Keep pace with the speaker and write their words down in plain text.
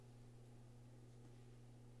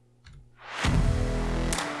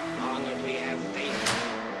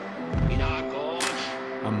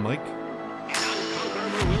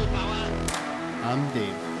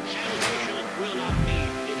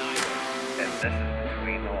This is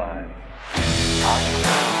Between the Lines.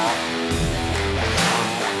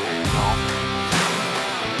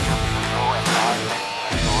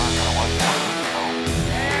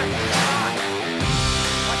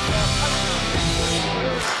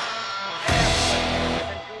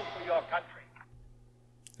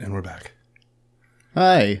 And we're back.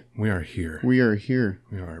 Hi. We are here. We are here.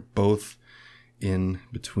 We are both in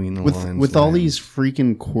Between the With Lines. with all these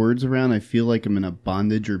freaking cords around, I feel like I'm in a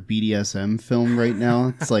bondage or BDSM film right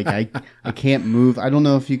now. It's like I can't move. I don't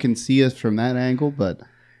know if you can see us from that angle, but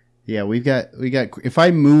yeah, we got if I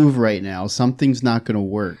move right now, something's not going to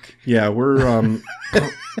work. Yeah, we're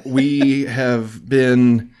we have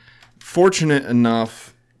been fortunate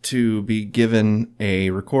enough to be given a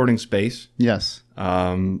recording space. Yes.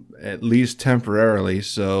 At least temporarily.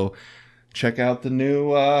 So check out the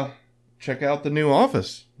new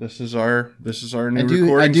office. This is our new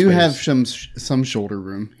recording I do space. have some shoulder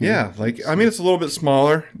room. Yeah, like I mean it's a little bit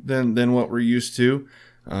smaller than what we're used to.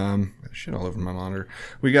 Shit all over my monitor.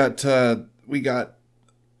 We got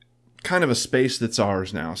kind of a space that's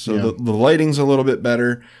ours now. So Yeah. the lighting's a little bit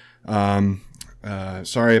better.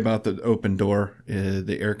 Sorry about the open door.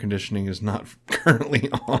 The air conditioning is not currently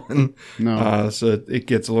on. No. So it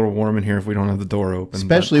gets a little warm in here if we don't have the door open.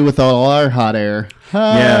 Especially with all our hot air.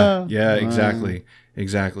 Yeah,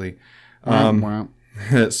 exactly. Wow.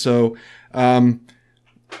 So,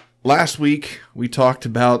 last week we talked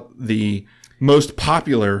about the most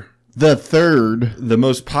popular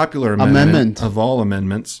amendment of all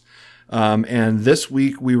amendments. And this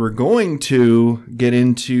week we were going to get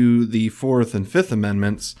into the 4th and 5th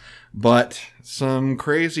Amendments, but some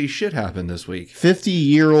crazy shit happened this week.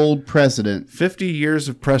 50-year-old precedent. 50 years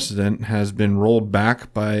of precedent has been rolled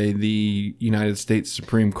back by the United States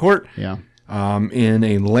Supreme Court. Yeah. In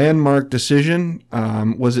a landmark decision.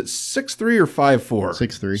 Was it 6-3 or 5-4?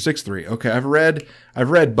 6-3. 6-3. Okay, I've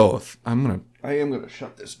read both. I am gonna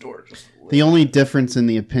shut this door just a little. The only difference in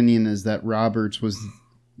the opinion is that Roberts was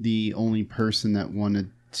the only person that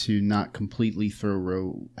wanted to not completely throw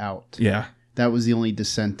Roe out. Yeah. That was the only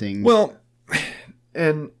dissenting. Well,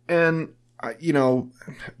 and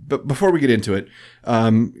but before we get into it,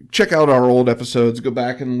 check out our old episodes. Go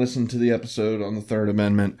back and listen to the episode on the 3rd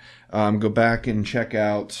Amendment. Go back and check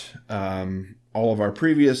out all of our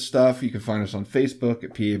previous stuff. You can find us on Facebook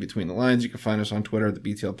at PA Between the Lines. You can find us on Twitter at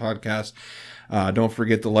the BTL Podcast. Don't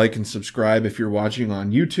forget to like and subscribe if you're watching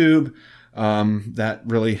on YouTube. That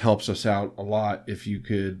really helps us out a lot if you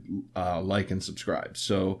could like and subscribe.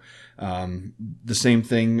 So the same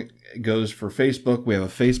thing goes for Facebook. We have a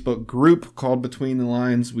Facebook group called Between the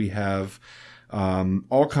Lines. We have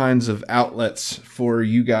all kinds of outlets for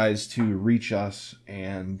you guys to reach us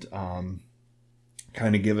and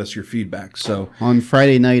kind of give us your feedback. So on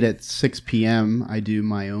Friday night at 6 p.m., I do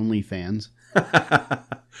my OnlyFans.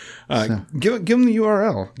 Give them the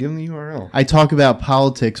URL. Give them the URL. I talk about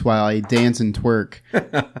politics while I dance and twerk.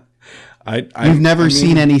 You've never mean,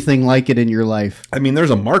 seen anything like it in your life. I mean, there's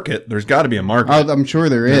a market. There's got to be a market. Oh, I'm sure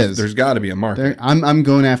is. There's got to be a market. I'm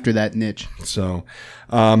going after that niche. So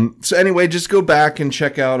anyway, just go back and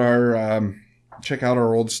check out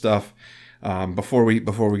our old stuff before we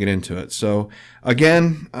get into it. So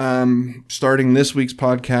again, starting this week's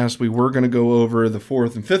podcast, we were going to go over the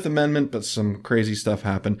 4th and 5th Amendment, but some crazy stuff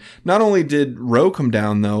happened. Not only did Roe come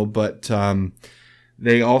down though, but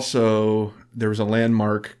there was a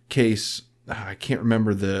landmark case. I can't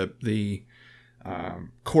remember the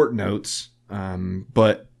court notes,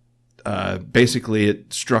 but basically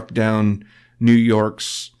it struck down New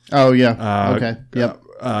York's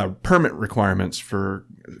permit requirements for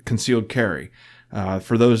concealed carry.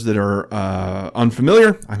 For those that are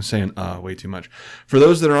unfamiliar, I'm saying way too much. For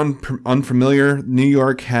those that are unfamiliar, New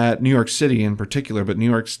York City in particular, but New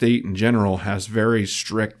York State in general has very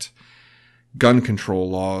strict gun control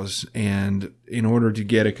laws, and in order to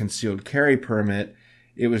get a concealed carry permit,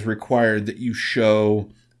 it was required that you show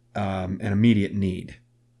an immediate need.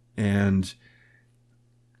 And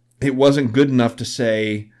it wasn't good enough to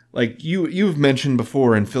say, like you've mentioned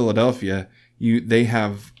before in Philadelphia, they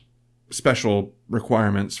have special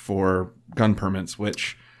requirements for gun permits,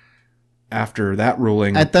 which after that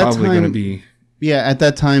ruling are probably going to be... Yeah, at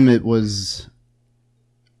that time it was...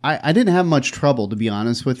 I didn't have much trouble, to be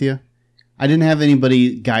honest with you. I didn't have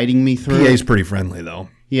anybody guiding me through. PA's pretty friendly, though.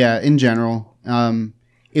 Yeah, in general.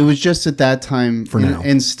 It was just at that time, now.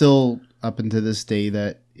 And still up until this day,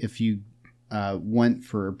 that if you went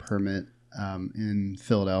for a permit in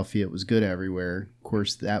Philadelphia, it was good everywhere. Of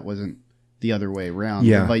course, that wasn't the other way around.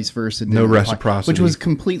 Yeah. The vice versa. No reciprocity. Which was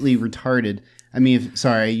completely retarded. I mean,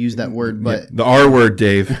 sorry, I used that word, but... The R word,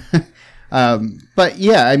 Dave. But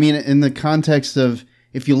yeah, I mean, in the context of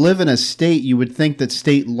if you live in a state, you would think that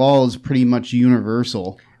state law is pretty much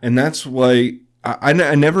universal. And that's why I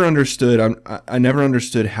never understood. I never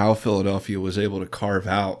understood how Philadelphia was able to carve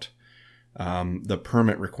out the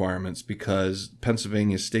permit requirements, because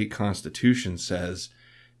Pennsylvania's state constitution says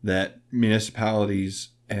that municipalities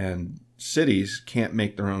and cities can't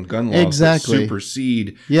make their own gun laws that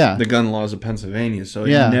supersede the gun laws of Pennsylvania. So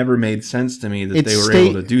it never made sense to me that they were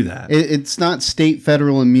able to do that. It's not state,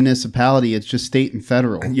 federal, and municipality. It's just state and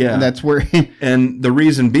federal. Yeah. And that's where... And the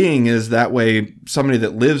reason being is that way somebody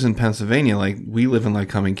that lives in Pennsylvania, like we live in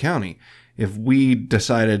Lycoming County, if we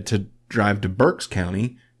decided to drive to Berks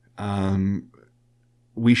County,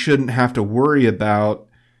 we shouldn't have to worry about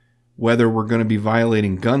whether we're going to be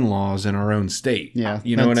violating gun laws in our own state. Yeah.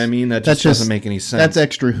 You know what I mean? That just doesn't make any sense. That's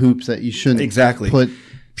extra hoops that you shouldn't put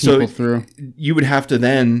people through. You would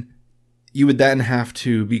then have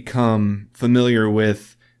to become familiar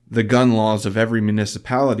with the gun laws of every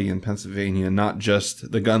municipality in Pennsylvania, not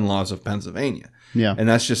just the gun laws of Pennsylvania. Yeah. And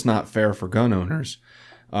that's just not fair for gun owners.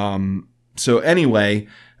 So anyway,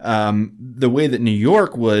 the way that New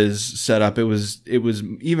York was set up, it was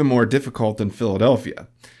even more difficult than Philadelphia.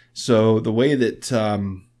 So the way that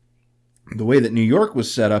New York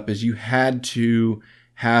was set up is you had to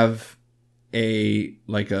have an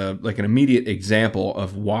immediate example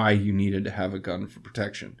of why you needed to have a gun for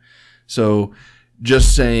protection. So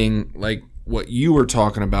just saying, like what you were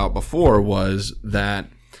talking about before was that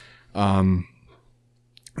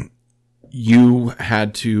you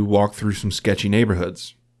had to walk through some sketchy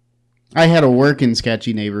neighborhoods. I had to work in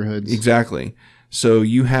sketchy neighborhoods. Exactly. So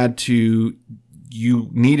you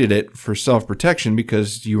needed it for self-protection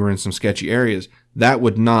because you were in some sketchy areas. That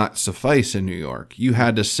would not suffice in New York. You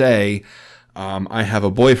had to say, I have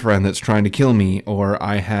a boyfriend that's trying to kill me, or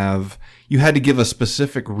you had to give a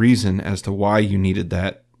specific reason as to why you needed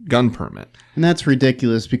that gun permit. And that's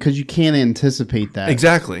ridiculous because you can't anticipate that.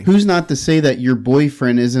 Exactly. Who's not to say that your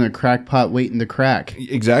boyfriend isn't a crackpot waiting to crack?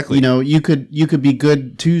 Exactly. You know, you could be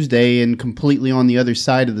good Tuesday and completely on the other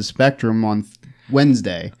side of the spectrum on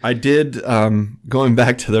Wednesday. I did, going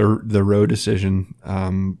back to the Roe decision,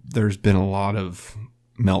 there's been a lot of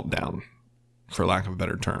meltdown, for lack of a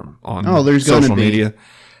better term, on social media.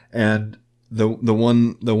 And the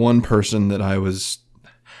one person that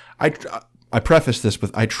I preface this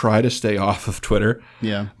with, I try to stay off of Twitter.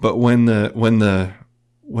 Yeah. But when the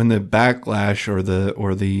backlash or the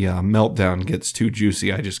meltdown gets too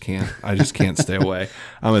juicy, I just can't stay away.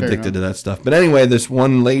 I'm addicted to that stuff. But anyway, this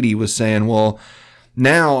one lady was saying, well,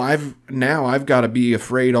 now I've got to be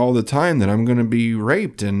afraid all the time that I'm going to be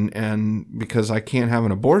raped and because I can't have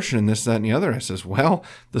an abortion and this, that, and the other. I says, well,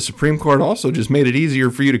 the Supreme Court also just made it easier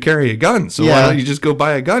for you to carry a gun. So why don't you just go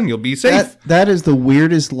buy a gun? You'll be safe. That is the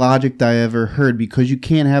weirdest logic I ever heard. Because you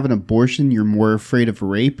can't have an abortion, you're more afraid of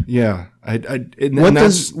rape. Yeah. What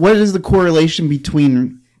is the correlation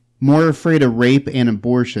between more afraid of rape and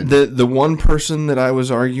abortion? The one person that I was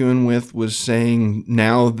arguing with was saying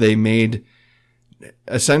now they made,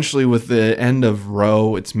 essentially with the end of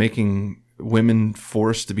Roe, it's making women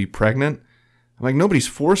forced to be pregnant. I'm like, nobody's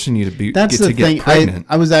forcing you to get pregnant.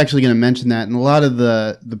 I was actually going to mention that. In a lot of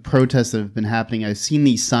the protests that have been happening, I've seen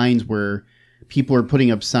these signs where people are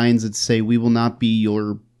putting up signs that say, we will not be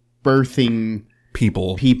your birthing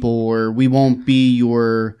people, or we won't be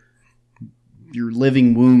your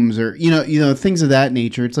living wombs, or you know things of that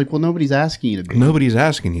nature. It's like, well, nobody's asking you to be. Nobody's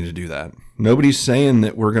asking you to do that. Nobody's saying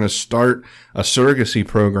that we're going to start a surrogacy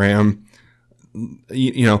program.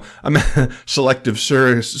 I'm selective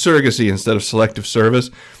surrogacy instead of selective service.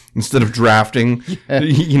 Instead of drafting,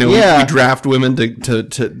 we draft women to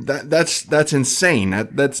that's insane.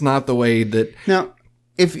 That's not the way that. Now,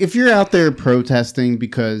 if you're out there protesting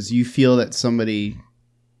because you feel that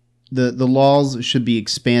the laws should be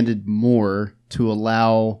expanded more to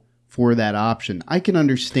allow for that option, I can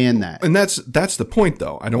understand that. And that's the point,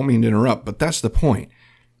 though. I don't mean to interrupt, but that's the point.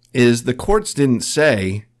 Is the courts didn't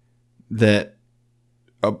say that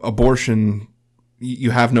abortion,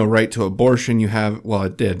 you have no right to abortion.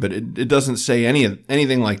 It did, but it doesn't say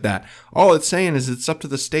anything like that. All it's saying is it's up to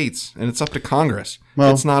the states and it's up to Congress.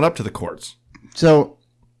 Well, it's not up to the courts. So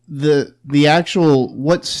the actual,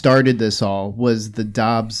 what started this all was the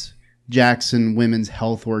Dobbs-Jackson Women's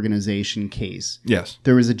Health Organization case. Yes.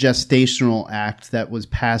 There was a gestational act that was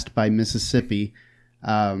passed by Mississippi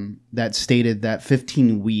that stated that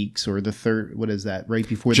 15 weeks or the third, what is that, right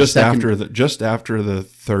before just after the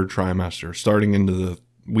third trimester, starting into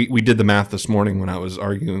we did the math this morning when I was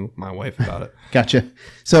arguing with my wife about it. Gotcha.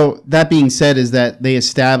 So that being said, is that they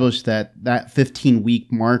established that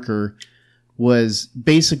 15-week marker was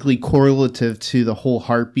basically correlative to the whole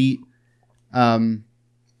heartbeat. And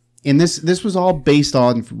this was all based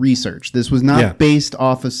on research. This was not based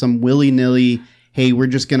off of some willy-nilly, hey, we're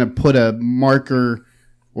just going to put a marker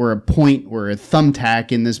or a point or a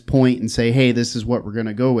thumbtack in this point and say, hey, this is what we're going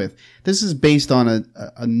to go with. This is based on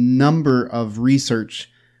a number of research,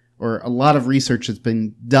 or a lot of research that's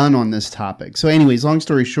been done on this topic. So anyways, long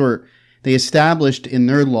story short, they established in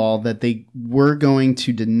their law that they were going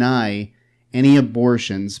to deny any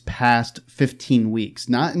abortions past 15 weeks.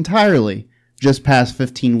 Not entirely, just past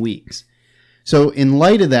 15 weeks. So in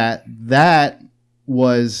light of that,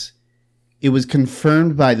 it was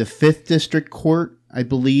confirmed by the 5th District Court, I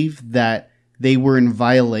believe, that they were in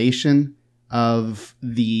violation of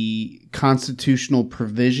the constitutional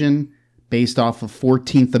provision based off of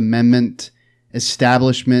 14th Amendment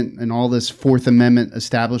establishment and all this 4th Amendment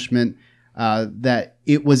establishment, that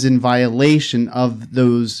it was in violation of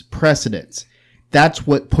those precedents. That's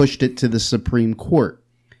what pushed it to the Supreme Court.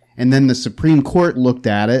 And then the Supreme Court looked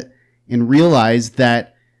at it and realized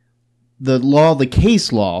that the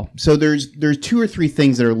case law, so there's 2 or 3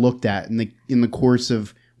 things that are looked at in the course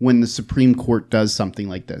of when the Supreme Court does something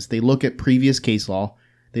like this. They look at previous case law,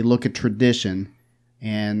 they look at tradition,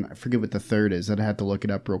 and I forget what the third is. I'd have to look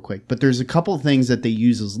it up real quick. But there's a couple of things that they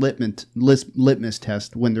use as litmus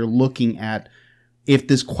test when they're looking at if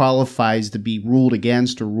this qualifies to be ruled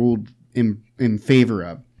against or ruled in favor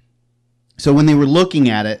of. So when they were looking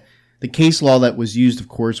at it, the case law that was used, of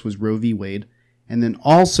course, was Roe v. Wade, and then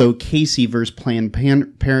also Casey versus Planned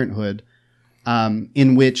Parenthood,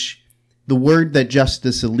 in which the word that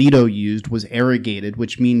Justice Alito used was arrogated,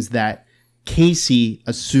 which means that Casey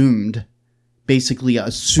basically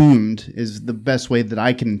assumed is the best way that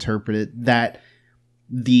I can interpret it, that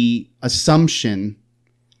the assumption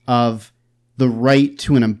of the right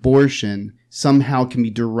to an abortion somehow can be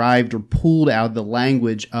derived or pulled out of the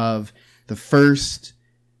language of the First,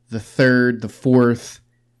 the Third, the Fourth,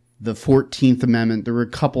 the 14th Amendment. There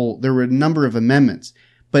were a number of amendments,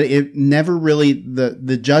 but it never really,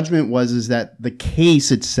 the judgment was that the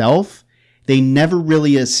case itself, they never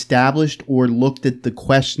really established or looked at the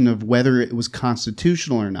question of whether it was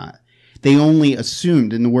constitutional or not. They only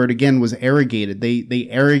assumed, and the word again was arrogated. They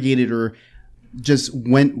arrogated or just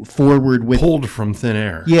went forward with, pulled from thin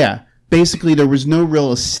air. Yeah. Basically, there was no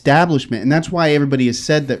real establishment. And that's why everybody has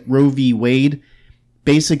said that Roe v. Wade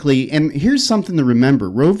basically, and here's something to remember.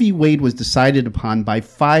 Roe v. Wade was decided upon by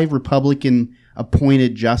 5 Republican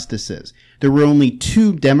appointed justices. There were only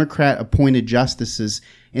 2 Democrat appointed justices,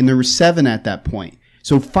 and there were 7 at that point.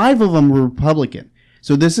 So 5 of them were Republican.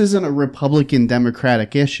 So this isn't a Republican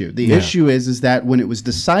Democratic issue. The issue is that when it was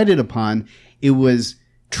decided upon, it was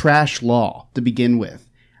trash law to begin with.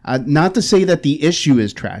 Not to say that the issue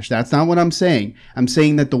is trash. That's not what I'm saying. I'm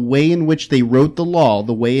saying that the way in which they wrote the law,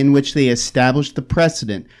 the way in which they established the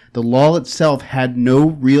precedent, the law itself had no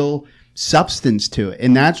real substance to it.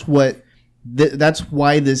 And that's why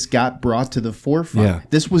this got brought to the forefront. Yeah.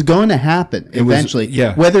 This was going to happen eventually.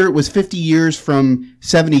 Whether it was 50 years from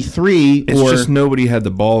 73 it's just nobody had the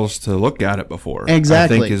balls to look at it before.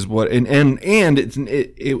 Exactly. I think is what, and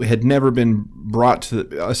it had never been brought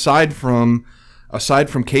to, aside from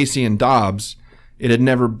Casey and Dobbs, it had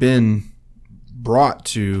never been brought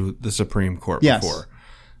to the Supreme Court before.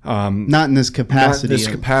 Not in this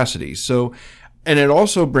capacity. So, and it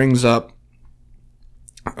also brings up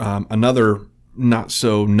another not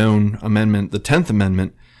so known amendment, the 10th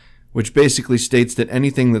Amendment, which basically states that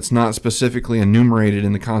anything that's not specifically enumerated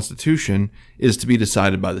in the Constitution is to be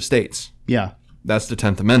decided by the states. Yeah. That's the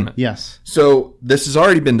 10th Amendment. Yes. So this has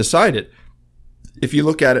already been decided. If you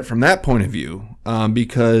look at it from that point of view,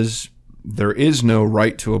 because there is no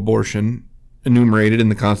right to abortion enumerated in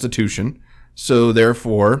the Constitution, so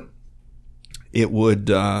therefore it would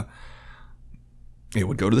go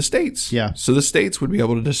to the states. Yeah. So the states would be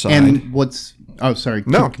able to decide. And sorry.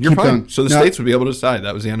 No, you're fine. Going. So the states would be able to decide.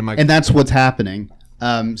 That was the end of my. And that's what's happening.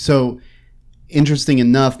 So interesting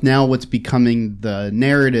enough, now what's becoming the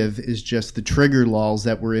narrative is just the trigger laws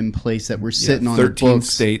that were in place that were sitting on the books. 13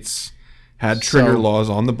 states had trigger laws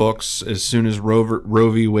on the books as soon as Roe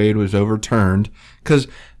v. Wade was overturned. Because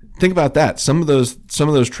think about that. Some of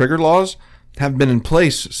those trigger laws have been in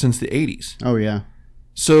place since the 80s. Oh yeah.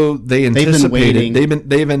 So they've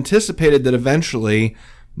anticipated that eventually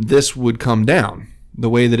this would come down the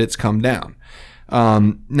way that it's come down.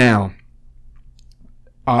 Now,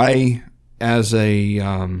 I, as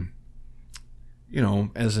an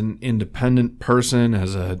independent person,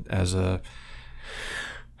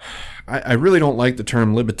 I really don't like the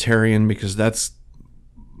term libertarian, because that's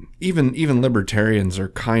even libertarians are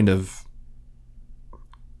kind of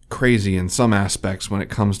crazy in some aspects when it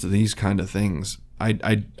comes to these kind of things.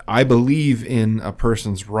 I believe in a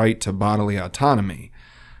person's right to bodily autonomy.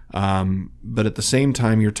 But at the same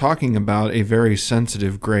time, you're talking about a very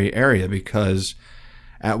sensitive gray area, because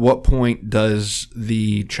at what point does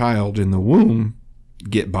the child in the womb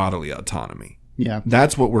get bodily autonomy? Yeah.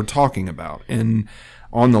 That's what we're talking about. And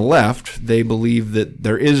on the left, they believe that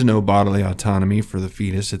there is no bodily autonomy for the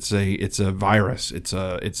fetus. It's a virus. It's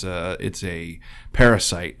a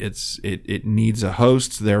parasite. It needs a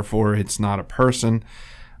host. Therefore, it's not a person.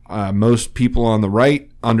 Most people on the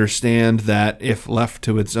right understand that if left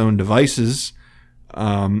to its own devices,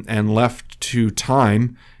 and left to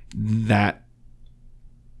time, that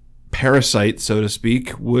parasite, so to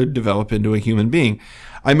speak, would develop into a human being.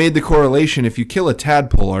 I made the correlation: if you kill a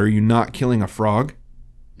tadpole, are you not killing a frog?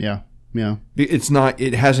 Yeah. Yeah.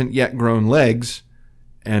 It hasn't yet grown legs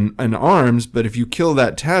and arms, but if you kill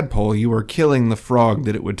that tadpole, you are killing the frog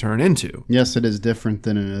that it would turn into. Yes, it is different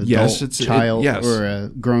than an adult child or a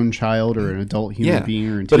grown child or an adult human being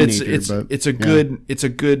or a teenager. It's a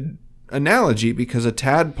good analogy, because a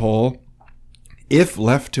tadpole, if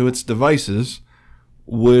left to its devices,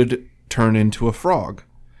 would turn into a frog.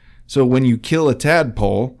 So when you kill a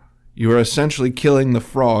tadpole, you are essentially killing the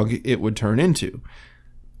frog it would turn into.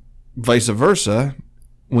 Vice versa,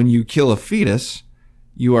 when you kill a fetus,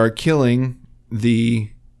 you are killing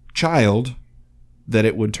the child that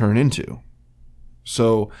it would turn into.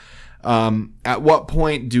 So at what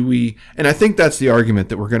point do we, and I think that's the argument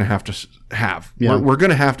that we're going to have to have. Yeah. We're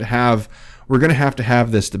going to have to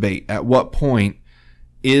have this debate. At what point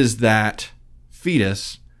is that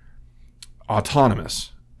fetus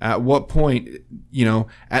autonomous? At what point,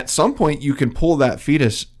 at some point you can pull that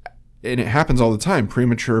fetus, and it happens all the time,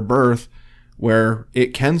 premature birth, where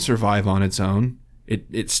it can survive on its own.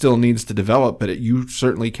 It still needs to develop, but you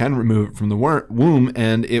certainly can remove it from the womb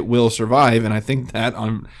and it will survive. And I think that,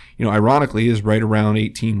 ironically, is right around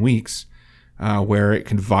 18 weeks, where it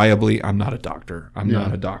can viably. I'm not a doctor.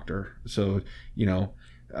 Not a doctor, so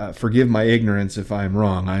forgive my ignorance if I'm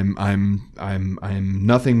wrong. I'm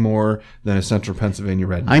nothing more than a Central Pennsylvania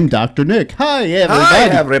redneck. I'm Dr. Nick. Hi,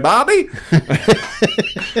 everybody.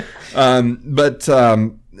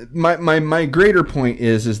 My greater point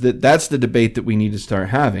is that that's the debate that we need to start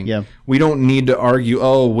having. Yeah. We don't need to argue,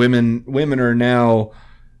 women are now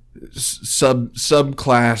a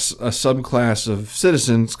subclass of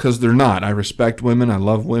citizens, because they're not. I respect women. I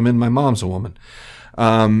love women. My mom's a woman.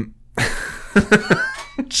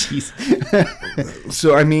 Jeez.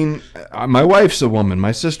 So, I mean, my wife's a woman.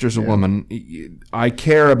 My sister's a woman. I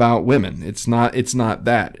care about women. It's not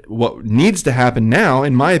that. What needs to happen now,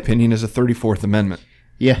 in my opinion, is a 34th Amendment.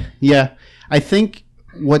 Yeah. I think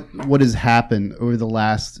what has happened over the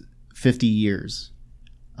last 50 years,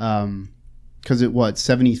 because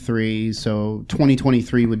 73, so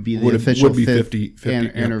 2023 would be the official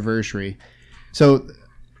 50th anniversary. So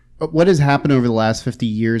what has happened over the last 50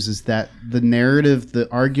 years is that the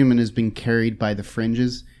argument has been carried by the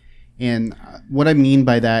fringes. And what I mean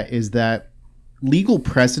by that is that legal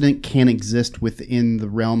precedent can't exist within the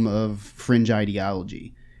realm of fringe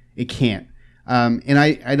ideology. It can't. And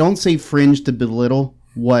I don't say fringe to belittle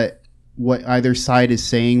what either side is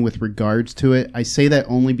saying with regards to it. I say that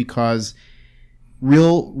only because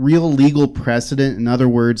real legal precedent, in other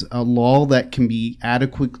words, a law that can be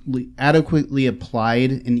adequately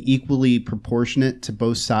applied and equally proportionate to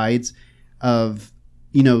both sides of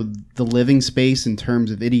the living space in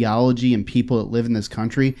terms of ideology and people that live in this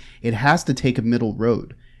country, it has to take a middle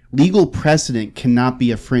road. Legal precedent cannot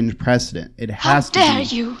be a fringe precedent. It has to be. How dare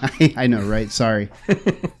you? I know, right? Sorry.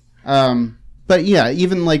 But yeah,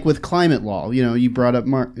 even like with climate law, you brought up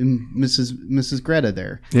Mrs. Greta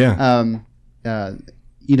there. Yeah.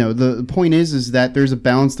 The point is that there's a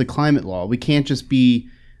balance to climate law. We can't just be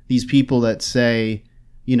these people that say,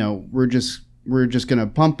 we're just going to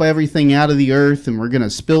pump everything out of the earth and we're going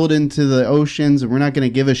to spill it into the oceans and we're not going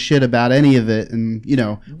to give a shit about any of it. And,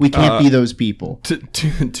 we can't be those people.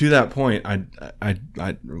 To that point, I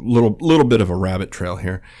little bit of a rabbit trail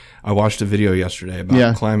here. I watched a video yesterday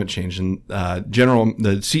about climate change, and the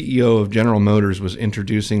CEO of General Motors was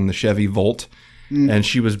introducing the Chevy Volt. And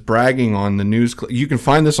she was bragging on the news. You can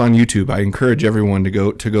find this on YouTube. I encourage everyone to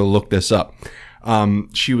go look this up.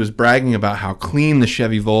 She was bragging about how clean the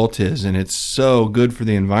Chevy Volt is, and it's so good for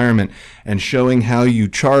the environment, and showing how you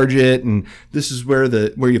charge it. And this is where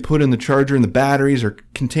you put in the charger, and the batteries are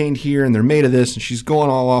contained here, and they're made of this. And she's going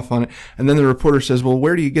all off on it. And then the reporter says, "Well,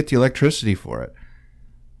 where do you get the electricity for it?"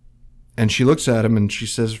 And she looks at him and she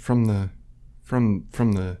says, "From the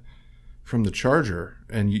from the charger,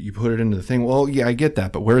 and you put it into the thing. Well, yeah, I get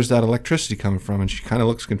that, but where's that electricity coming from? And she kind of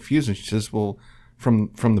looks confused, and she says, well,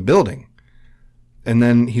 from the building. And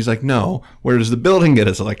then he's like, no, where does the building get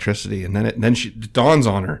its electricity? And then it dawns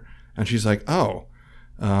on her, and she's like, oh,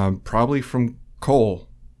 probably from coal.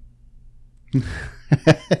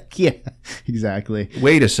 Yeah, exactly.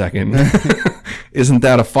 Wait a second. Isn't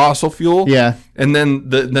that a fossil fuel? Yeah. And then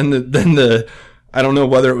the I don't know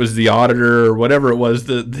whether it was the auditor or whatever it was.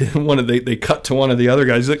 They cut to one of the other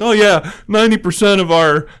guys. He's like, oh yeah, 98% of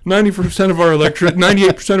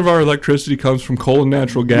our electricity comes from coal and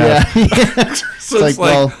natural gas. Yeah. So it's like,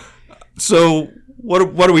 well, so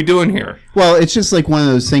what are we doing here? Well, it's just like one of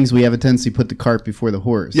those things we have a tendency to put the cart before the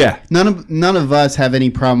horse. Yeah. None of us have any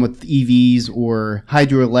problem with EVs or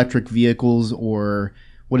hydroelectric vehicles or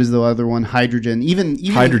what is the other one? Hydrogen. Even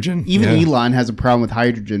hydrogen. Even yeah. Elon has a problem with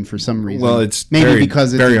hydrogen for some reason. Well, it's maybe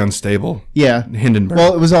because it's very unstable. Yeah. Hindenburg.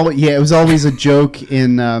 Well, it was always a joke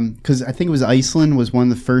in because I think it was Iceland was one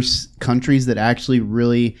of the first countries that actually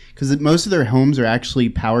really because most of their homes are actually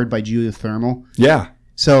powered by geothermal. Yeah.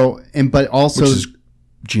 So but also which is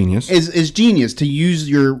genius. Is genius to use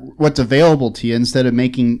what's available to you instead of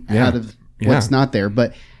making out of what's not there.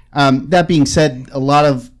 But that being said, a lot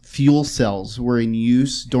of fuel cells were in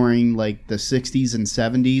use during like the 60s and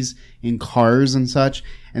 70s in cars and such,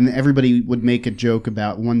 and everybody would make a joke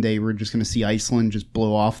about one day we're just going to see Iceland just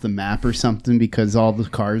blow off the map or something because all the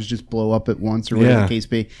cars just blow up at once or whatever the case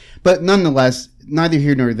be. But nonetheless, neither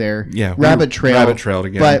here nor there. Yeah, rabbit trailed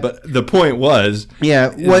again. But the point was,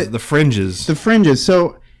 the fringes. The fringes.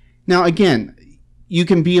 So now again, you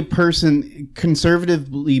can be a person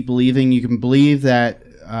conservatively believing. You can believe that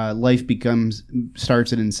life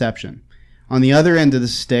starts at inception. On the other end of the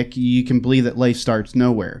stick, you can believe that life starts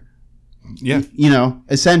nowhere. Yeah.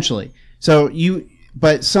 Essentially.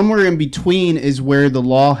 But somewhere in between is where the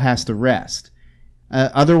law has to rest.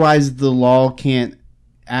 Otherwise, the law can't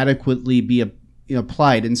adequately be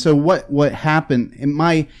applied. And so what happened in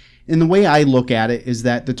the way I look at it is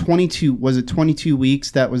that the 22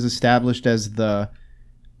 weeks that was established as the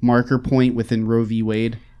marker point within Roe v.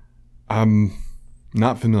 Wade? I'm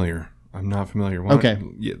not familiar. Okay.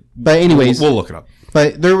 Yeah. But anyways, we'll look it up.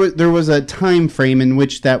 But there was a time frame in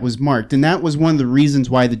which that was marked, and that was one of the reasons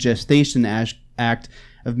why the Gestation Act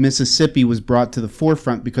of Mississippi was brought to the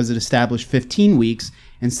forefront, because it established 15 weeks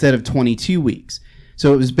instead of 22 weeks.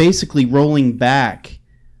 So it was basically rolling back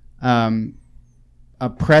a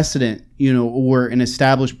precedent, or an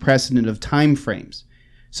established precedent of time frames.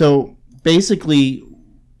 So basically,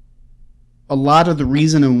 a lot of the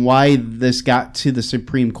reason and why this got to the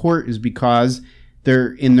Supreme Court is because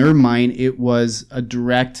in their mind, it was a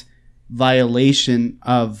direct violation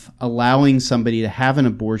of allowing somebody to have an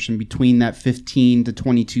abortion between that 15 to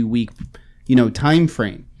 22 week, time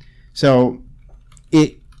frame. So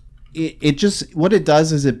it just, what it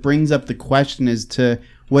does is it brings up the question as to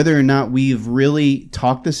whether or not we've really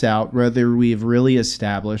talked this out, whether we've really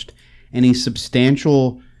established any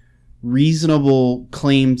substantial reasonable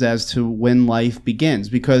claims as to when life begins.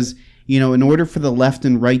 Because, in order for the left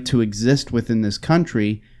and right to exist within this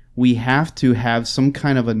country, we have to have some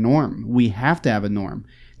kind of a norm. We have to have a norm.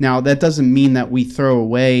 Now, that doesn't mean that we throw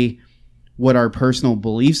away what our personal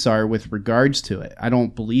beliefs are with regards to it. I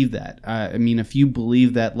don't believe that. If you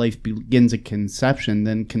believe that life begins at conception,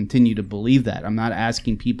 then continue to believe that. I'm not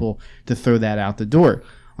asking people to throw that out the door.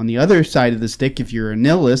 On the other side of the stick, if you're a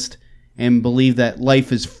nihilist and believe that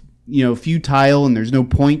life is futile and there's no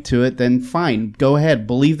point to it, then fine, go ahead,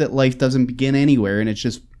 believe that life doesn't begin anywhere and it's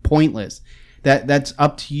just pointless. That's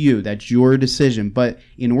up to you. That's your decision. But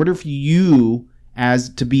in order for you as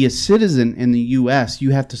to be a citizen in the U.S.,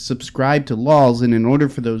 you have to subscribe to laws, and in order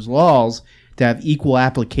for those laws to have equal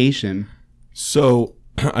application. So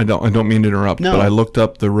I don't mean to interrupt, but I looked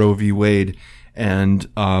up the Roe v. Wade, and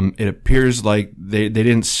it appears like they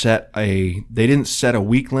didn't set a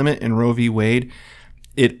week limit in Roe v. Wade.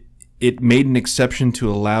 It made an exception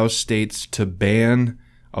to allow states to ban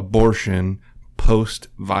abortion post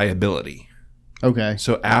viability. Okay.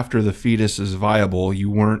 So after the fetus is viable, you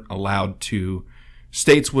weren't allowed to.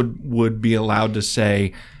 States would be allowed to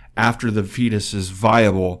say, after the fetus is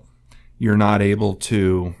viable, you're not able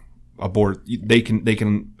to abort. They can.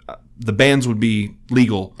 The bans would be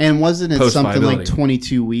legal. And wasn't it something like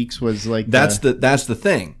 22 weeks was like? That's the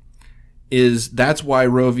thing. That's why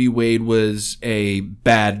Roe v. Wade was a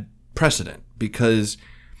bad precedent, because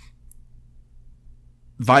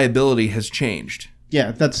viability has changed.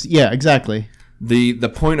 Yeah, exactly.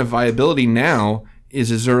 The point of viability now is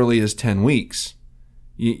as early as 10 weeks.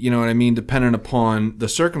 You know what I mean? Depending upon the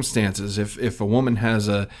circumstances, if a woman has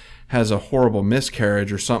a horrible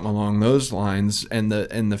miscarriage or something along those lines, and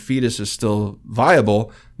the fetus is still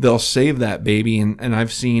viable, they'll save that baby. And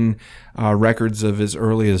I've seen records of as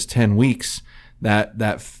early as 10 weeks that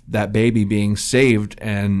baby being saved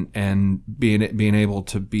and being able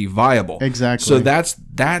to be viable. Exactly. So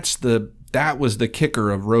that was the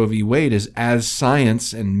kicker of Roe v. Wade, is as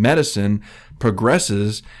science and medicine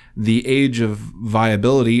progresses, the age of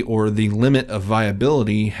viability or the limit of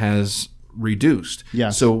viability has reduced. Yeah.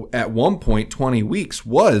 So at one point, 20 weeks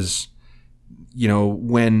was,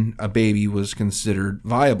 when a baby was considered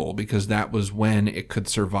viable, because that was when it could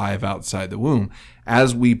survive outside the womb.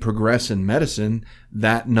 As we progress in medicine,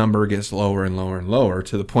 that number gets lower and lower and lower,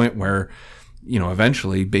 to the point where,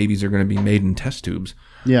 eventually babies are going to be made in test tubes.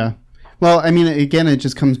 Yeah. Well, I mean, again, it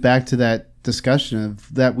just comes back to that discussion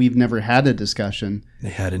of that we've never had a discussion. They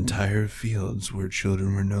had entire fields where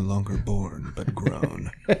children were no longer born, but grown.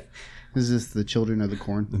 Is this the Children of the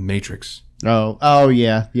Corn? The Matrix. Oh,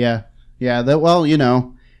 yeah.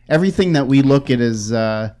 That, everything that we look at as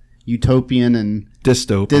utopian and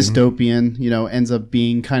dystopian, ends up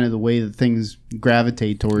being kind of the way that things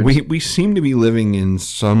gravitate towards. We seem to be living in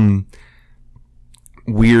some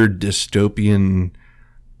weird dystopian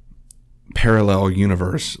parallel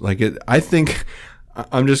universe. I think,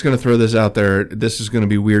 I'm just going to throw this out there. This is going to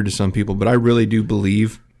be weird to some people, but I really do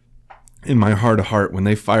believe in my heart of heart, when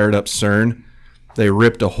they fired up CERN, they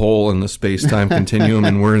ripped a hole in the space-time continuum,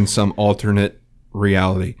 and we're in some alternate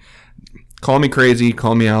reality. Call me crazy,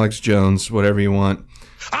 call me Alex Jones, whatever you want.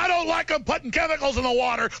 I don't like them putting chemicals in the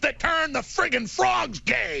water that turn the friggin' frogs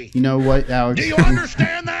gay. You know what, Alex? Do you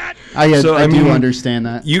understand that? I do understand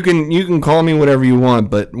that. You can call me whatever you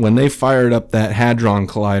want, but when they fired up that Hadron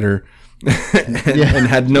Collider and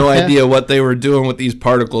had no idea what they were doing with these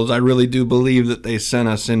particles, I really do believe that they sent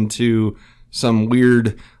us into some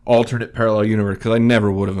weird alternate parallel universe, because I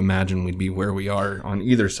never would have imagined we'd be where we are on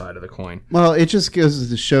either side of the coin. Well, it just goes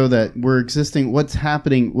to show that we're existing. What's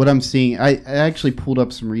happening, what I'm seeing, I actually pulled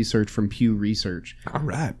up some research from Pew Research. All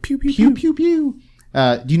right. Pew, pew, Pew, pew. pew,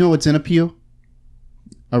 pew. Do you know what's in a pew?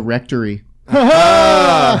 A rectory.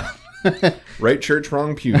 Right church,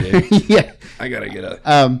 wrong pew, Dave. Yeah. I got to get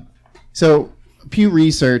a... So Pew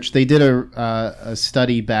Research, they did a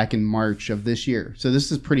study back in March of this year. So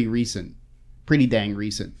this is pretty recent. Pretty dang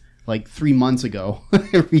recent. Like 3 months ago.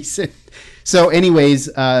 Recent. So anyways,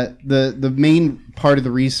 the main part of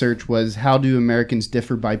the research was, how do Americans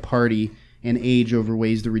differ by party and age over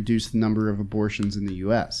ways to reduce the number of abortions in the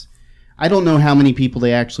U.S.? I don't know how many people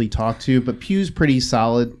they actually talked to, but Pew's pretty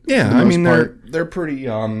solid. Yeah, I mean, they're pretty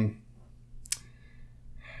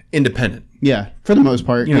independent. Yeah, for the most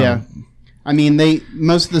part, yeah. I mean,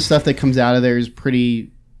 most of the stuff that comes out of there is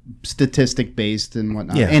pretty statistic based and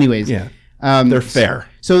whatnot. Yeah. Anyways, yeah. They're fair.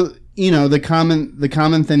 So, the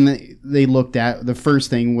common thing that they looked at, the first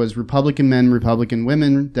thing was Republican men, Republican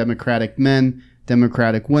women, Democratic men,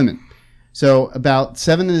 Democratic women. So about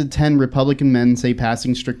 7 to 10 Republican men say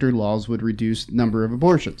passing stricter laws would reduce the number of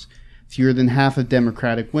abortions. Fewer than half of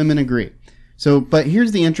Democratic women agree. So, but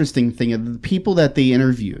here's the interesting thing of the people that they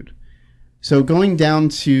interviewed. So going down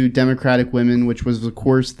to Democratic women, which was of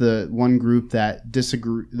course the one group that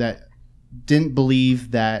didn't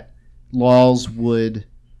believe that laws would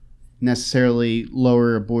necessarily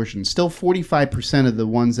lower abortion. Still 45% of the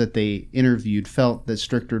ones that they interviewed felt that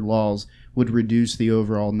stricter laws would reduce the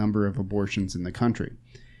overall number of abortions in the country.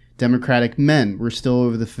 Democratic men were still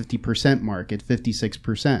over the 50% mark at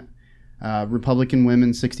 56%. Republican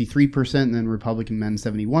women 63%, and then Republican men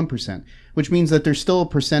 71%, which means that there's still a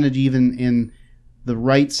percentage even in the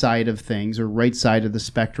right side of things, or right side of the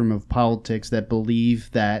spectrum of politics, that believe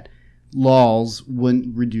that laws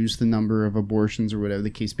wouldn't reduce the number of abortions or whatever the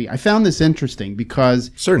case be. I found this interesting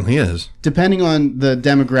because Certainly is. Depending on the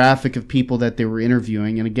demographic of people that they were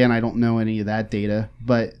interviewing, and again, I don't know any of that data,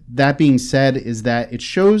 but that being said, is that it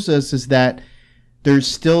shows us is that there's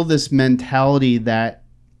still this mentality that,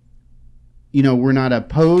 we're not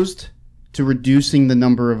opposed to reducing the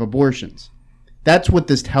number of abortions. That's what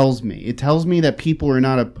this tells me. It tells me that people are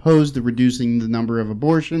not opposed to reducing the number of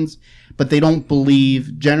abortions, but they don't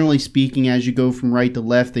believe, generally speaking, as you go from right to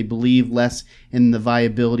left, they believe less in the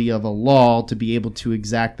viability of a law to be able to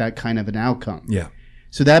exact that kind of an outcome. Yeah.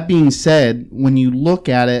 So that being said, when you look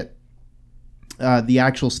at it, the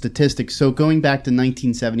actual statistics, so going back to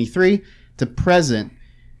 1973 to present,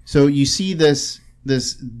 so you see this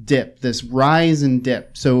dip, this rise and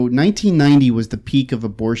dip. So 1990 was the peak of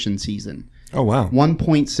abortion season. Oh, wow.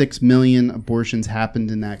 1.6 million abortions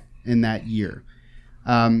happened in that year.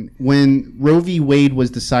 When Roe v. Wade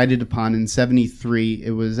was decided upon in 73,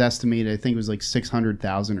 it was estimated, I think it was like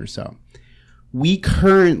 600,000 or so. We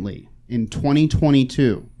currently, in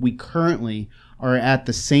 2022, are at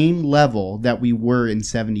the same level that we were in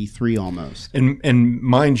 73 almost. And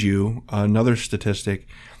mind you, another statistic,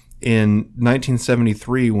 in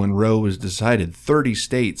 1973, when Roe was decided, 30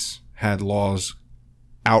 states had laws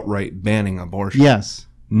outright banning abortion. Yes.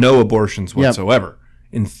 No abortions whatsoever.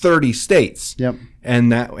 In 30 states. Yep.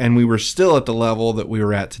 And we were still at the level that we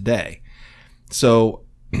were at today. So,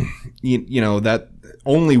 you know, that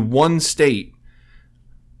only one state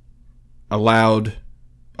allowed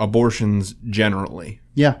abortions generally.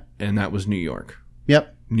 Yeah. And that was New York.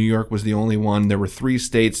 Yep. New York was the only one. There were 3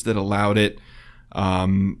 states that allowed it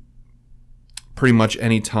pretty much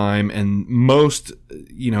any time. And most,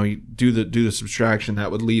 you know, you do the subtraction, that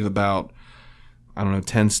would leave about, I don't know,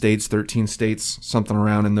 10 states, 13 states, something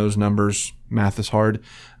around in those numbers. Math is hard.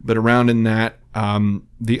 But around in that,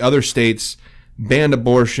 the other states banned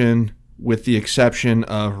abortion with the exception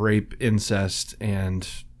of rape, incest, and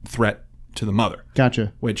threat to the mother.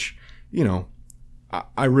 Gotcha. Which, you know,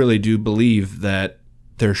 I really do believe that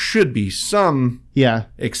there should be some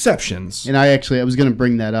exceptions. And I was going to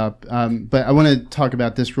bring that up, but I want to talk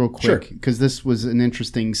about this real quick because this was an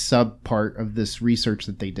interesting sub part of this research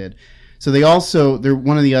that they did. So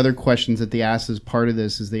one of the other questions that they asked as part of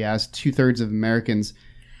this is they asked 2/3 of Americans,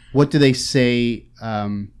 what do they say?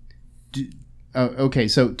 Okay,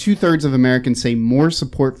 so 2/3 of Americans say more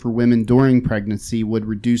support for women during pregnancy would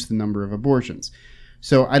reduce the number of abortions.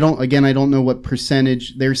 So I don't know what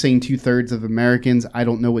percentage. They're saying 2/3 of Americans. I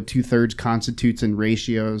don't know what 2/3 constitutes in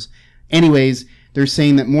ratios. Anyways, they're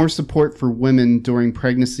saying that more support for women during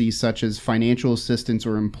pregnancy, such as financial assistance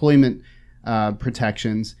or employment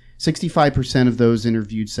protections, 65% of those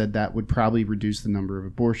interviewed said that would probably reduce the number of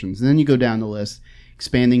abortions. And then you go down the list.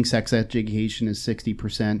 Expanding sex education is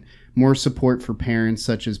 60%. More support for parents,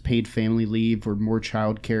 such as paid family leave or more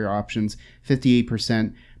child care options,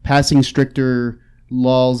 58%. Passing stricter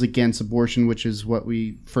laws against abortion, which is what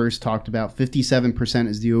we first talked about, 57%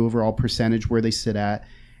 is the overall percentage where they sit at.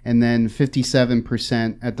 And then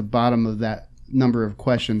 57% at the bottom of that number of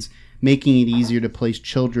questions, making it easier to place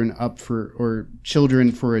children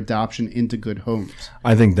for adoption into good homes.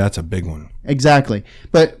 I think that's a big one. Exactly.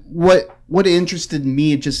 But what interested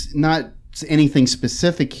me, just not anything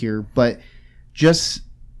specific here, but just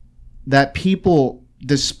that people,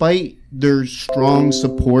 despite their strong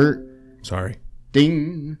support,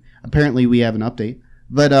 ding, apparently we have an update,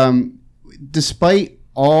 but despite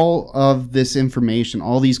all of this information,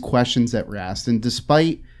 all these questions that were asked, and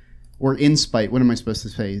despite or in spite, what am I supposed to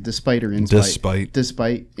say? Despite or in spite?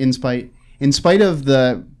 In spite of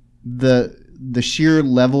the sheer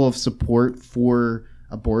level of support for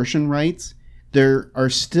abortion rights, there are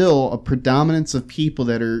still a predominance of people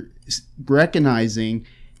that are recognizing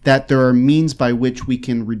that there are means by which we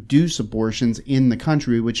can reduce abortions in the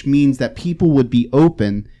country, which means that people would be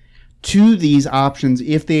open to these options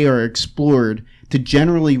if they are explored to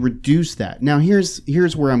generally reduce that. Now,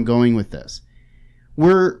 here's where I'm going with this.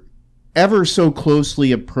 We're ever so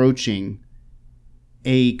closely approaching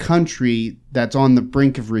a country that's on the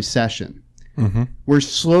brink of recession. Mm-hmm. We're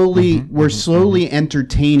slowly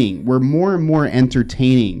entertaining. We're more and more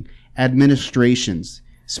entertaining administrations,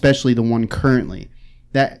 especially the one currently,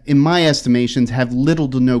 that, in my estimations, have little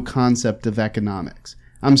to no concept of economics.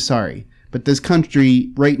 I'm sorry, but this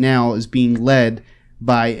country right now is being led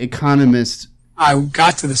by economists. I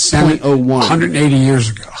got to the Senate 180 years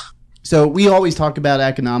ago. So we always talk about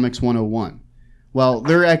economics 101. Well,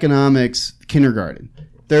 they're economics kindergarten.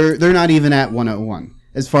 They're not even at 101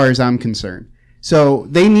 as far as I'm concerned. So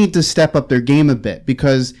they need to step up their game a bit,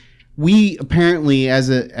 because we apparently, as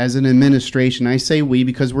an administration, I say we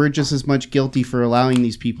because we're just as much guilty for allowing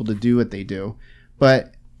these people to do what they do.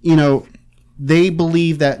 But, you know, they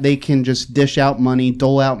believe that they can just dish out money,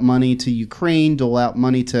 dole out money to Ukraine, dole out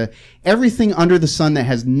money to everything under the sun that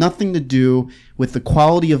has nothing to do with the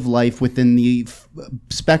quality of life within the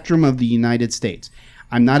spectrum of the United States.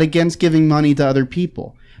 I'm not against giving money to other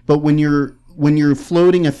people, but when you're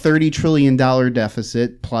floating a $30 trillion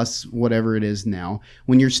deficit plus whatever it is now,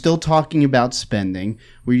 when you're still talking about spending,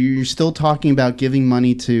 where you're still talking about giving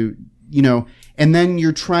money to, you know, and then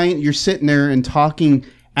you're sitting there and talking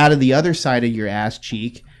out of the other side of your ass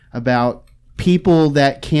cheek about people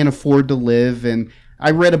that can't afford to live. And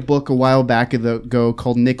I read a book a while back ago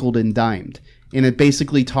called Nickeled and Dimed. And it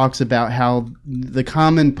basically talks about how the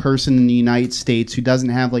common person in the United States who doesn't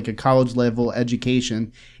have like a college level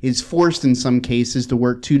education is forced in some cases to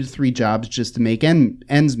work 2 to 3 jobs just to make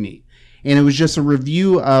ends meet. And it was just a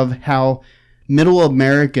review of how middle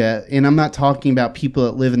America, and I'm not talking about people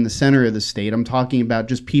that live in the center of the state. I'm talking about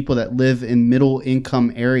just people that live in middle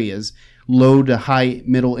income areas, low to high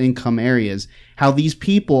middle income areas, how these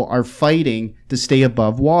people are fighting to stay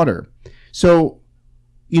above water. So,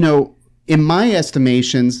 in my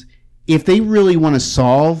estimations, if they really want to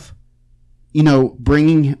solve,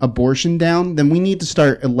 bringing abortion down, then we need to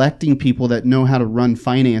start electing people that know how to run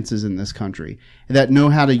finances in this country, that know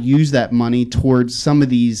how to use that money towards some of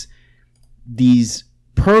these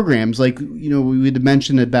programs. Like, we had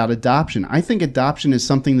mentioned about adoption. I think adoption is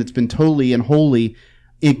something that's been totally and wholly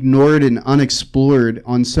ignored and unexplored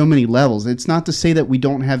on so many levels. It's not to say that we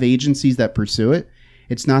don't have agencies that pursue it.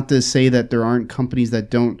 It's not to say that there aren't companies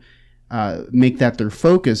that don't make that their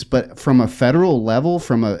focus, but from a federal level,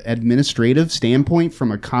 from an administrative standpoint,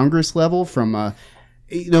 from a Congress level, from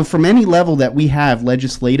any level that we have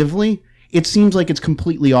legislatively, it seems like it's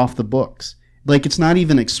completely off the books. Like, it's not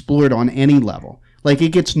even explored on any level. Like, it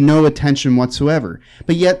gets no attention whatsoever.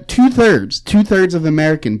 But yet two-thirds of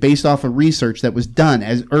American, based off of research that was done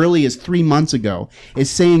as early as 3 months ago, is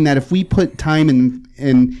saying that if we put time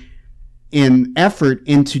in effort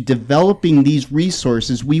into developing these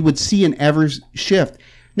resources, we would see an ever shift.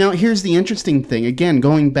 Now, here's the interesting thing. Again,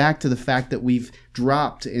 going back to the fact that we've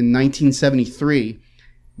dropped in 1973,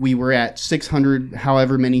 we were at 600,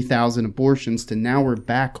 however many thousand abortions, to now we're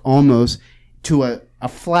back almost to a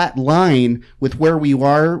flat line with where we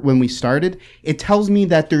were when we started. It tells me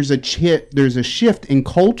that there's a shift in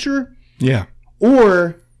culture. Yeah.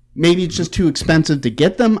 Or maybe it's just too expensive to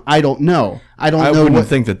get them. I don't know. I wouldn't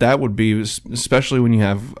think that would be, especially when you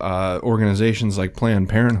have organizations like Planned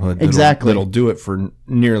Parenthood that'll do it for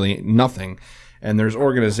nearly nothing. And there's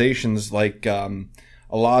organizations like a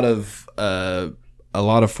lot of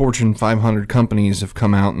Fortune 500 companies have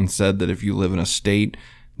come out and said that if you live in a state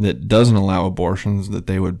that doesn't allow abortions, that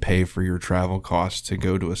they would pay for your travel costs to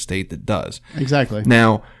go to a state that does. Exactly.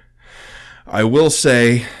 Now, I will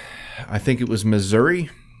say, I think it was Missouri.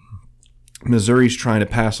 Missouri's trying to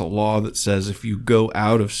pass a law that says if you go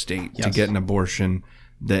out of state to get an abortion,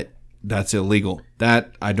 that's illegal.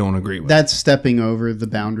 That I don't agree with. That's stepping over the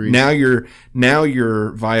boundaries. Now you're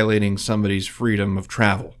violating somebody's freedom of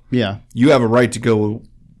travel. Yeah. You have a right to go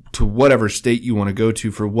to whatever state you want to go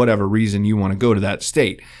to for whatever reason you want to go to that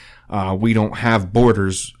state. We don't have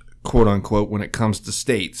borders, quote unquote, when it comes to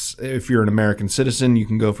states. If you're an American citizen, you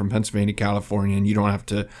can go from Pennsylvania, California, and you don't have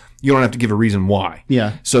to give a reason why.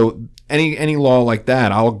 Yeah. So any law like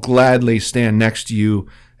that, I'll gladly stand next to you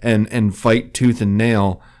and fight tooth and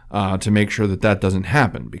nail to make sure that doesn't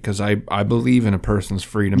happen, because I believe in a person's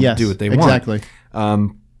freedom to do what they want. Exactly.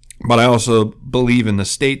 But I also believe in the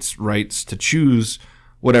state's rights to choose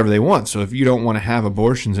whatever they want. So if you don't want to have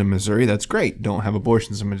abortions in Missouri, that's great. Don't have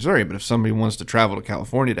abortions in Missouri. But if somebody wants to travel to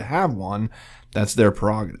California to have one, that's their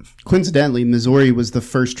prerogative. Coincidentally, Missouri was the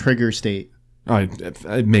first trigger state.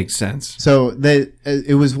 It makes sense. So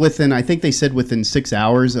it was within, I think they said within 6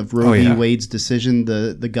 hours of Roe v. Wade's decision,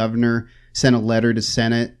 the governor sent a letter to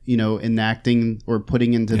Senate, enacting or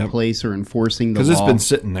putting into place or enforcing the law. Because it's been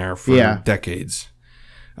sitting there for decades.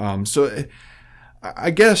 So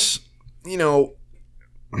I guess,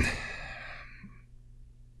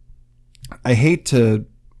 I hate to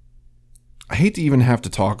even have to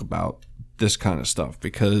talk about this kind of stuff,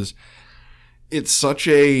 because it's such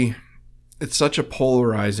a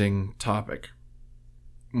polarizing topic.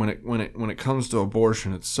 When it comes to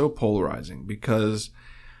abortion, it's so polarizing, because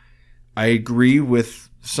I agree with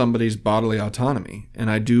somebody's bodily autonomy, and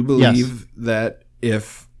I do believe that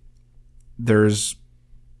if there's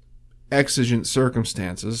exigent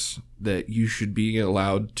circumstances, that you should be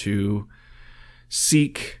allowed to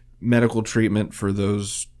seek medical treatment for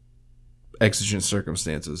those exigent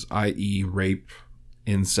circumstances, i.e. rape,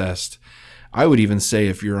 incest. I would even say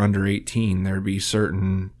if you're under 18, there'd be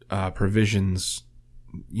certain provisions,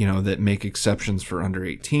 that make exceptions for under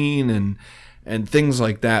 18 and things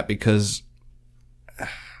like that, because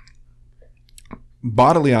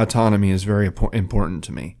bodily autonomy is very important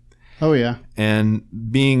to me. Oh, yeah. And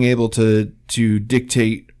being able to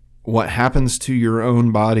dictate what happens to your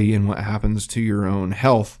own body and what happens to your own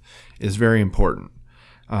health is very important.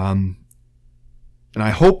 And I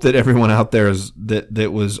hope that everyone out there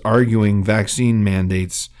that was arguing vaccine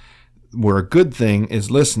mandates were a good thing is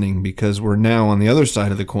listening, because we're now on the other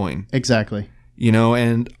side of the coin. Exactly.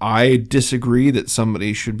 And I disagree that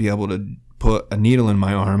somebody should be able to put a needle in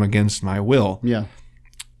my arm against my will. Yeah.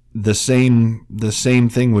 The same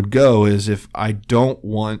thing would go is if I don't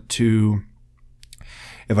want to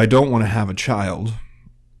have a child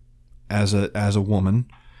as a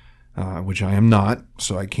woman, which I am not,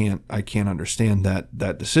 so I can't understand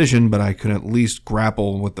that decision, but I can at least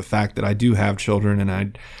grapple with the fact that I do have children,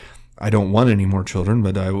 and I don't want any more children,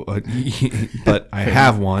 but but I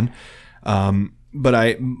have one. But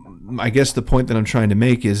I guess the point that I'm trying to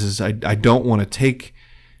make is I don't want to take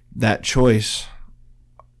that choice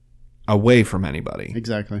away from anybody.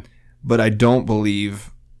 Exactly. But I don't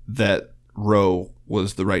believe that Roe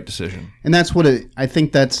was the right decision. And that's what I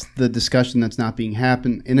think that's the discussion that's not being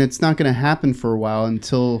happened, and it's not going to happen for a while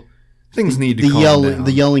until things need to calm down.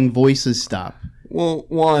 The yelling voices stop. Well,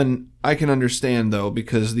 one, I can understand though,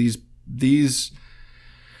 because these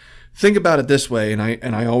think about it this way, and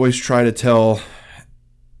I always try to tell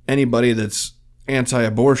anybody that's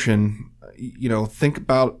anti-abortion, think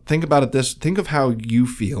about it think of how you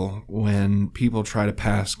feel when people try to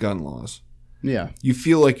pass gun laws. Yeah. You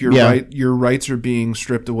feel like your rights are being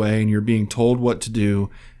stripped away and you're being told what to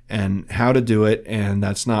do and how to do it, and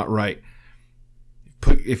that's not right.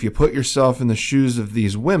 If you put yourself in the shoes of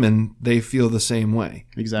these women, they feel the same way.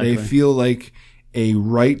 Exactly. They feel like a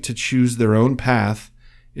right to choose their own path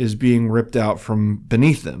is being ripped out from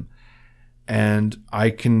beneath them. And I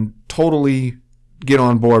can totally get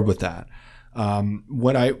on board with that.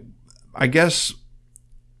 What I guess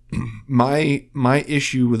my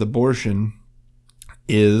issue with abortion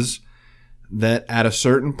is that at a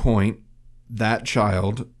certain point, that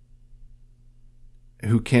child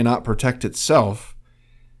who cannot protect itself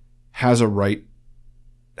has a right,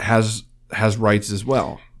 has rights as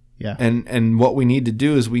well. Yeah. And what we need to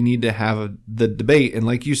do is we need to have the debate. And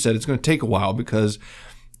like you said, it's going to take a while because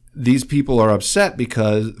these people are upset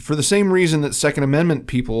because for the same reason that Second Amendment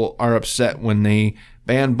people are upset when they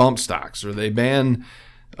ban bump stocks or they ban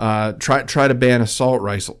try to ban assault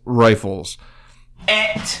rifles.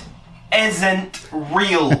 It isn't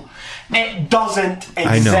real. It doesn't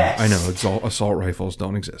exist. I know. Assault rifles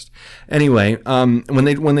don't exist. Anyway,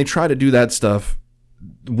 when they try to do that stuff,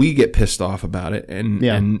 we get pissed off about it,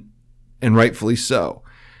 and rightfully so.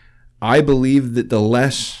 I believe that the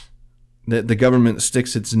less that the government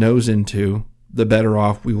sticks its nose into, the better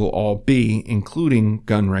off we will all be, including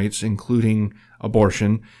gun rights, including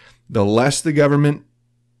abortion. The less the government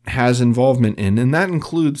has involvement in, and that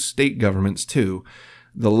includes state governments too,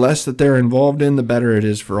 the less that they're involved in, the better it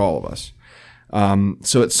is for all of us.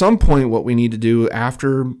 So at some point, what we need to do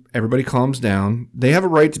after everybody calms down, they have a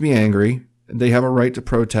right to be angry. They have a right to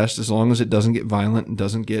protest as long as it doesn't get violent and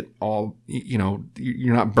doesn't get all,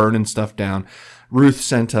 you're not burning stuff down. Ruth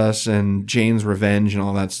sent us and Jane's Revenge and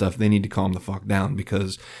all that stuff. They need to calm the fuck down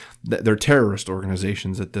because they're terrorist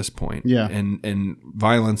organizations at this point. Yeah. And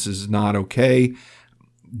violence is not okay.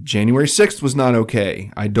 January 6th was not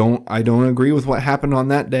okay. I don't agree with what happened on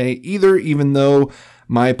that day either, even though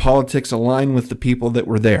my politics align with the people that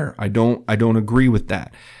were there. I don't agree with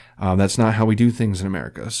that. That's not how we do things in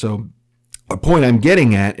America. So the point I'm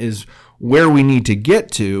getting at is where we need to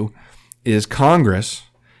get to is Congress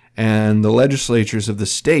and the legislatures of the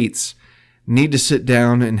states need to sit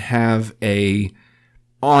down and have an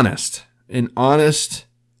honest,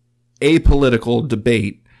 apolitical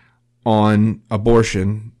debate on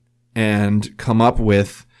abortion and come up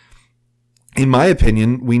with, in my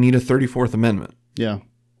opinion, we need a 34th Amendment. Yeah.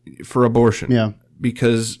 For abortion. Yeah.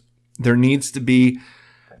 Because there needs to be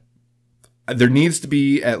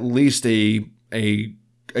at least a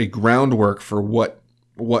groundwork for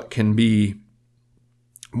what can be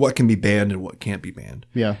banned and what can't be banned.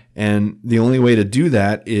 Yeah. And the only way to do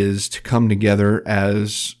that is to come together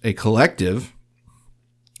as a collective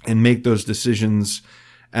and make those decisions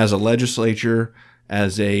as a legislature,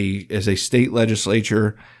 as a state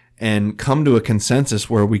legislature, and come to a consensus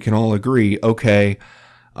where we can all agree, okay,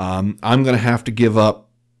 I'm going to have to give up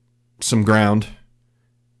some ground.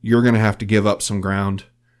 You're going to have to give up some ground.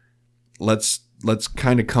 Let's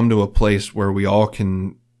kind of come to a place where we all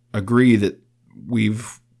can agree that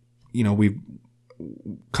we've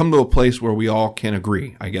come to a place where we all can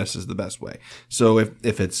agree, I guess is the best way. So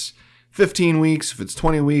if it's 15 weeks, if it's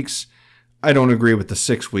 20 weeks, I don't agree with the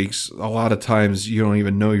 6 weeks. A lot of times you don't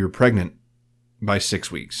even know you're pregnant by 6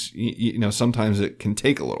 weeks. Sometimes it can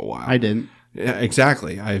take a little while. I didn't. Yeah,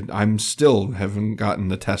 exactly. I'm still haven't gotten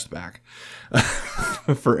the test back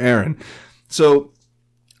for Aaron. So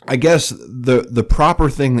I guess the proper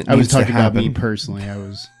thing that needs to happen. I was talking about me personally.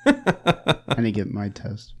 I didn't get my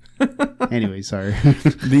test. Anyway, sorry.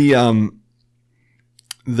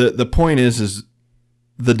 The point is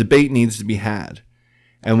the debate needs to be had.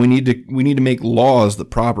 And we need to make laws the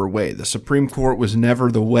proper way. The Supreme Court was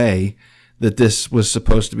never the way that this was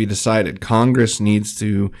supposed to be decided. Congress needs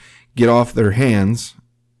to get off their hands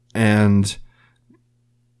and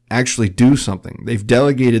actually do something. They've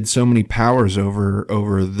delegated so many powers over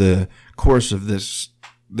the course of this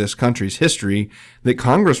country's history that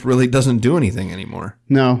Congress really doesn't do anything anymore.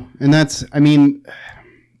 No, and that's, I mean,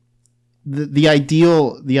 the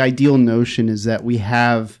ideal notion is that we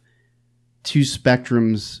have two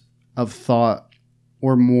spectrums of thought,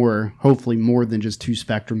 or more, hopefully more than just two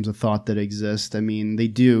spectrums of thought that exist. I mean, they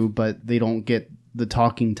do, but they don't get the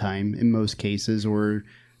talking time in most cases, or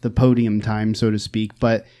the podium time, so to speak.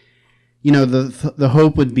 But, you know, the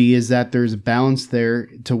hope would be is that there's a balance there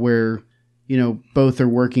to where, you know, both are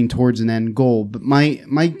working towards an end goal. But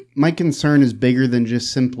my concern is bigger than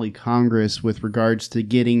just simply Congress with regards to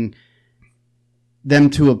getting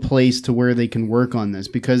them to a place to where they can work on this,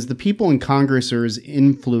 because the people in Congress are as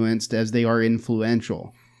influenced as they are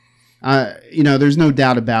influential. You know, there's no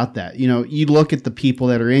doubt about that. You know, you look at the people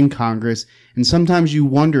that are in Congress, and sometimes you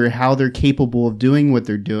wonder how they're capable of doing what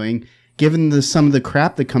they're doing, given some of the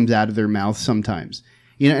crap that comes out of their mouth sometimes.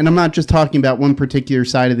 You know, and I'm not just talking about one particular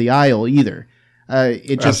side of the aisle either.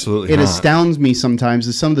 It astounds me sometimes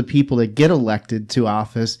that some of the people that get elected to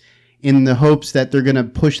office in the hopes that they're going to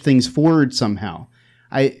push things forward somehow.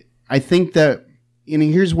 I think that, you know,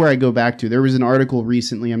 here's where I go back to. There was an article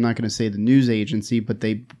recently, I'm not going to say the news agency, but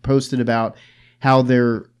they posted about how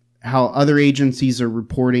other agencies are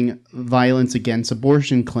reporting violence against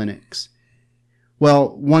abortion clinics.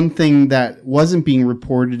 Well, one thing that wasn't being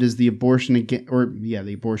reported is the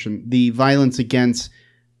violence against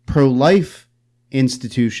pro-life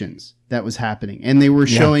institutions that was happening. And they were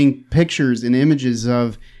showing pictures and images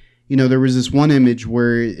of, you know, there was this one image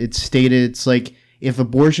where it stated, it's like, if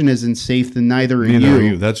abortion isn't safe, then neither are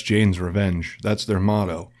you. That's Jane's Revenge. That's their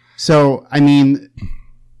motto. So, I mean,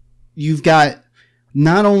 you've got,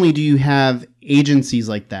 not only do you have agencies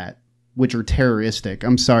like that, which are terroristic,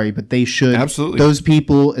 I'm sorry, but they should. Absolutely. Those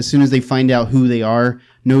people, as soon as they find out who they are,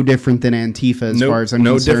 no different than Antifa as far as I'm concerned.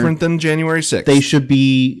 No different than January 6th. They should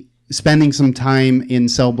be spending some time in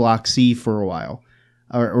cell block C for a while,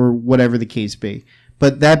 or whatever the case be.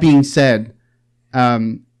 But that being said,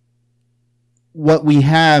 what we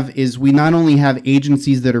have is we not only have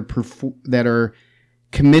agencies that are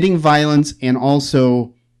committing violence and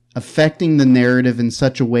also affecting the narrative in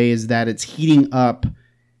such a way as that it's heating up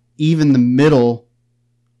even the middle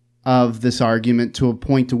of this argument to a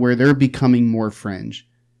point to where they're becoming more fringe.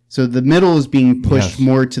 So the middle is being pushed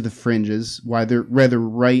more to the fringes, whether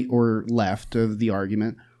right or left of the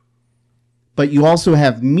argument. But you also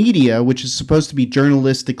have media, which is supposed to be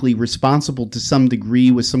journalistically responsible to some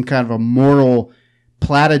degree with some kind of a moral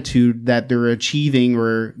platitude that they're achieving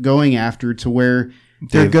or going after, to where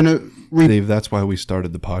they're going to... Dave, that's why we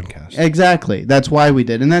started the podcast. Exactly. That's why we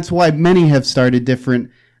did. And that's why many have started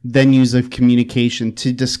different venues of communication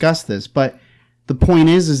to discuss this. But the point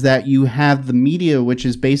is that you have the media, which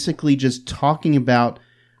is basically just talking about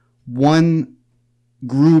one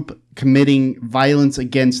group committing violence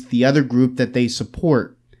against the other group that they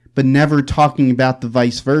support, but never talking about the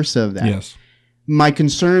vice versa of that. Yes. My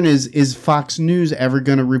concern is Fox News ever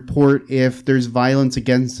going to report if there's violence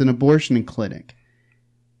against an abortion clinic?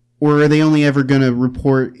 Or are they only ever going to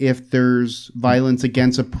report if there's violence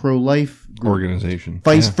against a pro-life group? Organization?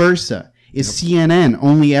 Vice versa. Is CNN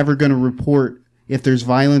only ever going to report if there's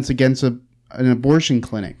violence against an abortion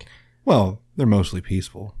clinic? Well, they're mostly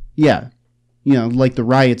peaceful. Yeah. You know, like the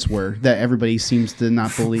riots were that everybody seems to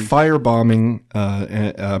not believe. Firebombing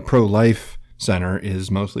a pro-life center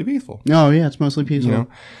is mostly peaceful. Oh, yeah, it's mostly peaceful. You know?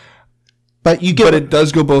 But it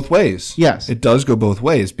does go both ways. Yes. It does go both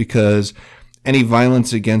ways, because any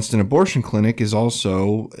violence against an abortion clinic is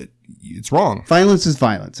also, it's wrong. Violence is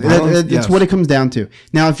violence. It's what it comes down to.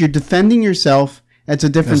 Now, if you're defending yourself, that's a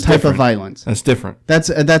different type of violence. That's different. That's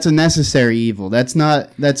a necessary evil. That's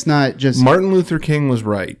not just... Martin Luther King was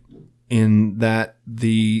right in that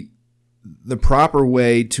the proper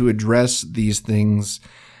way to address these things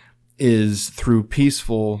is through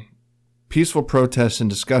peaceful protest and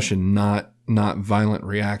discussion, not violent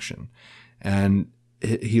reaction. And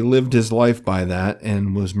he lived his life by that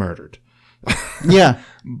and was murdered. Yeah.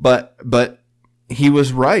 But he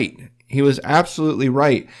was right. He was absolutely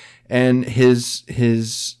right. And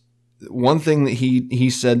his one thing that he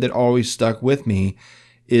said that always stuck with me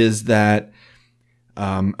is that,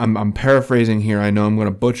 I'm paraphrasing here. I know I'm going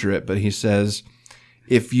to butcher it, but he says,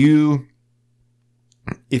 if you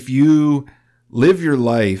live your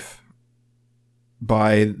life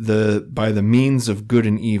by the means of good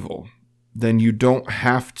and evil, then you don't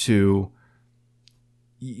have to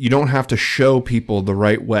show people the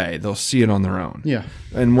right way. They'll see it on their own. Yeah.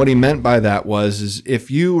 And what he meant by that is if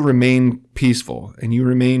you remain peaceful and you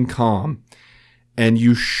remain calm and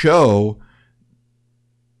you show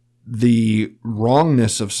the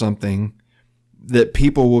wrongness of something, that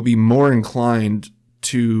people will be more inclined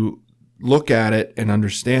to look at it and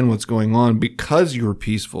understand what's going on because you're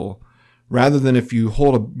peaceful, rather than if you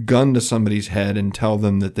hold a gun to somebody's head and tell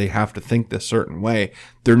them that they have to think this certain way.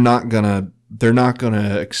 They're not gonna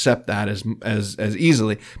accept that as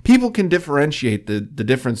easily. People can differentiate the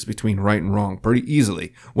difference between right and wrong pretty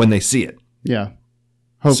easily when they see it. Yeah.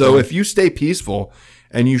 Hopefully. So if you stay peaceful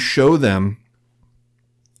and you show them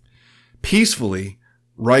peacefully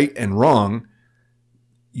right and wrong,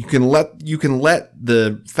 you can let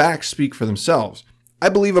the facts speak for themselves. I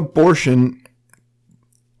believe abortion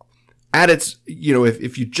at its,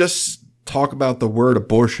 if you just talk about the word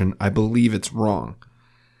abortion, I believe it's wrong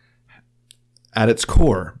at its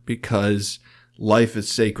core, because life is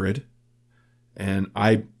sacred. And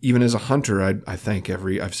even as a hunter, I thank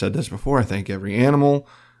I've said this before, I thank every animal.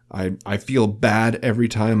 I feel bad every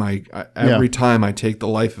time I take the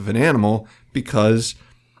life of an animal, because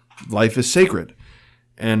life is sacred.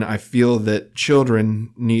 And I feel that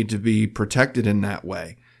children need to be protected in that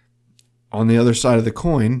way. On the other side of the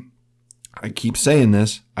coin, I keep saying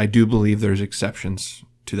this, I do believe there's exceptions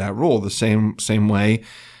to that rule. The same way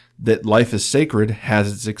that life is sacred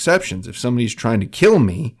has its exceptions. If somebody's trying to kill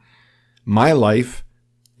me, my life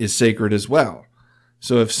is sacred as well.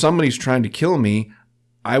 So if somebody's trying to kill me,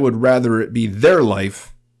 I would rather it be their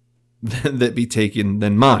life that be taken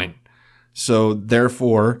than mine. So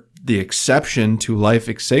therefore, the exception to life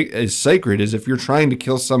is sacred is if you're trying to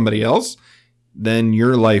kill somebody else, then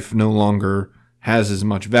your life no longer has as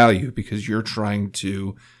much value, because you're trying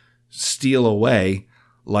to steal away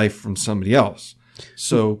life from somebody else.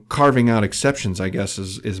 So carving out exceptions, I guess,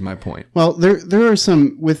 is my point. Well, there are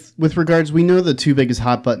some with regards. We know the two biggest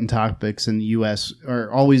hot button topics in the U.S.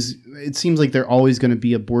 are always. It seems like they're always going to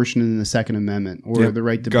be abortion and the Second Amendment, or the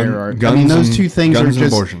right to bear arms. I mean, those two things are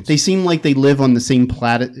just. Abortions. They seem like they live on the same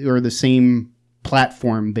the same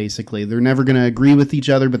platform. Basically, they're never going to agree with each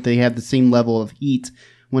other, but they have the same level of heat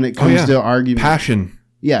when it comes to argument. Passion.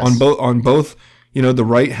 Yes. On both. The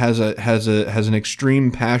right has an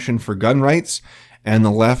extreme passion for gun rights, and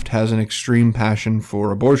the left has an extreme passion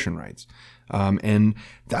for abortion rights. And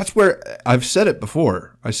that's where I've said it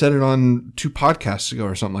before. I said it on 2 podcasts ago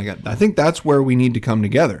or something like that. I think that's where we need to come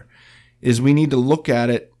together, is we need to look at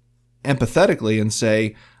it empathetically and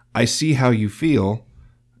say, I see how you feel,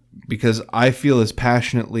 because I feel as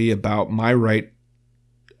passionately about my right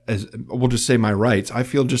as, we'll just say my rights. I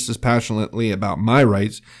feel just as passionately about my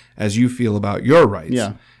rights as you feel about your rights.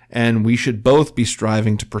 Yeah. And we should both be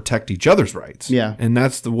striving to protect each other's rights. Yeah. And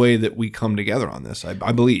that's the way that we come together on this, I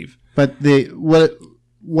believe. But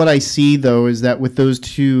what I see, though, is that with those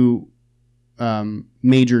two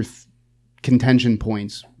major contention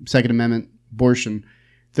points, Second Amendment, abortion,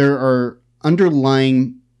 there are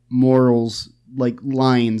underlying morals, like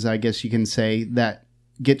lines, I guess you can say, that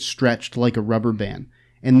get stretched like a rubber band.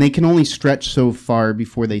 And they can only stretch so far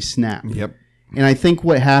before they snap. Yep. And I think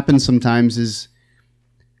what happens sometimes is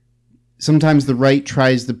the right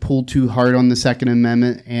tries to pull too hard on the Second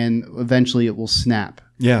Amendment, and eventually it will snap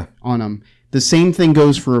on them. The same thing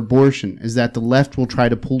goes for abortion, is that the left will try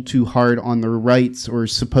to pull too hard on their rights, or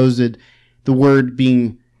supposed, the word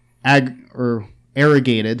being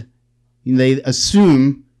arrogated. They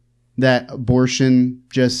assume that abortion,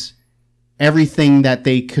 just everything that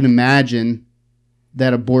they could imagine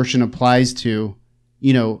that abortion applies to,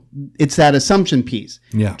 it's that assumption piece.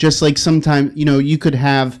 Yeah. Just like sometimes, you could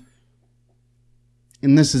have,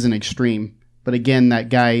 and this is an extreme, but again, that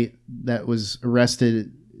guy that was arrested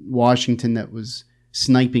in Washington that was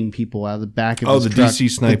sniping people out of the back of his truck. DC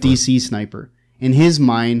sniper. The DC sniper. In his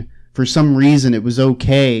mind, for some reason, it was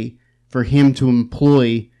okay for him to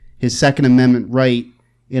employ his Second Amendment right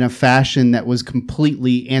in a fashion that was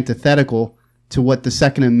completely antithetical to what the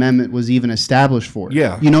Second Amendment was even established for.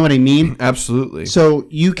 Yeah. You know what I mean? Absolutely. So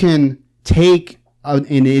you can take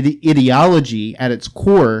an ideology at its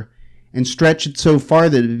core and stretch it so far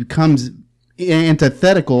that it becomes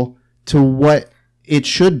antithetical to what it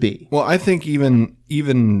should be. Well, I think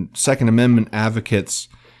even Second Amendment advocates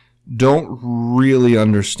don't really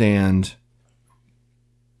understand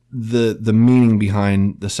the meaning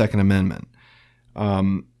behind the Second Amendment.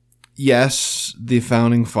 Yes, the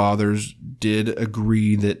founding fathers did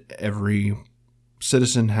agree that every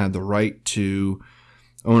citizen had the right to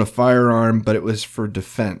own a firearm, but it was for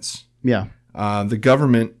defense. Yeah. The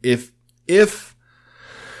government, if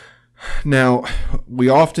now we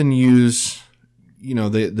often use,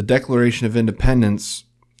 the Declaration of Independence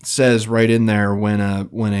says right in there when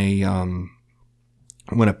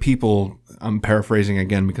when a people, I'm paraphrasing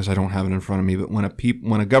again because I don't have it in front of me, but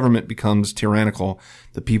when a government becomes tyrannical,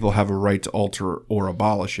 the people have a right to alter or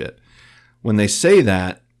abolish it. When they say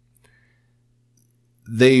that,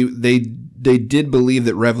 they did believe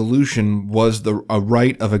that revolution was a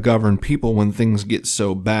right of a governed people when things get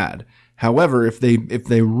so bad. However, if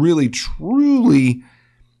they really truly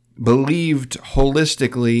believed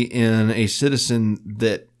holistically in a citizen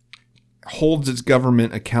that holds its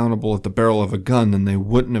government accountable at the barrel of a gun, then they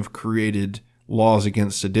wouldn't have created laws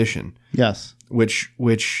against sedition. Yes,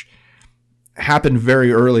 which happened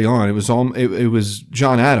very early on. It was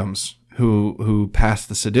John Adams who passed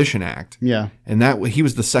the Sedition Act. Yeah, and that he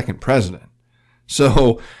was the second president.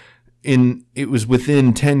 So it was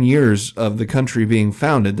within 10 years of the country being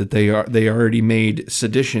founded that they already made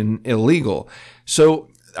sedition illegal. So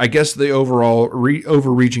I guess the overall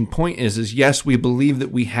overreaching point is yes, we believe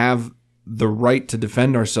that we have the right to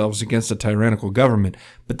defend ourselves against a tyrannical government,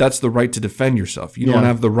 but that's the right to defend yourself. You don't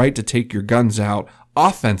have the right to take your guns out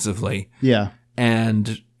offensively. Yeah.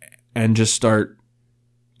 And just start.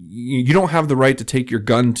 You don't have the right to take your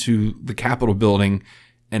gun to the Capitol building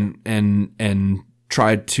and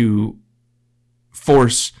try to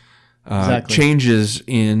force changes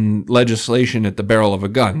in legislation at the barrel of a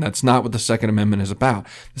gun. That's not what the Second Amendment is about.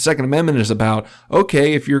 The Second Amendment is about,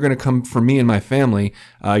 okay, if you're going to come for me and my family,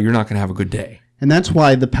 you're not going to have a good day. And that's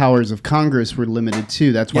why the powers of Congress were limited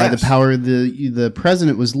too. That's why the power of the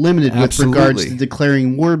president was limited with regards to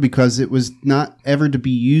declaring war, because it was not ever to be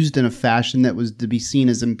used in a fashion that was to be seen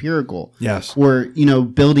as empirical. Yes. Or,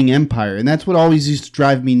 building empire. And that's what always used to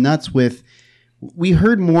drive me nuts with. We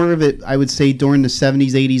heard more of it, I would say, during the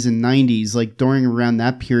 70s, 80s, and 90s. Like during around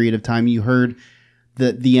that period of time, you heard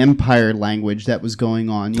the empire language that was going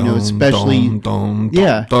on, especially.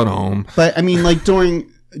 But I mean, like during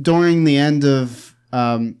the end of,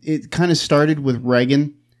 it kind of started with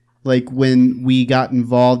Reagan, like when we got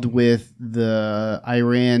involved with the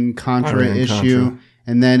Iran-Contra issue.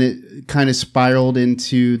 And then it kind of spiraled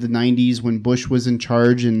into the 90s when Bush was in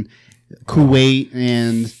charge, and Kuwait,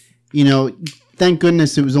 and, thank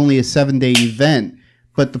goodness it was only a 7-day event.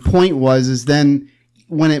 But the point is then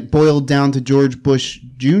when it boiled down to George Bush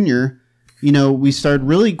Jr., we started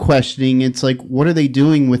really questioning. It's like, what are they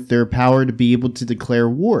doing with their power to be able to declare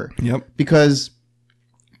war? Yep. Because,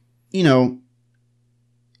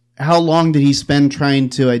 how long did he spend trying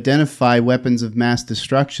to identify weapons of mass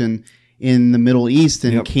destruction in the Middle East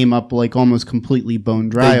and came up like almost completely bone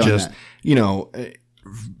dry on that?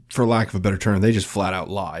 For lack of a better term, they just flat out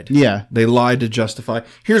lied. Yeah. They lied to justify.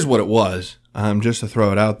 Here's what it was, just to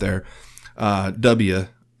throw it out there. W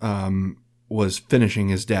was finishing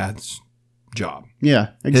his dad's job. Yeah,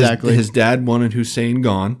 exactly. His dad wanted Hussein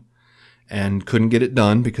gone and couldn't get it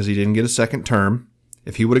done because he didn't get a second term.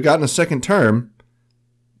 If he would have gotten a second term,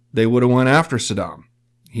 they would have went after Saddam.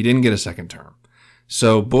 He didn't get a second term.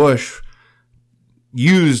 So Bush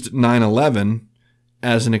used 9/11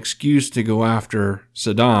 as an excuse to go after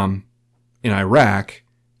Saddam in Iraq,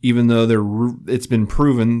 even though it's been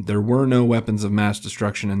proven there were no weapons of mass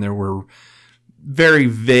destruction and there were very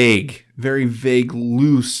vague,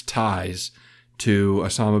 loose ties to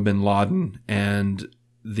Osama bin Laden and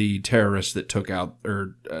the terrorists that took out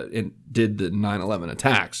or did the 9/11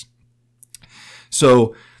 attacks.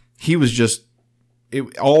 So he was just,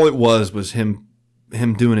 all it was him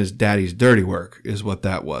doing his daddy's dirty work is what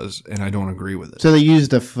that was, and I don't agree with it. So they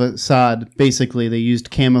used a facade. Basically, they used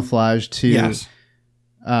camouflage to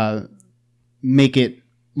make it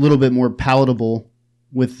a little bit more palatable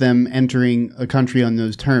with them entering a country on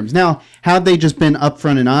those terms. Now, had they just been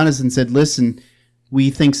upfront and honest and said, listen, we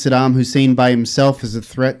think Saddam Hussein by himself is a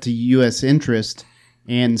threat to U.S. interest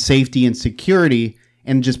and safety and security,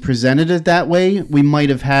 and just presented it that way, we might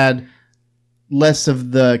have had less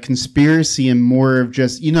of the conspiracy and more of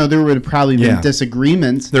just, there would have probably been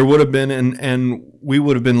disagreements. There would have been, and we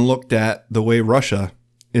would have been looked at the way Russia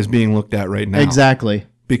is being looked at right now. Exactly.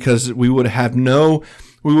 Because we would have had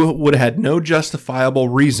no justifiable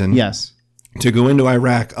reason to go into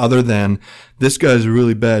Iraq other than this guy's a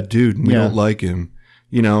really bad dude and we don't like him,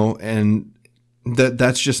 and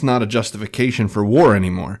that's just not a justification for war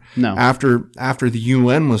anymore. No. After the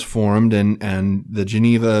UN was formed and the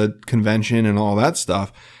Geneva Convention and all that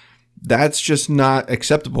stuff, that's just not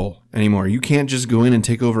acceptable anymore. You can't just go in and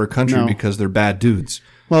take over a country because they're bad dudes.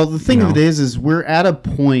 Well, the thing of it is we're at a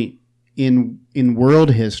point in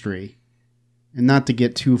world history, and not to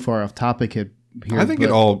get too far off topic here. I think it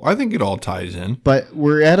all ties in. But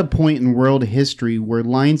we're at a point in world history where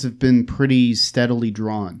lines have been pretty steadily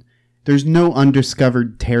drawn. There's no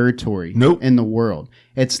undiscovered territory in the world.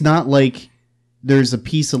 It's not like, there's a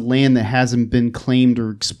piece of land that hasn't been claimed or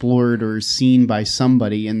explored or seen by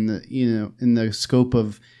somebody in the scope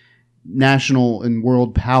of national and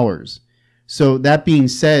world powers. So that being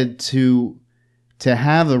said, to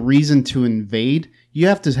have a reason to invade, you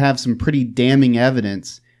have to have some pretty damning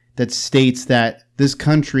evidence that states that this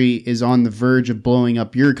country is on the verge of blowing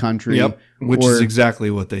up your country. Yep, which is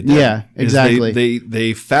exactly what they did. Yeah, exactly.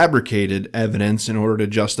 They fabricated evidence in order to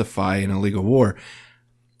justify an illegal war.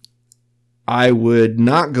 I would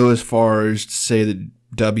not go as far as to say that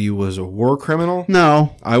W was a war criminal.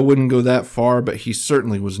 No, I wouldn't go that far, but he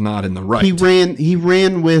certainly was not in the right. He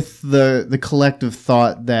ran with the collective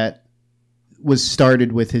thought that was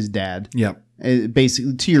started with his dad. Yep.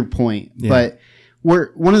 Basically, to your point. Yeah. But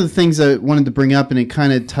one of the things I wanted to bring up, and it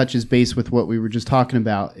kind of touches base with what we were just talking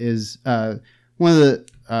about, is one of the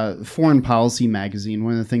Foreign Policy magazine.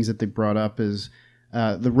 One of the things that they brought up is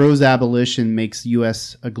the Roe's abolition makes the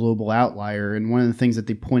U.S. a global outlier. And one of the things that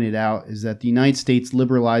they pointed out is that the United States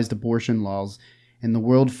liberalized abortion laws and the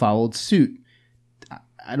world followed suit.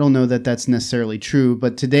 I don't know that that's necessarily true,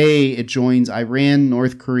 but today it joins Iran,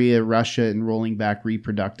 North Korea, Russia in rolling back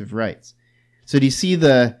reproductive rights. So do you see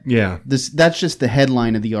that's just the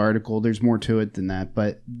headline of the article. There's more to it than that.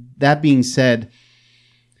 But that being said,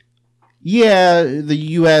 yeah, the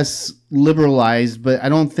U.S. liberalized, but I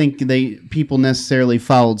don't think people necessarily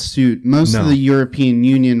followed suit. Most of the European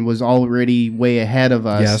Union was already way ahead of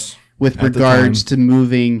us with regards to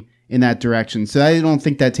moving in that direction. So I don't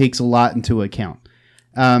think that takes a lot into account.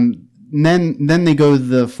 Then they go to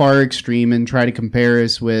the far extreme and try to compare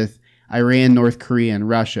us with Iran, North Korea, and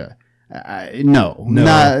Russia. No,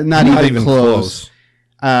 not even close.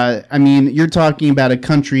 I mean, you're talking about a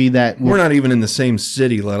country that we're not even in the same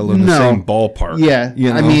city, let alone the same ballpark. Yeah,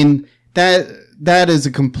 I mean that is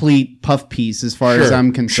a complete puff piece as far as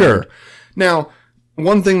I'm concerned. Sure. Now,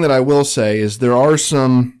 one thing that I will say is there are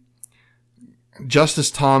some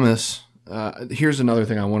Justice Thomas. Here's another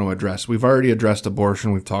thing I want to address. We've already addressed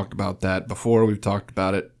abortion. We've talked about that before. We've talked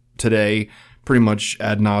about it today, pretty much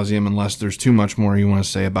ad nauseum, unless there's too much more you want to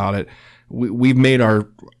say about it. We made our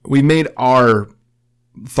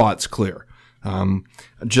thoughts clear.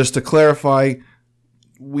 Just to clarify,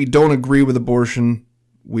 we don't agree with abortion.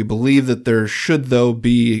 We believe that there should, though,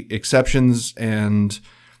 be exceptions and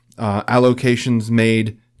allocations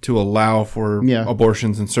made to allow for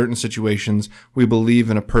abortions in certain situations. We believe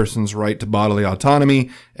in a person's right to bodily autonomy,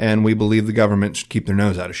 and we believe the government should keep their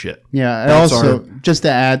nose out of shit. Yeah, just to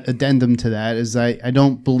add addendum to that, is I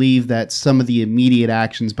don't believe that some of the immediate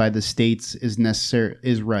actions by the states is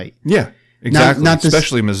right. Yeah, exactly.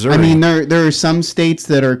 Especially Missouri. I mean, there are some states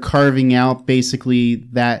that are carving out basically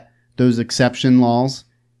those exception laws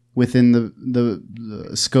within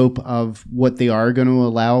the scope of what they are going to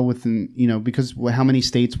allow within, because how many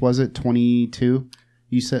states was it? 22?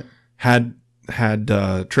 You said had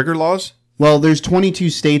trigger laws? Well, there's 22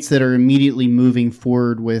 states that are immediately moving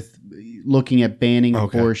forward with looking at banning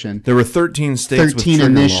abortion. There were 13 states 13 with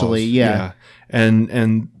initially, laws. yeah.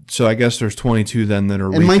 And so I guess there's 22 then that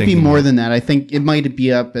are It might be more than that. I think it might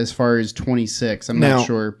be up as far as 26. I'm not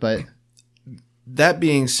sure, but that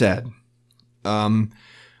being said,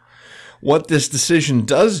 what this decision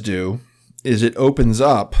does do is it opens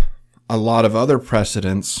up a lot of other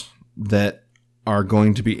precedents that are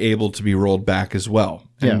going to be able to be rolled back as well.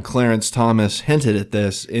 And Clarence Thomas hinted at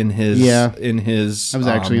this in his I was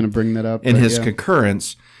actually going to bring that up in his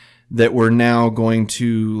concurrence, that we're now going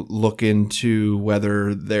to look into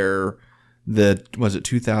whether the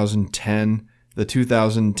 2010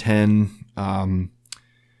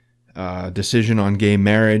 decision on gay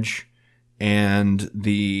marriage and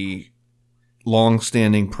the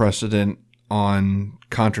long-standing precedent on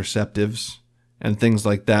contraceptives and things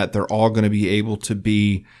like that, they're all going to be able to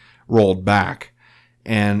be rolled back.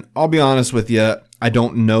 And I'll be honest with you, I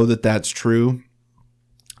don't know that that's true.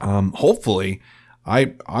 Hopefully,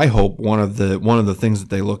 I hope one of the things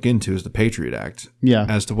that they look into is the Patriot Act. Yeah.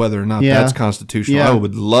 As to whether or not that's constitutional. Yeah. I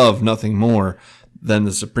would love nothing more than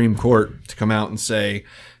the Supreme Court to come out and say,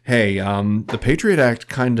 hey, the Patriot Act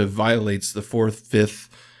kind of violates the 4th, 5th,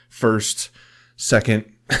 1st, 2nd,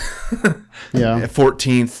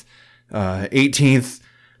 14th, 18th,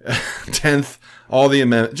 10th, all the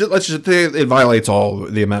amendments. Let's just say it violates all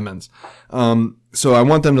the amendments. So I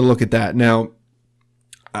want them to look at that. Now,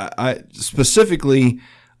 I specifically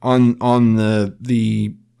on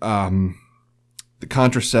the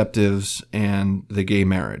contraceptives and the gay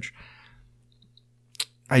marriage.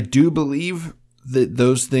 I do believe that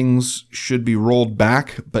those things should be rolled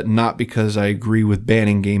back, but not because I agree with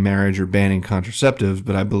banning gay marriage or banning contraceptives,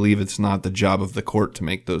 but I believe it's not the job of the court to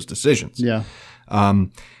make those decisions. Yeah.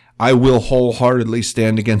 I will wholeheartedly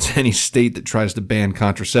stand against any state that tries to ban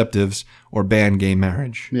contraceptives or ban gay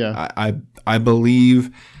marriage. Yeah. I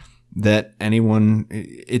believe that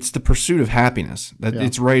it's the pursuit of happiness. That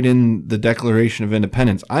it's right in the Declaration of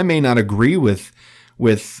Independence. I may not agree with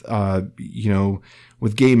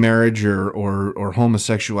gay marriage or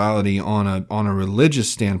homosexuality on a religious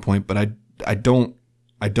standpoint, but I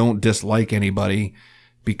don't dislike anybody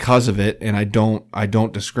because of it, and I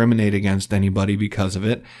don't discriminate against anybody because of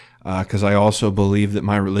it, because I also believe that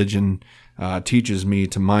my religion teaches me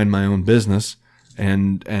to mind my own business,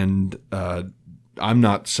 and I'm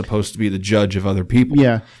not supposed to be the judge of other people.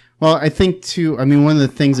 Yeah. Well, I think too, one of the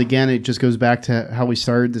things, again, it just goes back to how we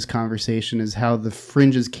started this conversation, is how the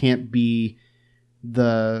fringes can't be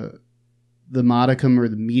the modicum or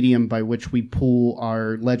the medium by which we pull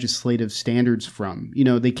our legislative standards from.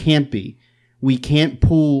 They can't be. We can't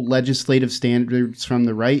pull legislative standards from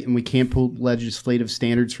the right, and we can't pull legislative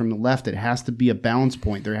standards from the left. It has to be a balance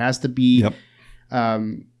point. There has to be,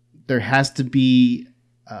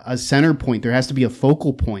 a center point. There has to be a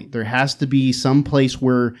focal point. There has to be some place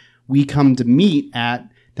where we come to meet at,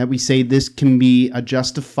 that we say this can be a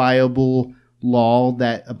justifiable law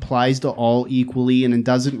that applies to all equally, and it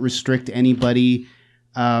doesn't restrict anybody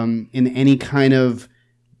in any kind of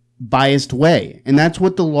biased way. And that's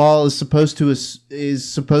what the law is supposed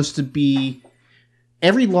to be.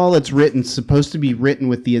 Every law that's written is supposed to be written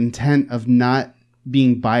with the intent of not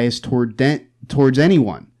being biased towards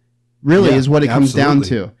anyone. Really, is what it comes down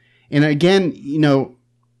to. And again,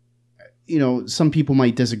 some people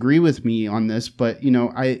might disagree with me on this, but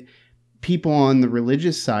people on the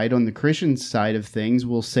religious side, on the Christian side of things,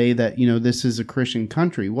 will say that this is a Christian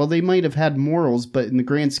country. Well, they might have had morals, but in the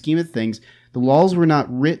grand scheme of things, the laws were not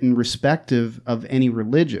written respective of any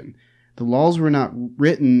religion. The laws were not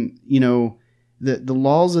written. The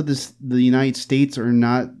laws of the United States are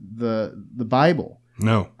not the Bible.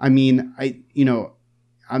 No, I'm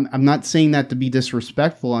not saying that to be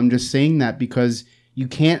disrespectful. I'm just saying that because you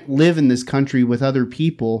can't live in this country with other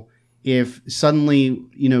people if suddenly,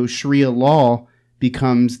 Sharia law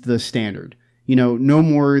becomes the standard. No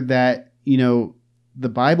more that, the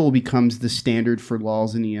Bible becomes the standard for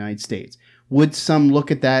laws in the United States. Would some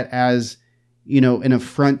look at that as, an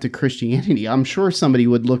affront to Christianity? I'm sure somebody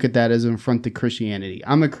would look at that as an affront to Christianity.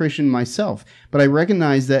 I'm a Christian myself, but I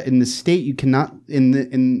recognize that in the state, you cannot, in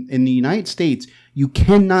the United States, you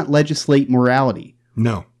cannot legislate morality.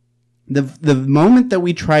 No. The moment that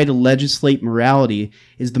we try to legislate morality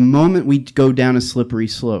is the moment we go down a slippery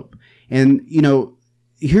slope. And,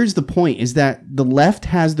 here's the point, is that the left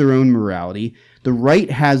has their own morality, the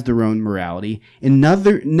right has their own morality, and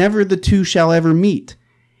never the two shall ever meet.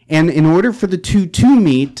 And in order for the two to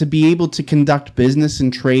meet, to be able to conduct business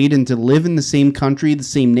and trade and to live in the same country, the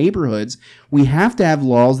same neighborhoods, we have to have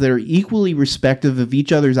laws that are equally respective of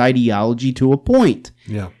each other's ideology to a point.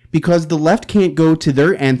 Yeah. Because the left can't go to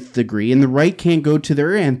their nth degree and the right can't go to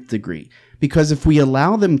their nth degree. Because if we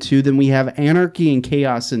allow them to, then we have anarchy and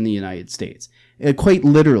chaos in the United States. Quite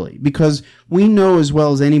literally. Because we know as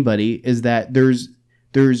well as anybody is that there's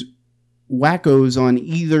wackos on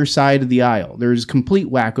either side of the aisle. There's complete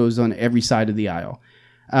wackos on every side of the aisle.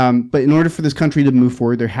 But in order for this country to move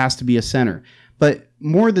forward, there has to be a center. But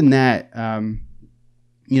more than that,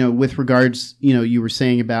 with regards, you were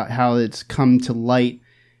saying about how it's come to light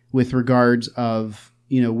with regards of,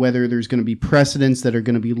 whether there's going to be precedents that are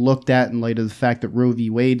going to be looked at in light of the fact that Roe v.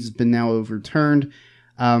 Wade has been now overturned.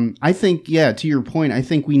 I think, to your point, I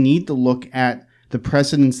think we need to look at the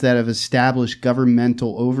precedents that have established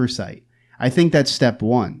governmental oversight. I think that's step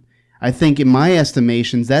one. I think in my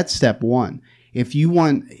estimations, that's step one. If you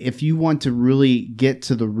want to really get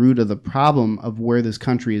to the root of the problem of where this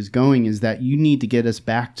country is going, is that you need to get us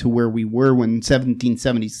back to where we were when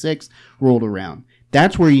 1776 rolled around.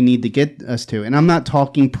 That's where you need to get us to. And I'm not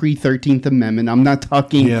talking pre-13th Amendment. I'm not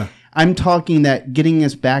talking... Yeah. I'm talking that getting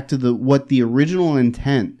us back to what the original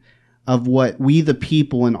intent of what we the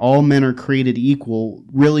people and all men are created equal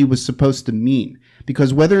really was supposed to mean.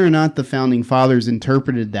 Because whether or not the founding fathers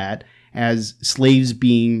interpreted that as slaves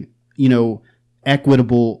being,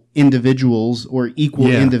 equitable individuals or equal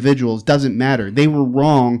individuals doesn't matter. They were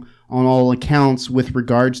wrong on all accounts with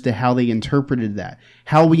regards to how they interpreted that.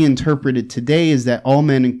 How we interpret it today is that all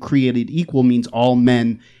men are created equal means all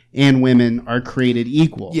men and women are created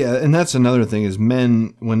equal. Yeah, and that's another thing is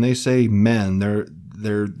men, when they say men,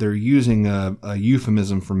 they're using a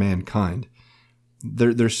euphemism for mankind.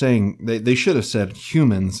 They're saying they should have said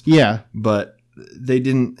humans. Yeah. But they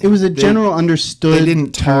didn't. It was a general understood They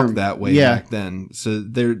didn't term. talk that way back then. So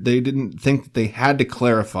they didn't think that they had to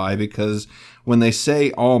clarify, because when they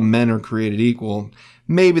say all men are created equal,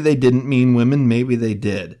 Maybe they didn't mean women. Maybe they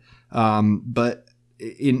did. But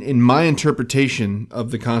in my interpretation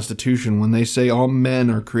of the Constitution, when they say all men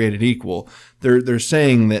are created equal, they're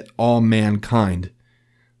saying that all mankind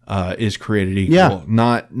is created equal. Yeah.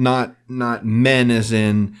 Not men as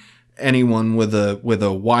in anyone with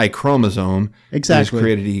a Y chromosome Exactly. is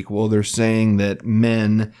created equal. They're saying that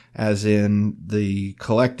men as in the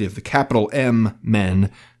collective, the capital M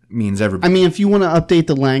men, means everybody. I mean, if you want to update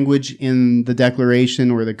the language in the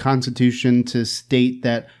Declaration or the Constitution to state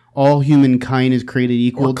that all humankind is created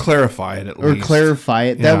equal, or clarify it at or least. clarify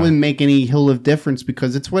it, Yeah. that wouldn't make any hill of difference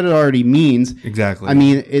because it's what it already means. Exactly. I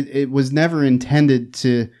mean, it was never intended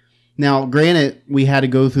to. Now, granted, we had to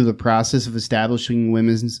go through the process of establishing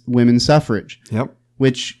women's suffrage, Yep.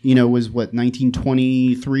 which was what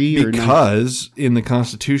 1923 Because in the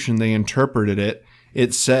Constitution they interpreted it.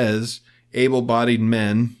 It says able-bodied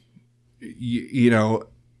men,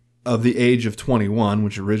 of the age of 21,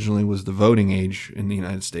 which originally was the voting age in the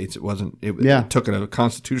United States. It wasn't. It took a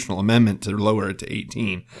constitutional amendment to lower it to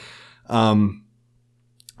 18.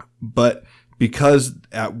 But because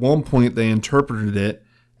at one point they interpreted it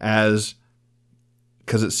as,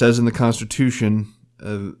 because it says in the Constitution,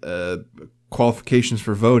 qualifications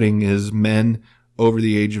for voting is men over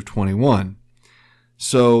the age of 21.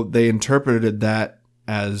 So they interpreted that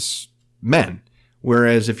as men.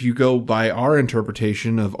 Whereas if you go by our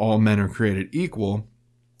interpretation of all men are created equal,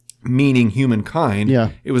 meaning humankind,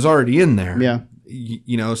 it was already in there. Yeah.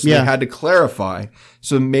 So they had to clarify.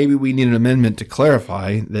 So maybe we need an amendment to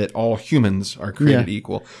clarify that all humans are created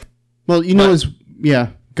equal. Well,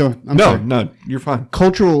 go. No, you're fine.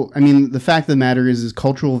 The fact of the matter is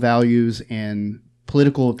cultural values and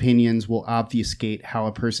political opinions will obfuscate how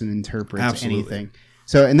a person interprets anything.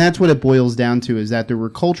 So, and that's what it boils down to, is that there were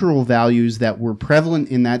cultural values that were prevalent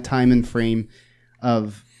in that time and frame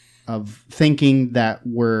of thinking that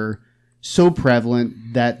were so prevalent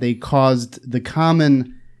that they caused the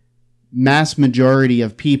common mass majority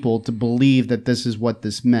of people to believe that this is what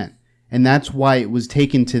this meant. And that's why it was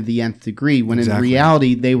taken to the nth degree, when in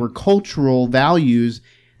reality they were cultural values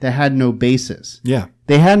that had no basis. Yeah.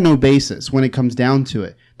 They had no basis when it comes down to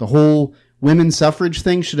it. The whole women's suffrage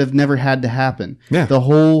thing should have never had to happen. Yeah. The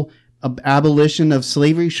whole abolition of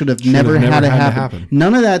slavery should have never had to happen.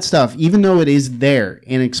 None of that stuff, even though it is there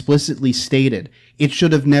and explicitly stated, it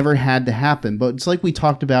should have never had to happen. But it's like we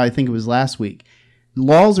talked about, I think it was last week.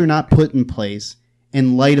 Laws are not put in place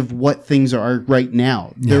in light of what things are right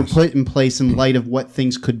now. They're put in place in light of what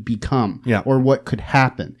things could become or what could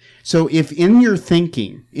happen. So if in your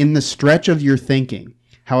thinking, in the stretch of your thinking,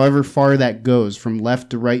 however far that goes, from left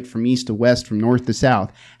to right, from east to west, from north to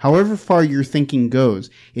south, however far your thinking goes,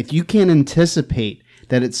 if you can anticipate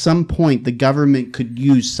that at some point the government could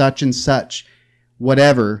use such and such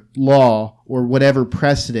whatever law or whatever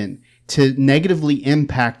precedent to negatively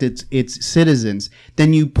impact its citizens,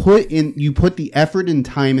 then you put the effort and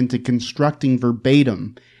time into constructing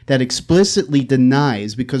verbatim that explicitly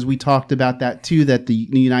denies, because we talked about that too, that the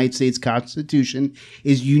United States Constitution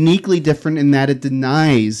is uniquely different in that it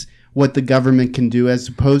denies what the government can do as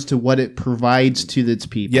opposed to what it provides to its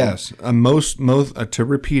people. Yes. Most to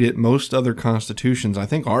repeat it, most other constitutions, I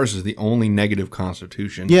think ours is the only negative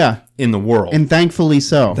constitution in the world. And thankfully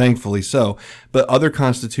so. Thankfully so. But other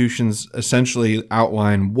constitutions essentially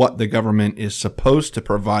outline what the government is supposed to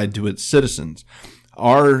provide to its citizens.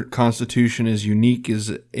 Our Constitution is unique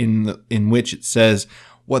in which it says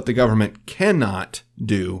what the government cannot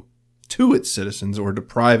do to its citizens or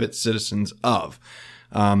deprive its citizens of.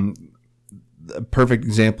 A perfect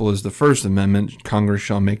example is the First Amendment, Congress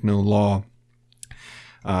shall make no law.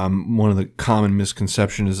 One of the common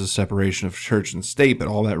misconceptions is the separation of church and state, but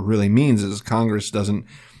all that really means is Congress doesn't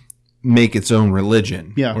make its own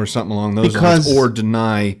religion or something along those lines, or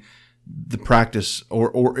deny the practice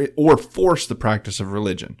or force the practice of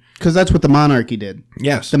religion. Because that's what the monarchy did.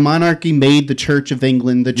 Yes. The monarchy made the Church of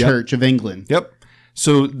England the Church of England. Yep.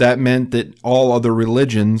 So that meant that all other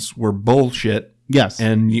religions were bullshit. Yes.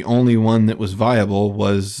 And the only one that was viable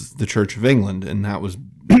was the Church of England. And that was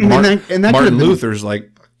Martin Luther's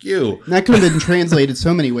like, fuck you. That could have been translated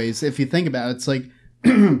so many ways. If you think about it, it's like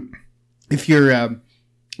if you're,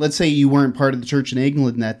 let's say you weren't part of the Church in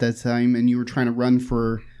England at that time and you were trying to run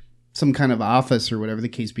for some kind of office or whatever the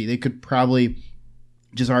case be, they could probably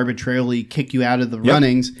just arbitrarily kick you out of the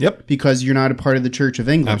runnings because you're not a part of the Church of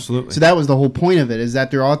England. Absolutely. So that was the whole point of it, is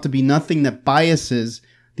that there ought to be nothing that biases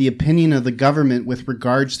the opinion of the government with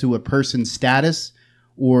regards to a person's status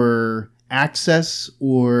or access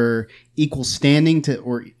or equal standing to,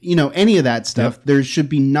 or, any of that stuff. There should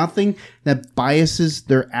be nothing that biases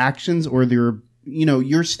their actions or their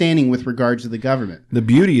your standing with regards to the government. The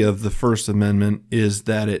beauty of the First Amendment is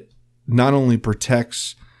that it not only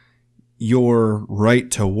protects your right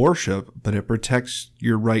to worship, but it protects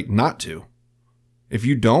your right not to. If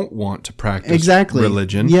you don't want to practice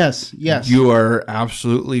religion, yes, you are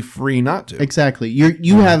absolutely free not to. Exactly.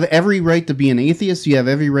 You have every right to be an atheist. You have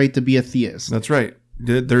every right to be a theist. That's right.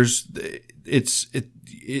 It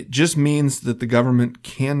just means that the government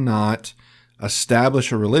cannot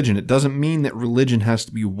establish a religion. It doesn't mean that religion has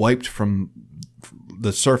to be wiped from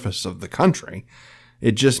the surface of the country.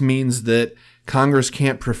 It just means that Congress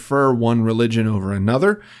can't prefer one religion over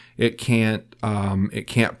another. It can't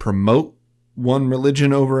promote one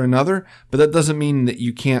religion over another, but that doesn't mean that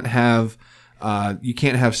you can't have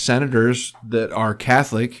senators that are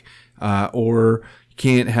Catholic, or you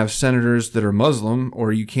can't have senators that are Muslim,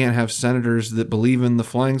 or you can't have senators that believe in the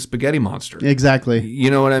flying spaghetti monster. Exactly.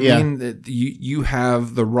 You know what I mean? That you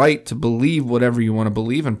have the right to believe whatever you want to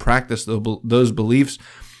believe and practice those beliefs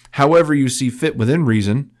however you see fit within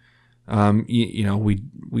reason.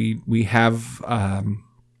 We have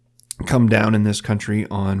come down in this country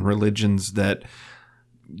on religions that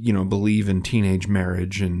believe in teenage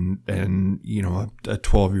marriage and a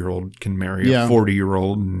 12-year-old can marry a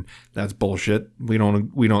 40-year-old, and that's bullshit. We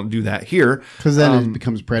don't do that here, because then it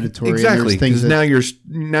becomes predatory. Exactly, because now you're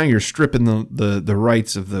stripping the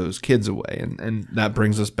rights of those kids away, and that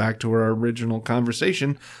brings us back to our original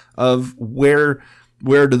conversation of where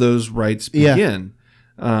do those rights begin.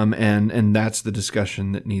 And that's the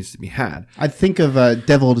discussion that needs to be had. I think of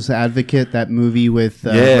Devil's Advocate, that movie with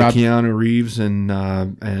Keanu Reeves and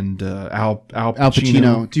Al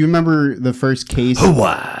Pacino. Do you remember the first case?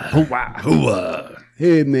 Hooah.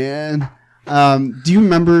 Hey man, do you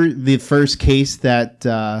remember the first case that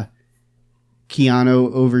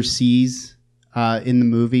Keanu oversees in the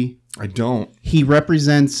movie? I don't. He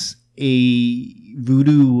represents a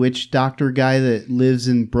voodoo witch doctor guy that lives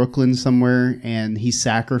in Brooklyn somewhere, and he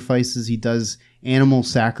does animal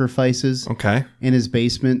sacrifices in his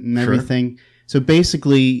basement and everything. So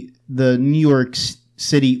basically the New York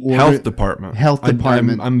City Health Department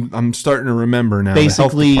I'm starting to remember now.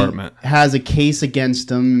 Basically the Health Department has a case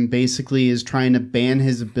against him and basically is trying to ban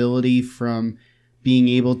his ability from being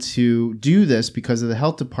able to do this because of the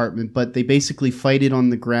Health Department, but they basically fight it on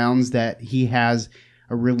the grounds that he has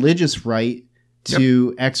a religious right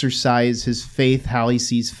to exercise his faith how he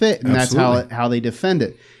sees fit, and Absolutely. that's how they defend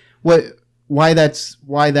it. Why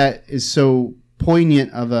that is so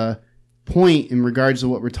poignant of a point in regards to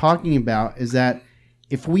what we're talking about is that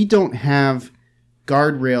if we don't have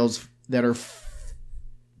guardrails that are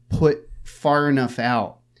put far enough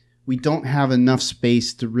out, we don't have enough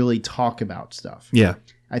space to really talk about stuff. Yeah,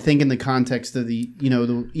 I think in the context of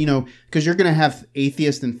because you're going to have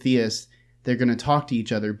atheists and theists. They're going to talk to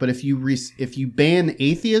each other. But if you ban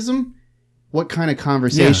atheism, what kind of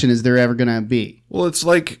conversation is there ever going to be? Well, it's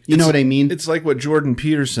like... You know what I mean? It's like what Jordan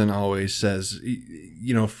Peterson always says.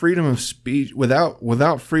 Freedom of speech...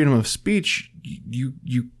 Without freedom of speech,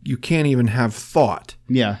 you can't even have thought.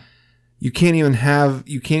 Yeah. You can't even have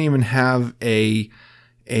an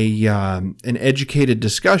educated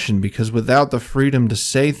discussion, because without the freedom to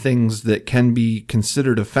say things that can be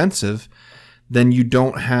considered offensive, then you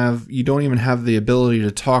don't even have the ability to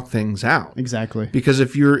talk things out. Exactly. Because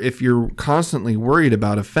if you're constantly worried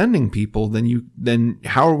about offending people, then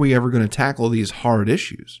how are we ever going to tackle these hard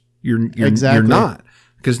issues? You're not,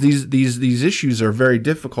 because these issues are very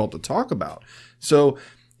difficult to talk about. So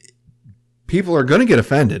people are going to get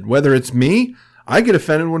offended. Whether it's me, I get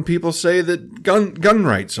offended when people say that gun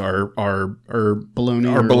rights are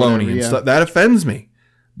baloney and stuff. That offends me.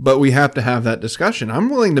 But we have to have that discussion. I'm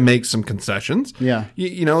willing to make some concessions. Yeah.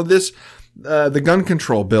 The gun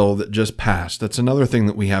control bill that just passed, that's another thing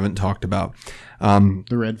that we haven't talked about. The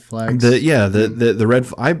red flags. The red.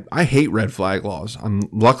 I hate red flag laws.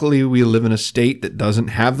 Luckily, we live in a state that doesn't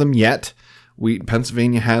have them yet.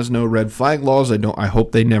 Pennsylvania has no red flag laws. I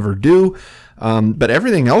hope they never do. But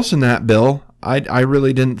everything else in that bill, I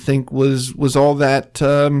really didn't think was all that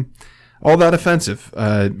offensive.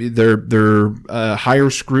 They're higher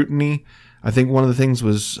scrutiny. I think one of the things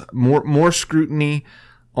was more scrutiny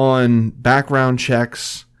on background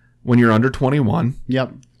checks when you're under 21.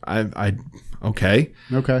 Yep. Okay.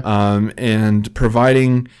 Okay. And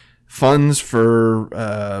providing funds for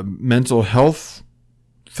mental health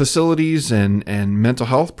facilities and mental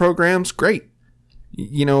health programs. Great.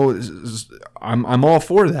 I'm all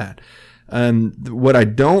for that. What I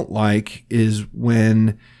don't like is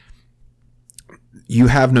when you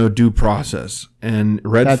have no due process, and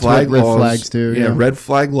red flag laws do. Yeah, red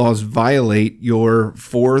flag laws violate your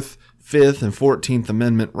 4th, Fifth and 14th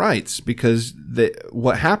Amendment rights, because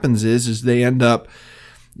what happens is they end up,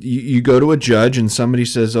 you go to a judge and somebody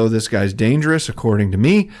says, oh, this guy's dangerous according to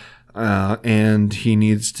me, and he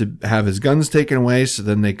needs to have his guns taken away. So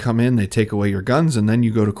then they come in, they take away your guns, and then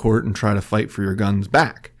you go to court and try to fight for your guns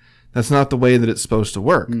back. That's not the way that it's supposed to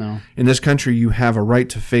work. No. In this country, you have a right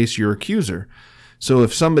to face your accuser. So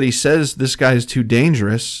if somebody says this guy's too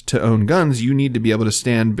dangerous to own guns, you need to be able to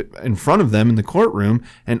stand in front of them in the courtroom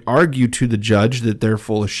and argue to the judge that they're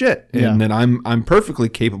full of shit and that I'm perfectly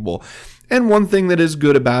capable. And one thing that is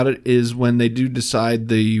good about it is when they do decide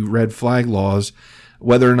the red flag laws,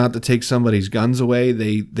 whether or not to take somebody's guns away,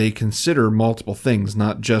 they consider multiple things,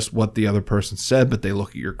 not just what the other person said, but they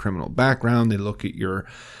look at your criminal background, they look at your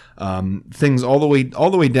things all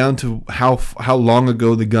the way down to how long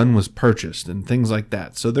ago the gun was purchased and things like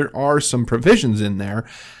that. So there are some provisions in there.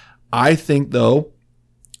 I think though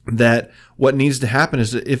that what needs to happen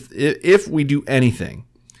is that if we do anything,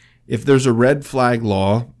 if there's a red flag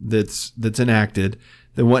law that's enacted,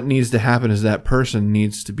 then what needs to happen is that person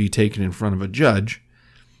needs to be taken in front of a judge,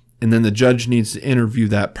 and then the judge needs to interview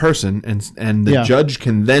that person, and the judge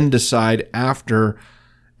can then decide after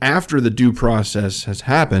the due process has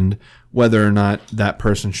happened whether or not that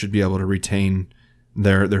person should be able to retain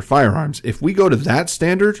their firearms. If we go to that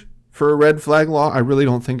standard for a red flag law, I really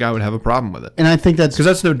don't think I would have a problem with it. And I think that's because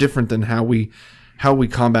that's no different than how we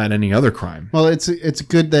combat any other crime. Well, it's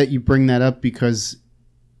good that you bring that up because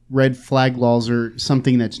red flag laws are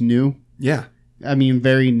something that's new. Yeah. I mean,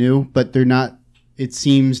 very new, but they're not, it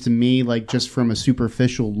seems to me like just from a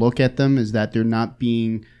superficial look at them is that they're not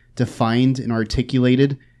being defined and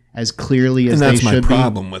articulated as clearly as they should be. And that's my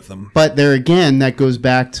problem with them. But there again, that goes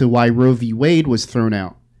back to why Roe v. Wade was thrown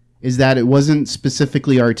out, is that it wasn't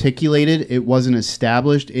specifically articulated, it wasn't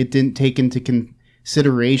established, it didn't take into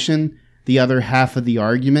consideration the other half of the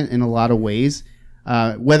argument in a lot of ways.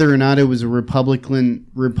 Whether or not it was a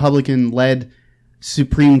Republican-led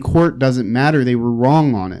Supreme Court doesn't matter. They were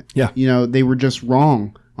wrong on it. Yeah. You know, they were just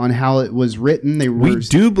wrong on how it was written. We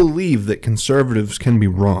do believe that conservatives can be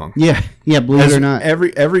wrong. Yeah, believe it or not.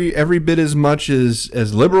 Every bit as much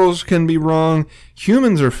as liberals can be wrong.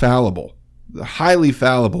 Humans are fallible, highly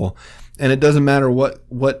fallible, and it doesn't matter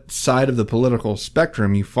what side of the political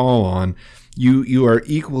spectrum you fall on. You are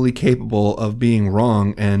equally capable of being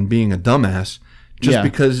wrong and being a dumbass just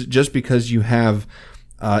because you have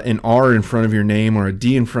an R in front of your name or a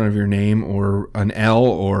D in front of your name or an L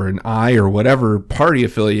or an I or whatever party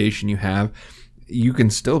affiliation you have, you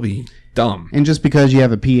can still be dumb. And just because you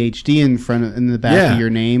have a PhD in the back of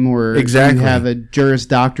your name or you have a Juris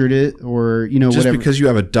Doctorate or just whatever. Because you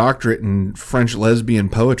have a doctorate in French lesbian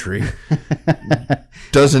poetry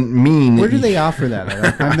doesn't mean where do they offer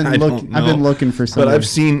that? I've been looking for some. But I've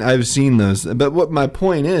seen those. But what my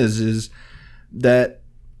point is that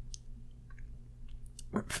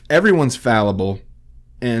everyone's fallible,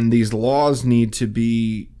 and these laws need to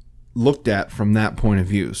be looked at from that point of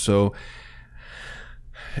view. So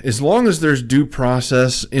as long as there's due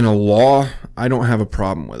process in a law, I don't have a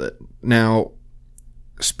problem with it. Now,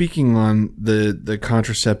 speaking on the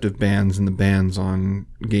contraceptive bans and the bans on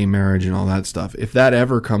gay marriage and all that stuff, if that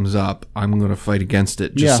ever comes up, I'm going to fight against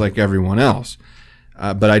it just like everyone else.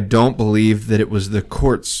 But I don't believe that it was the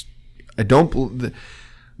courts. I don't.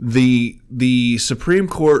 The Supreme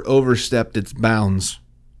Court overstepped its bounds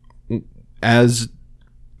as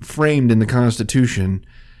framed in the Constitution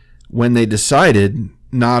when they decided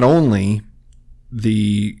not only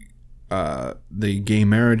the gay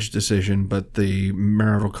marriage decision, but the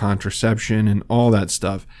marital contraception and all that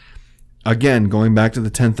stuff. Again, going back to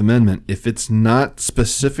the 10th Amendment, if it's not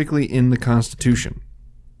specifically in the Constitution,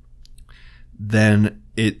 then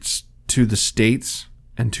it's to the states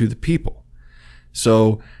and to the people.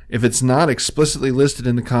 So if it's not explicitly listed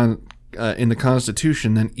in the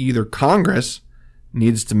Constitution, then either Congress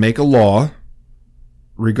needs to make a law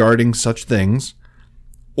regarding such things,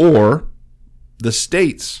 or the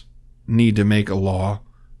states need to make a law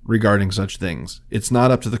regarding such things. It's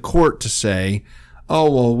not up to the court to say,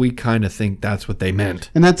 oh, well, we kind of think that's what they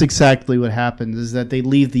meant. And that's exactly what happens, is that they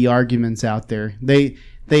leave the arguments out there. They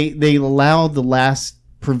allow the last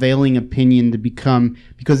prevailing opinion to become,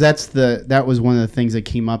 because that was one of the things that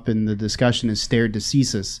came up in the discussion, is stare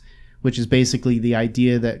decisis, which is basically the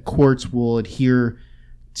idea that courts will adhere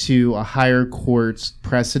to a higher court's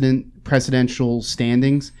precedential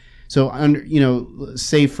standings. So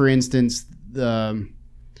say for instance, trying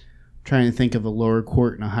to think of a lower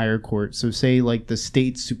court and a higher court. So say like the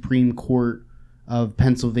state Supreme Court of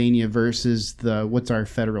Pennsylvania versus what's our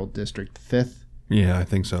federal district? 5th? Yeah, I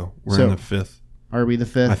think so. We're in the 5th. Are we the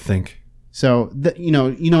 5th? I think. So you know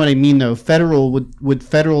what I mean though. Federal would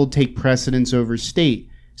federal take precedence over state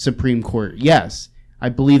Supreme Court? Yes, I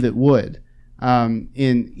believe it would.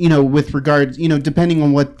 With regards, depending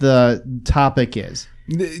on what the topic is.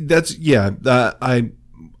 That's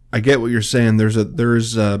I get what you're saying.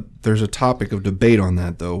 There's a topic of debate on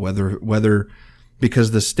that though, whether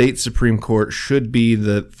because the state Supreme Court should be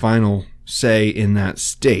the final say in that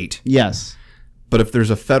state. Yes. But if there's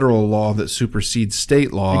a federal law that supersedes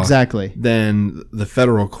state law, exactly, then the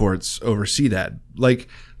federal courts oversee that. Like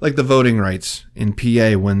the voting rights in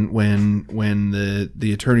PA when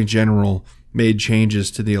the Attorney General made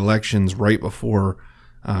changes to the elections right before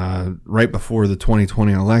the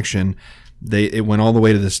 2020 election, it went all the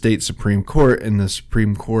way to the state Supreme Court, and the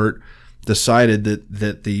Supreme Court decided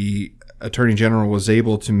that the Attorney General was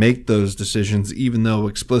able to make those decisions, even though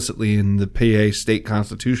explicitly in the PA state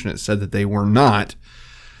constitution it said that they were not.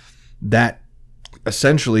 That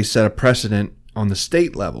essentially set a precedent on the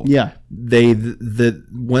state level. Yeah.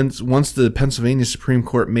 Once the Pennsylvania Supreme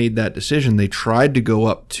Court made that decision, they tried to go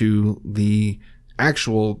up to the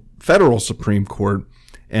actual federal Supreme Court,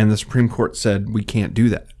 and the Supreme Court said, we can't do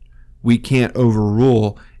that. We can't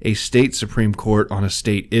overrule a state Supreme Court on a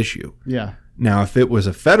state issue. Yeah. Now, if it was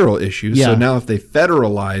a federal issue, so now if they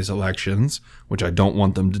federalize elections, which I don't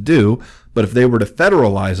want them to do, but if they were to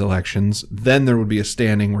federalize elections, then there would be a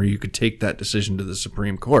standing where you could take that decision to the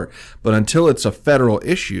Supreme Court. But until it's a federal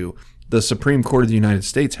issue, the Supreme Court of the United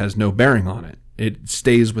States has no bearing on it. It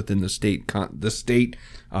stays within the state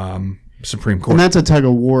Supreme Court. And that's a tug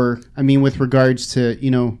of war. I mean, with regards to,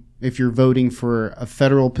 if you're voting for a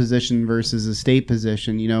federal position versus a state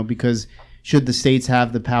position, because should the states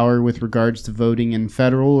have the power with regards to voting in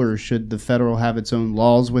federal, or should the federal have its own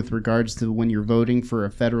laws with regards to when you're voting for a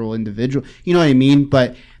federal individual? You know what I mean?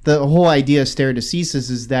 But the whole idea of stare decisis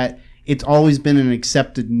is that it's always been an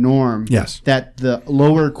accepted norm that the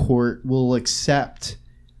lower court will accept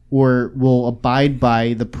or will abide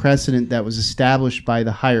by the precedent that was established by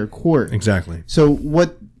the higher court. Exactly. So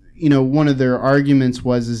what, one of their arguments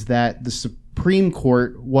is that the Supreme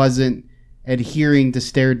Court wasn't adhering to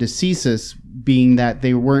stare decisis, being that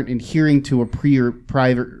they weren't adhering to a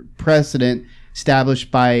private precedent established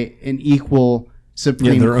by an equal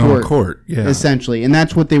Supreme their Court, own court, essentially. And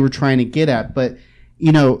that's what they were trying to get at. But,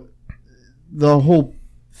 the whole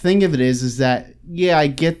thing of it is that, I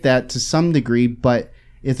get that to some degree, but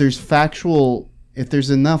if there's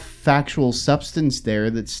enough factual substance there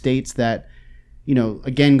that states that,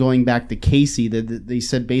 again, going back to Casey, that they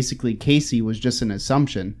said basically Casey was just an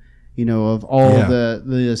assumption, of all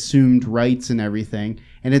the assumed rights and everything.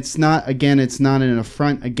 And it's not an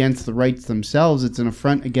affront against the rights themselves. It's an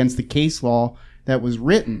affront against the case law that was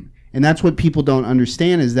written. And that's what people don't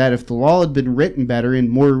understand, is that if the law had been written better and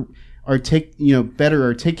more better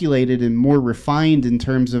articulated and more refined in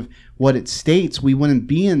terms of what it states, we wouldn't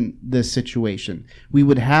be in this situation. We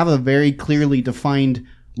would have a very clearly defined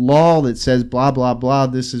law that says blah blah blah,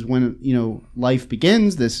 this is when life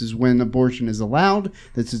begins, this is when abortion is allowed,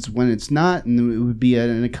 this is when it's not, and it would be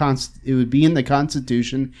in the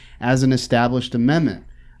Constitution as an established amendment.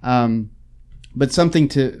 But something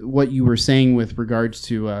to what you were saying with regards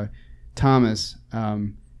to Thomas,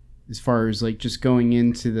 as far as like just going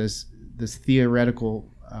into this theoretical,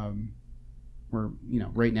 or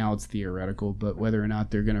right now it's theoretical, but whether or not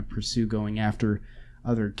they're going to pursue going after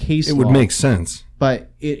other case law, it would make sense. But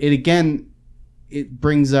it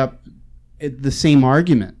brings up the same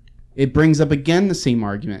argument. It brings up again the same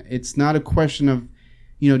argument. It's not a question of,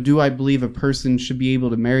 do I believe a person should be able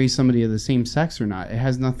to marry somebody of the same sex or not? It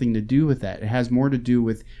has nothing to do with that. It has more to do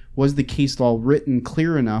with, was the case law written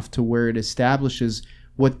clear enough to where it establishes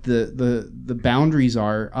what the boundaries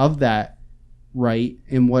are of that right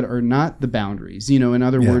and what are not the boundaries. In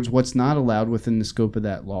other words, what's not allowed within the scope of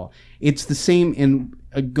that law. It's the same. And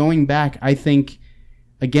going back, I think,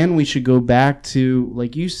 again, we should go back to,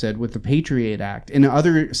 like you said, with the Patriot Act and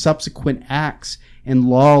other subsequent acts and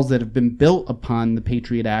laws that have been built upon the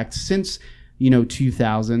Patriot Act since,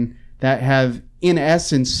 2000, that have, in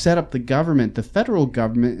essence, set up the government, the federal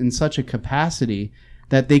government, in such a capacity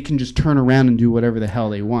that they can just turn around and do whatever the hell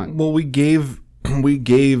they want. Well, we gave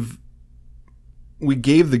the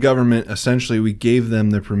government, essentially, we gave them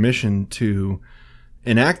the permission to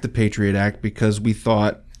enact the Patriot Act because we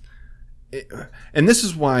thought, and this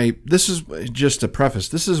is just a preface,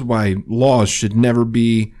 this is why laws should never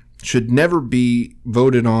be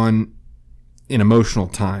voted on in emotional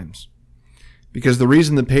times. Because the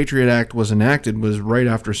reason the Patriot Act was enacted was right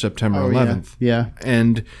after September 11th. Yeah.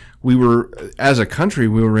 And we were, as a country,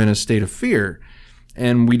 we were in a state of fear.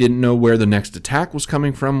 and we didn't know where the next attack was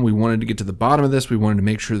coming from. We wanted to get to the bottom of this. We wanted to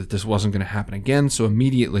make sure that this wasn't going to happen again. So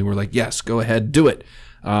immediately we're like, yes, go ahead, do it.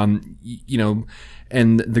 And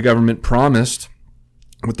the government promised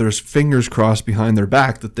with their fingers crossed behind their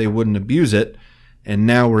back that they wouldn't abuse it. And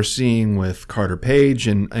now we're seeing with Carter Page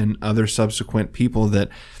and other subsequent people that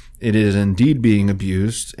it is indeed being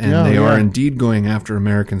abused, and they are indeed going after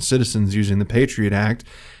American citizens using the Patriot Act.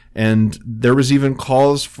 And there was even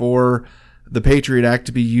calls for the Patriot Act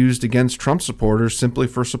to be used against Trump supporters simply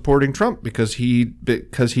for supporting Trump because he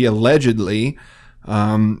allegedly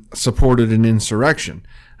supported an insurrection.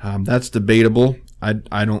 That's debatable.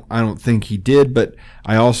 I don't think he did, but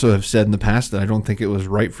I also have said in the past that I don't think it was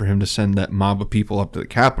right for him to send that mob of people up to the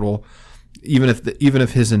Capitol, even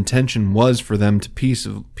if his intention was for them to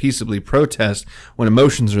peaceably protest. When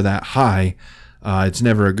emotions are that high, it's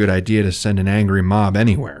never a good idea to send an angry mob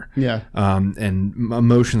anywhere. Yeah. And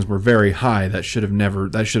emotions were very high. That should have never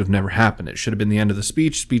happened. It should have been the end of the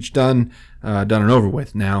speech. Speech done and over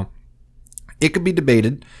with. Now, it could be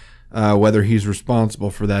debated whether he's responsible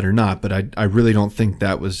for that or not, but I really don't think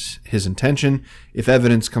that was his intention. If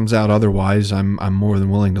evidence comes out otherwise, I'm more than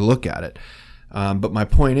willing to look at it. But my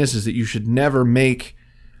point is that you should never make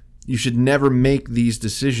these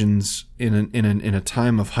decisions in a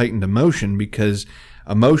time of heightened emotion, because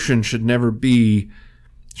emotion should never be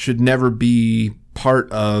part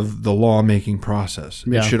of the lawmaking process.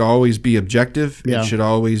 Yeah. It should always be objective. Yeah. It should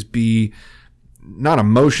always be not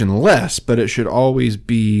emotionless, but it should always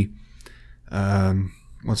be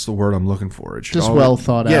what's the word I'm looking for? It should just always, well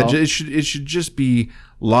thought out. Yeah, it should just be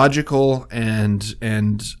logical and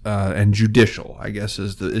judicial, I guess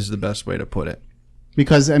is the best way to put it.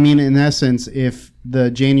 Because, I mean, in essence, if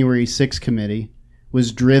the January 6th committee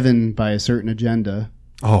was driven by a certain agenda...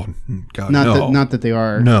 Oh, God, not that they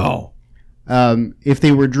are. No. If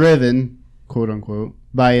they were driven, quote-unquote,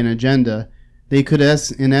 by an agenda, they could,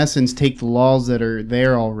 in essence, take the laws that are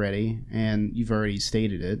there already, and you've already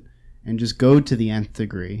stated it, and just go to the nth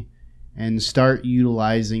degree and start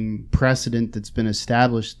utilizing precedent that's been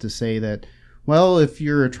established to say that, well, if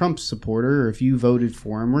you're a Trump supporter or if you voted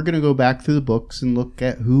for him, we're going to go back through the books and look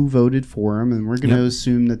at who voted for him, and we're going to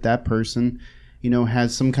assume that person,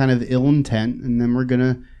 has some kind of ill intent, and then we're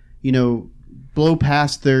going to, blow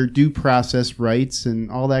past their due process rights and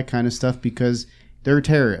all that kind of stuff because they're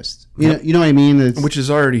terrorists. You know what I mean? Which is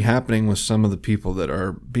already happening with some of the people that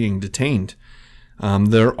are being detained.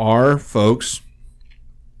 There are folks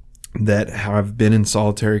that have been in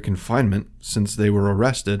solitary confinement since they were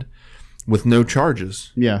arrested with no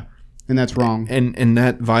charges. Yeah, and that's wrong. And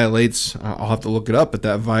that violates, I'll have to look it up, but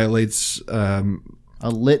that violates a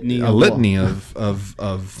litany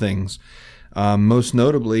of things. Most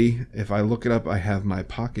notably, if I look it up, I have my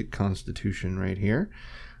pocket constitution right here.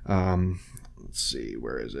 Let's see,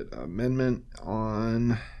 where is it? Amendment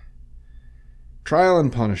on trial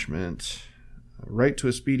and punishment. Right to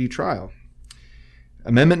a speedy trial.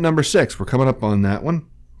 Amendment number 6. We're coming up on that one.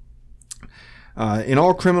 In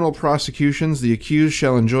all criminal prosecutions, the accused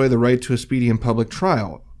shall enjoy the right to a speedy and public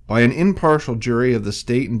trial by an impartial jury of the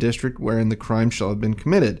state and district wherein the crime shall have been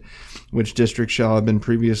committed, which district shall have been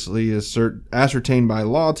previously ascertained by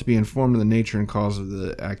law to be informed of the nature and cause of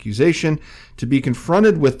the accusation, to be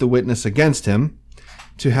confronted with the witness against him,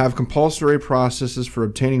 to have compulsory processes for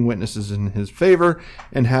obtaining witnesses in his favor,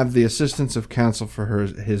 and have the assistance of counsel for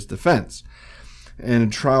his defense. And a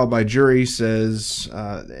trial by jury says,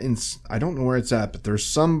 I don't know where it's at, but there's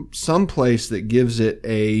some place that gives it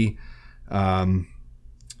a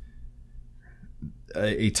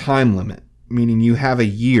time limit, meaning you have a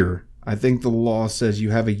year. I think the law says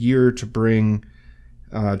you have a year to bring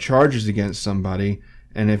charges against somebody,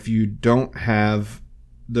 and if you don't have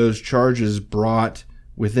those charges brought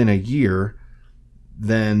within a year,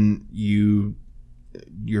 then you're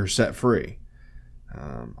set free.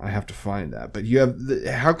 I have to find that, but you have.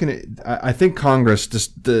 How can it? I think Congress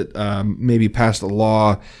just maybe passed a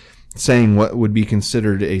law saying what would be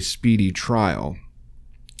considered a speedy trial,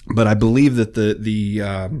 but I believe that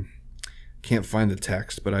the can't find the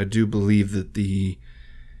text, but I do believe that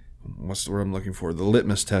what's the word I'm looking for? The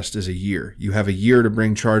litmus test is a year. You have a year to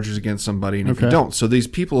bring charges against somebody, and if you don't, so these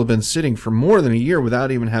people have been sitting for more than a year without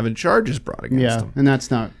even having charges brought against them. And that's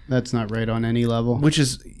not right on any level. Which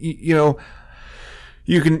is, you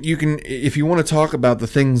can if you want to talk about the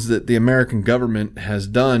things that the American government has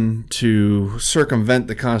done to circumvent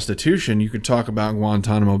the Constitution, you could talk about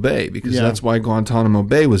Guantanamo Bay, because that's why Guantanamo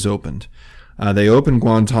Bay was opened. They opened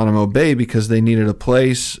Guantanamo Bay because they needed a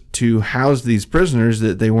place to house these prisoners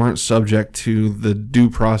that they weren't subject to the due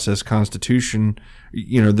process constitution,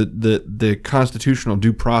 the constitutional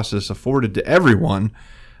due process afforded to everyone.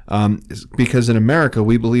 Because in America,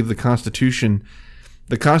 we believe the Constitution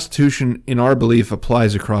in our belief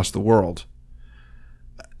applies across the world.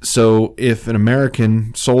 So if an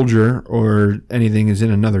American soldier or anything is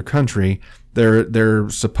in another country, they're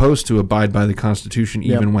supposed to abide by the Constitution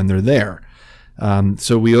even when they're there.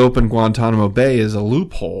 So we opened Guantanamo Bay as a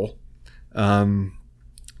loophole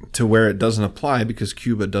to where it doesn't apply because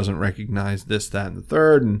Cuba doesn't recognize this, that, and the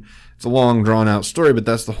third. And it's a long, drawn-out story, but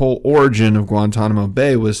that's the whole origin of Guantanamo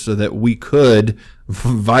Bay, was so that we could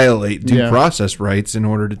violate due process rights in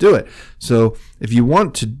order to do it. So if you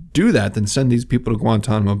want to do that, then send these people to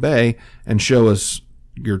Guantanamo Bay and show us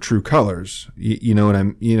your true colors. You know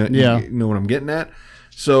what you know what I'm getting at?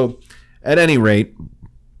 So at any rate,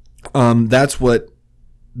 that's what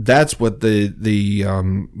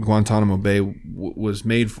the Guantanamo Bay was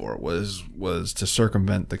made for, was to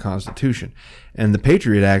circumvent the Constitution, and the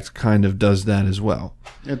Patriot Act kind of does that as well.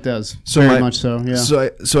 It does, very much so. Yeah.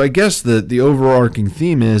 So I guess the overarching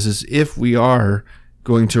theme is if we are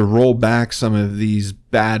going to roll back some of these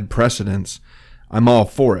bad precedents, I'm all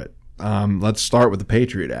for it. Let's start with the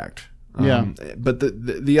Patriot Act. But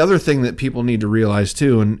the other thing that people need to realize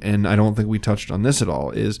too, and I don't think we touched on this at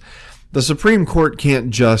all, is the Supreme Court can't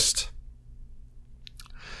just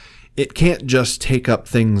take up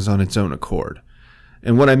things on its own accord.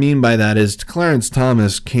 And what I mean by that is Clarence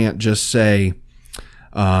Thomas can't just say,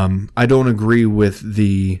 I don't agree with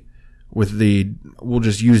the we'll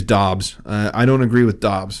just use Dobbs. I don't agree with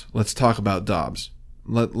Dobbs. Let's talk about Dobbs.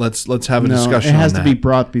 Let's have a discussion on that. It has to be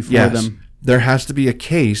brought before them. There has to be a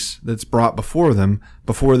case that's brought before them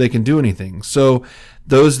before they can do anything. So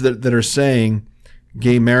those that are saying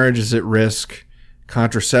gay marriage is at risk,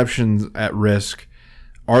 contraception at risk,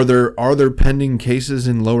 are there pending cases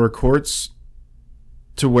in lower courts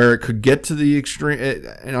to where it could get to the extreme?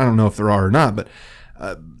 And I don't know if there are or not, but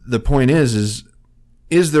the point is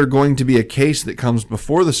there going to be a case that comes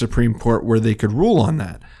before the Supreme Court where they could rule on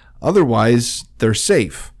that? Otherwise, they're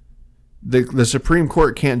safe. The Supreme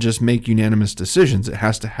Court can't just make unanimous decisions. It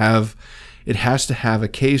has to have a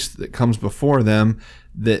case that comes before them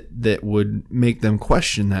that would make them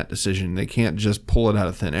question that decision. They can't just pull it out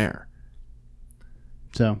of thin air.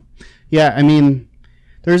 So, yeah, I mean,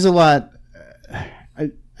 there's a lot.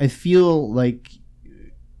 I feel like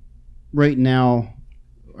right now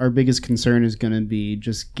our biggest concern is going to be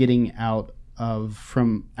just getting out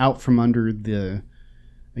from under the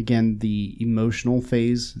emotional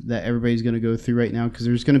phase that everybody's going to go through right now, because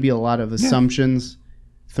there's going to be a lot of assumptions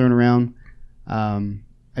thrown around.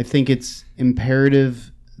 I think it's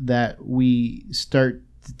imperative that we start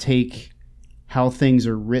to take how things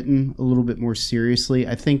are written a little bit more seriously.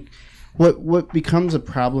 I think what becomes a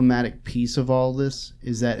problematic piece of all this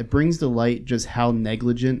is that it brings to light just how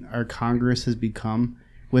negligent our Congress has become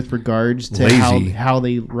with regards to how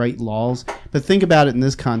they write laws. But think about it in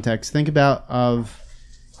this context. Think about of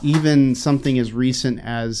even something as recent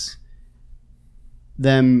as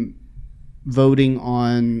them voting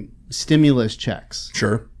on stimulus checks.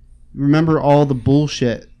 Sure. Remember all the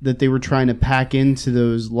bullshit that they were trying to pack into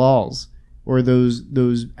those laws or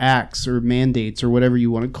those acts or mandates or whatever you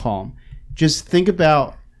want to call them. Just think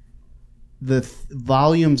about the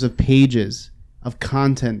volumes of pages of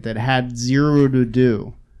content that had zero to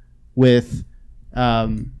do with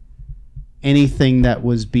anything that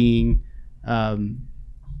was being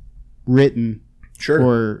written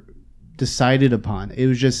or decided upon.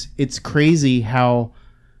 It's crazy how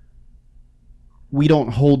we don't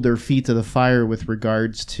hold their feet to the fire with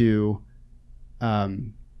regards to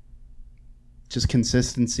just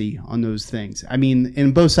consistency on those things. I mean,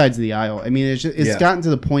 in both sides of the aisle. I mean, it's gotten to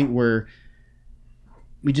the point where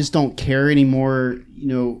we just don't care anymore,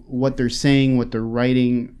 what they're saying, what they're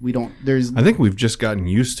writing. I think we've just gotten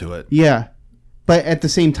used to it. Yeah. But at the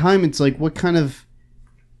same time, it's like, what kind of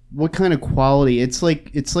quality? It's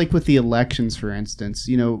like with the elections, for instance.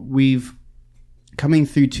 We've coming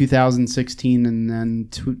through 2016 and then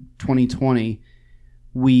 2020,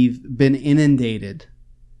 we've been inundated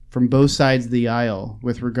from both sides of the aisle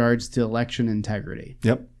with regards to election integrity.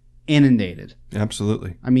 Yep. Inundated.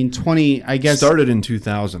 Absolutely. I mean, started in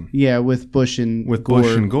 2000. Yeah, with Bush and Gore.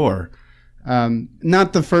 Bush and Gore.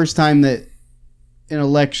 Not the first time that an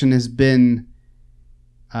election has been.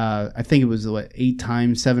 I think it was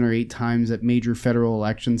 7 or 8 times that major federal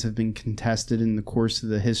elections have been contested in the course of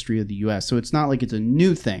the history of the U.S. So it's not like it's a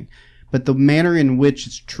new thing, but the manner in which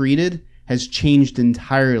it's treated has changed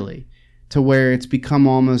entirely to where it's become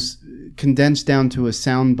almost condensed down to a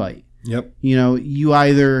soundbite. Yep. You know, you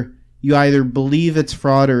either believe it's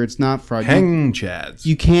fraud or it's not fraud. Hang chads.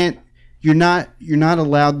 You can't. You're not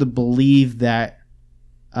allowed to believe that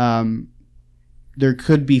there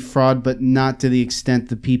could be fraud, but not to the extent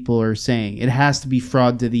that people are saying. It has to be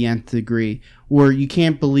fraud to the nth degree. Or you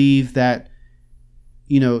can't believe that,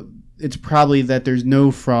 you know, it's probably that there's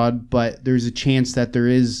no fraud, but there's a chance that there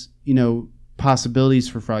is, you know, possibilities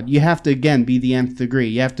for fraud. You have to, again, be the nth degree.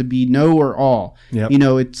 You have to be no or all. Yep. You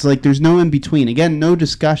know, it's like there's no in between. Again, no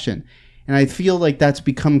discussion. And I feel like that's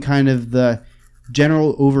become kind of the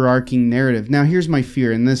general overarching narrative. Now, here's my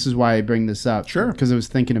fear, and this is why I bring this up. Sure. Because I was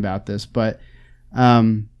thinking about this. But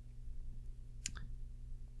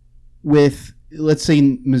with, let's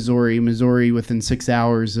say, Missouri within 6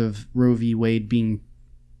 hours of Roe v. Wade being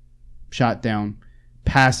shot down,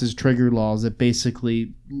 passes trigger laws that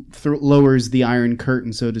basically lowers the iron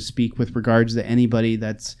curtain, so to speak, with regards to anybody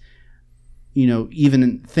that's, you know,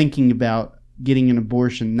 even thinking about getting an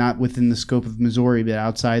abortion, not within the scope of Missouri, but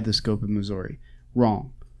outside the scope of Missouri.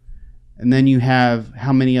 Wrong. And then you have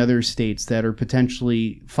how many other states that are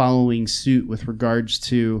potentially following suit with regards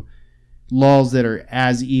to laws that are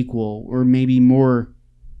as equal or maybe more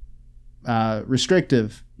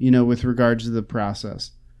restrictive, you know, with regards to the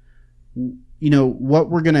process. You know, what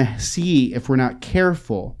we're going to see if we're not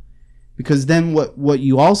careful, because then what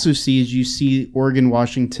you also see is you see Oregon,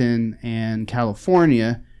 Washington, and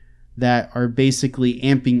California that are basically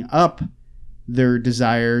amping up their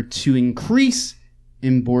desire to increase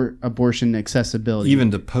abortion accessibility.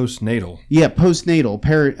 Even to postnatal. Yeah,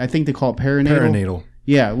 postnatal. I think they call it perinatal. Perinatal.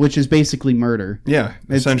 Yeah, which is basically murder. Yeah,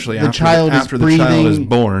 essentially the after child after is the child is breathing.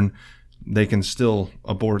 born, they can still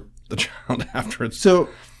abort the child after it's... So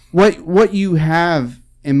what you have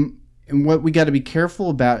and what we got to be careful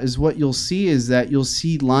about is what you'll see is that you'll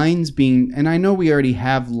see lines being, and I know we already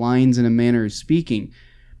have lines in a manner of speaking,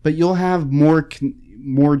 but you'll have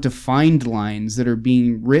more defined lines that are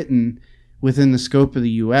being written within the scope of the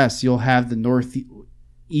U.S. You'll have the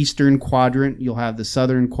northeastern quadrant, you'll have the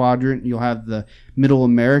southern quadrant, you'll have the middle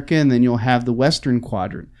America, and then you'll have the western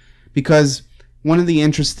quadrant. Because one of the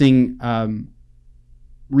interesting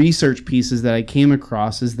research pieces that I came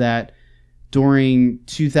across is that during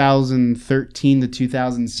 2013 to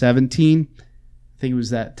 2017, I think it was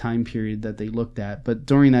that time period that they looked at, but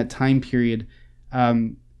during that time period,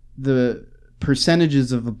 the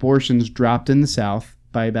percentages of abortions dropped in the South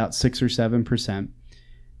by about 6 or 7%.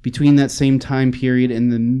 Between that same time period in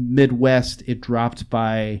the Midwest, it dropped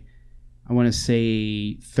by, I want to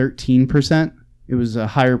say, 13%. It was a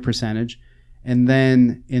higher percentage. And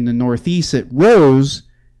then in the Northeast, it rose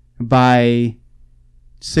by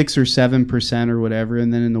 6 or 7% or whatever.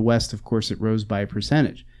 And then in the West, of course, it rose by a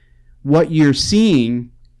percentage. What you're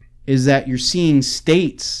seeing is that you're seeing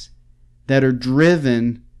states that are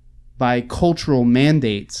driven by cultural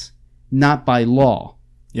mandates, not by law.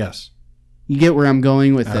 Yes. You get where I'm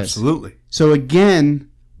going with this? Absolutely. So again,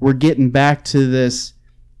 we're getting back to this.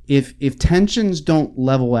 If tensions don't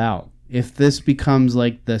level out, if this becomes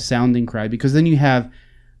like the sounding cry, because then you have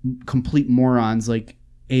complete morons like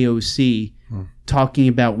AOC talking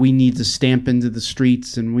about we need to stamp into the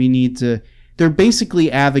streets and we need to. They're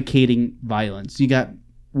basically advocating violence. You got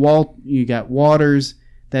Waters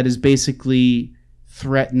that is basically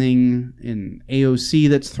threatening, and AOC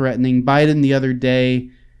that's threatening. Biden the other day,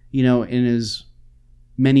 you know, in as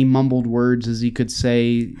many mumbled words as he could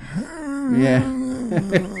say. Yeah.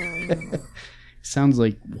 Sounds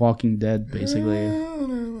like Walking Dead, basically.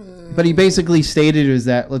 But he basically stated is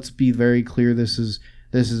that, let's be very clear, this is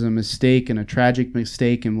a mistake and a tragic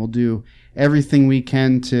mistake, and we'll do everything we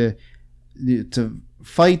can to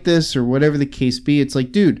fight this or whatever the case be. It's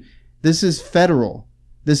like, dude, this is federal.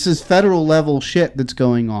 This is federal level shit that's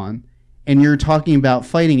going on. And you're talking about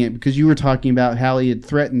fighting it because you were talking about how he had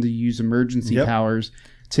threatened to use emergency powers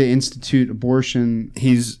to institute abortion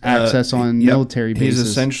access on military bases. He's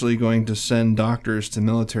essentially going to send doctors to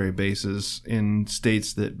military bases in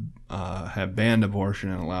states that have banned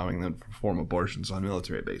abortion and allowing them to perform abortions on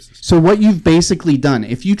military bases. So what you've basically done,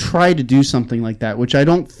 if you try to do something like that, which I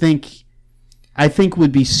think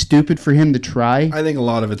would be stupid for him to try. I think a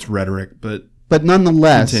lot of it's rhetoric, but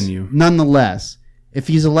nonetheless, continue. Nonetheless, if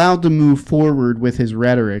he's allowed to move forward with his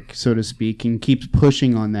rhetoric, so to speak, and keeps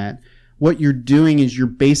pushing on that, what you're doing is you're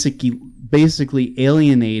basically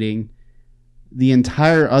alienating the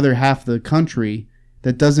entire other half of the country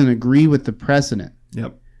that doesn't agree with the precedent.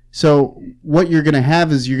 Yep. So what you're going to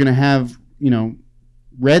have is you're going to have, you know,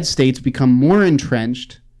 red states become more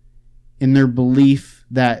entrenched in their belief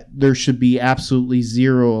that there should be absolutely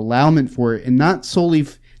zero allowment for it, and not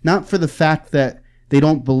for the fact that They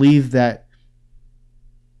don't believe that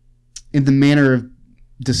in the manner of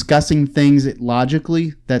discussing things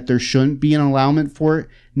logically, that there shouldn't be an allowance for it.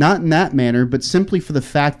 Not in that manner, but simply for the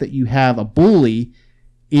fact that you have a bully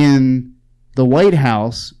in the White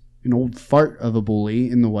House, an old fart of a bully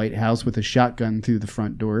in the White House with a shotgun through the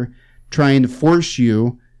front door, trying to force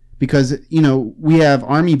you, because, we have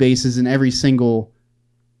army bases in every single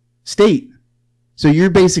state. So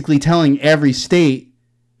you're basically telling every state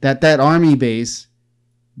that army base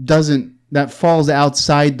that falls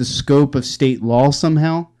outside the scope of state law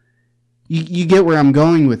somehow. You get where I'm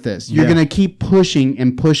going with this. You're going to keep pushing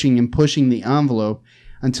and pushing and pushing the envelope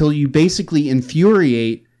until you basically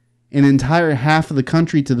infuriate an entire half of the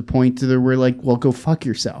country to the point to where well, go fuck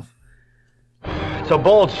yourself. It's a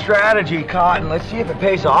bold strategy, Cotton. Let's see if it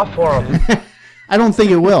pays off for him. I don't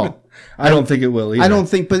think it will. I don't think it will either. I don't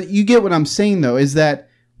think, but you get what I'm saying, though, is that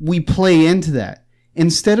we play into that.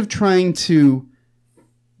 Instead of trying to,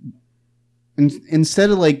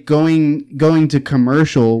 instead of going to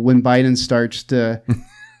commercial when Biden starts to,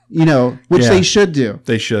 which they should do.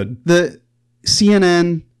 They should. The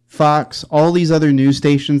CNN, Fox, all these other news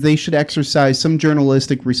stations, they should exercise some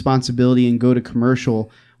journalistic responsibility and go to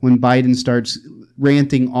commercial when Biden starts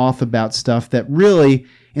ranting off about stuff that really,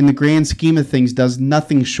 in the grand scheme of things, does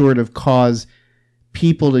nothing short of cause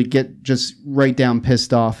people to get just right down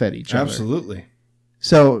pissed off at each other. Absolutely.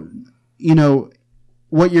 So,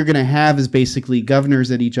 what you're going to have is basically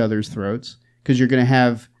governors at each other's throats, because you're going to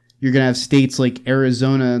have states like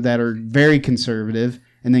Arizona that are very conservative,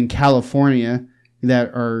 and then California that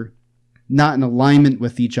are not in alignment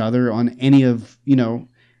with each other on any of, you're going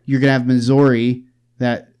to have Missouri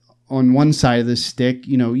that on one side of the stick,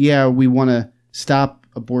 we want to stop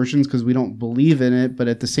abortions because we don't believe in it, but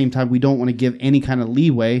at the same time, we don't want to give any kind of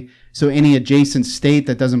leeway. So any adjacent state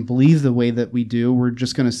that doesn't believe the way that we do, we're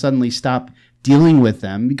just going to suddenly stop dealing with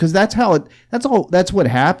them, because that's what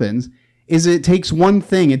happens. Is it takes one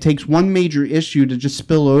thing, it takes one major issue to just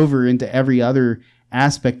spill over into every other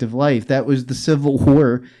aspect of life. That was the Civil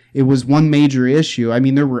War. It was one major issue. I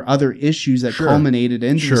mean, there were other issues that culminated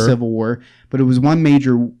into the Civil War, but it was one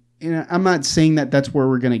major. I'm not saying that that's where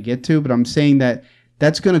we're going to get to, but I'm saying that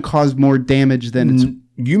that's going to cause more damage than it's.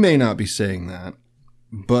 You may not be saying that,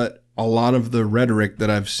 but a lot of the rhetoric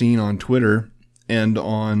that I've seen on Twitter and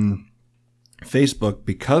on Facebook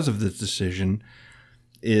because of this decision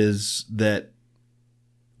is that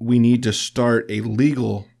we need to start a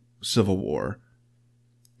legal civil war.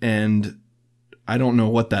 And I don't know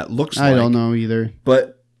what that looks like. I don't know either.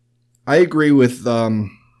 But I agree with,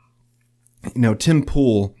 Tim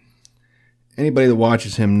Pool. Anybody that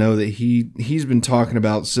watches him know that he's been talking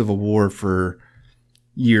about civil war for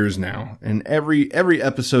years now. And every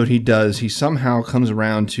episode he does, he somehow comes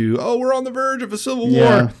around to, we're on the verge of a civil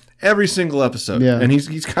war. Every single episode. Yeah. And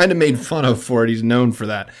he's kind of made fun of for it. He's known for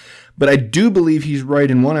that. But I do believe he's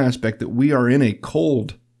right in one aspect, that we are in a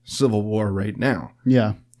cold civil war right now.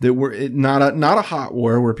 Yeah. That we're not a hot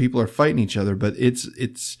war where people are fighting each other, but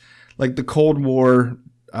it's like the Cold War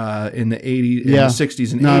in the 80s, in the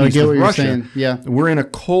 60s and 80s I get with what Russia. You're saying. Yeah. We're in a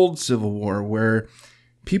cold civil war where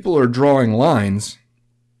people are drawing lines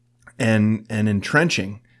and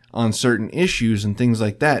entrenching on certain issues and things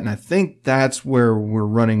like that. And I think that's where we're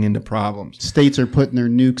running into problems. States are putting their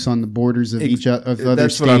nukes on the borders of each of other states.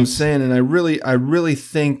 That's what I'm saying. And I really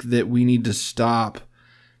think that we need to stop.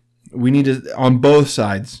 We need to, on both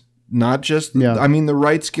sides, not just, I mean, the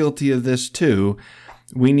right's guilty of this too.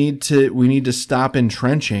 We need to stop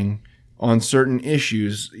entrenching on certain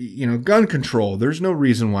issues. Gun control. There's no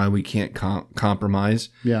reason why we can't compromise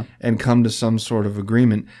and come to some sort of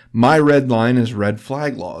agreement. My red line is red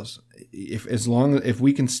flag laws. If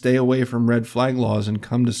we can stay away from red flag laws and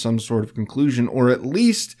come to some sort of conclusion, or at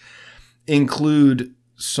least include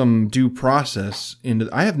some due process into,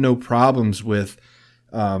 I have no problems with,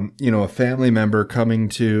 a family member coming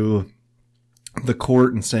to the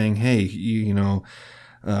court and saying, hey,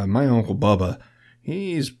 my Uncle Bubba,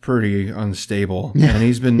 he's pretty unstable, and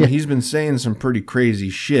he's been saying some pretty crazy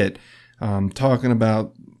shit, talking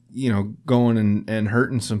about, going and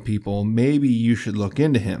hurting some people. Maybe you should look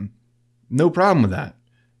into him. No problem with that.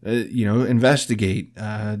 Investigate,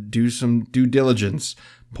 do some due diligence,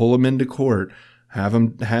 pull him into court, have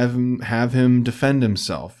him defend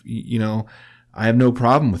himself. I have no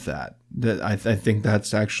problem with that. That I think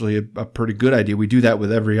that's actually a pretty good idea. We do that with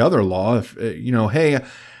every other law. If hey,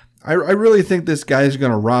 I really think this guy's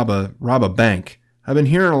going to rob a bank. I've been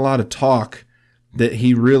hearing a lot of talk that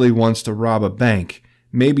he really wants to rob a bank.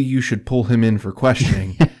 Maybe you should pull him in for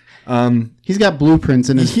questioning. He's got blueprints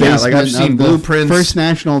in his basement. I've seen blueprints. First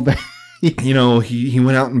National Bank. You know, he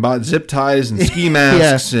went out and bought zip ties and ski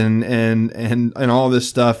masks and all this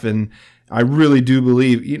stuff. And I really do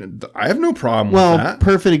believe, you know, I have no problem with that.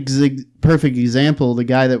 Perfect example, the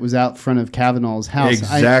guy that was out front of Kavanaugh's house.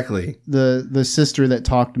 Exactly. The sister that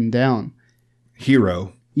talked him down.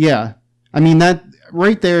 Hero. Yeah. I mean, that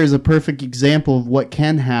right there is a perfect example of what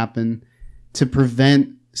can happen to prevent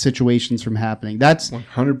situations from happening. That's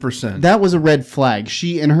 100%. That was a red flag.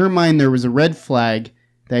 In her mind, there was a red flag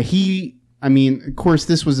that I mean, of course,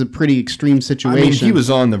 this was a pretty extreme situation. I mean, he was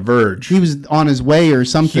on the verge. He was on his way or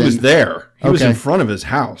something. He was there. He was in front of his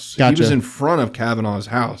house. Gotcha. He was in front of Kavanaugh's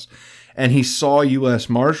house. And he saw U.S.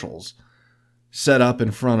 Marshals set up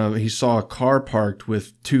in front of, he saw a car parked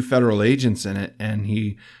with 2 federal agents in it. And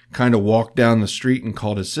he kind of walked down the street and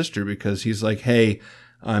called his sister because he's like, hey,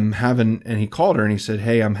 and he called her and he said,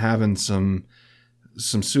 hey, I'm having some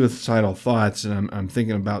suicidal thoughts and I'm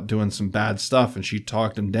thinking about doing some bad stuff. And she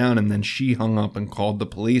talked him down, and then she hung up and called the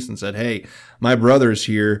police and said, hey, my brother's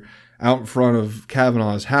here out in front of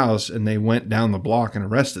Kavanaugh's house. And they went down the block and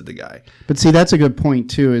arrested the guy. But see, that's a good point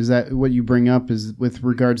too, is that what you bring up is with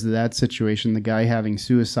regards to that situation, the guy having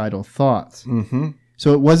suicidal thoughts. Mm-hmm.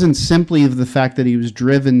 So it wasn't simply of the fact that he was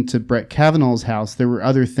driven to Brett Kavanaugh's house. There were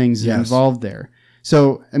other things involved there.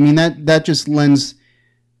 So, I mean, that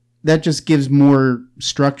just gives more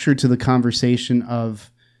structure to the conversation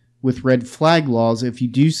of, with red flag laws, if you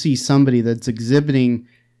do see somebody that's exhibiting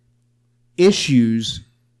issues,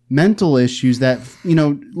 mental issues that, you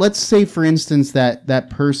know, let's say, for instance, that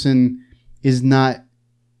person is not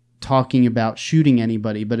talking about shooting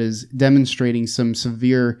anybody, but is demonstrating some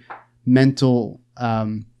severe mental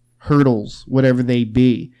hurdles, whatever they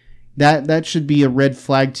be. That should be a red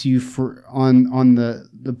flag to you for on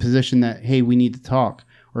the position that, hey, we need to talk,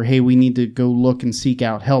 or hey, we need to go look and seek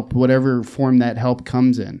out help, whatever form that help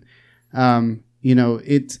comes in. You know,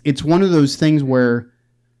 it's one of those things where,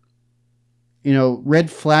 you know,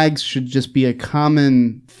 red flags should just be a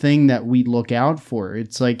common thing that we look out for.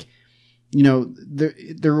 It's like, you know,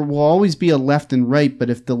 there will always be a left and right, but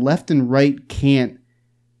if the left and right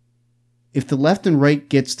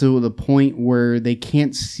gets to the point where they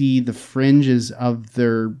can't see the fringes of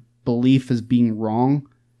their belief as being wrong,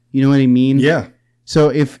 you know what I mean? Yeah. So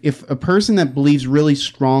if a person that believes really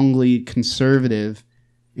strongly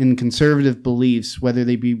in conservative beliefs, whether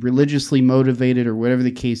they be religiously motivated or whatever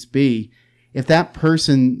the case be, if that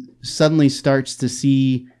person suddenly starts to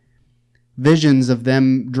see visions of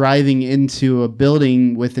them driving into a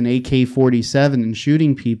building with an AK-47 and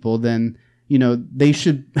shooting people, then, you know, they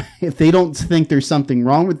should, if they don't think there's something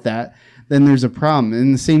wrong with that, then there's a problem.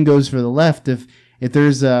 And the same goes for the left. If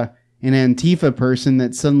there's an Antifa person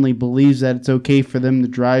that suddenly believes that it's okay for them to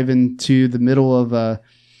drive into the middle of a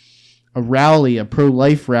rally, a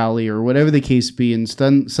pro-life rally or whatever the case be, and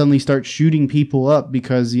suddenly start shooting people up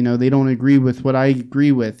because, you know, they don't agree with what I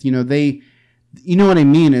agree with, you know, you know what I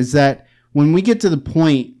mean, is that when we get to the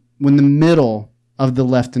point when the middle of the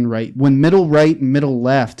left and right, when middle right and middle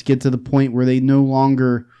left get to the point where they no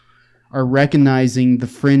longer are recognizing the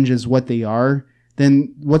fringe as what they are,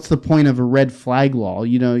 then what's the point of a red flag law?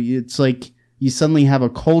 You know, it's like you suddenly have a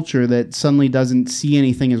culture that suddenly doesn't see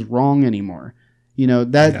anything as wrong anymore. You know,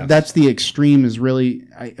 that's the extreme is really,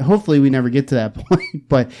 hopefully we never get to that point,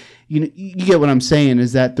 but you know, you get what I'm saying,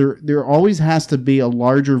 is that there always has to be a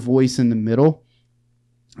larger voice in the middle.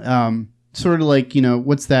 Sort of like, you know,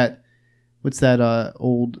 what's that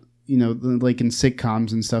old, you know, like in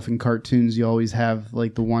sitcoms and stuff, in cartoons, you always have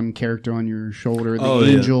like the one character on your shoulder, the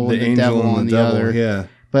angel and the devil on the other. Yeah.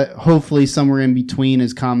 But hopefully somewhere in between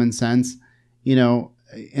is common sense, you know,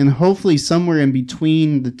 and hopefully somewhere in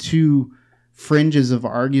between the two fringes of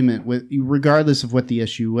argument, with regardless of what the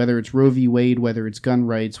issue, whether it's Roe v. Wade, whether it's gun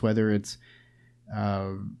rights, whether it's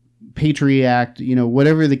Patriot Act, you know,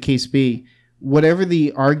 whatever the case be, whatever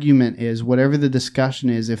the argument is, whatever the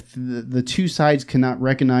discussion is, if the two sides cannot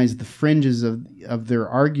recognize the fringes of their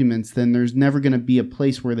arguments, then there's never going to be a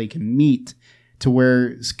place where they can meet to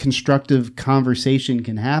where constructive conversation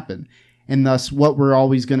can happen. And thus what we're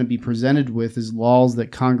always going to be presented with is laws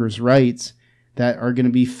that Congress writes that are going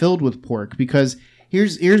to be filled with pork. Because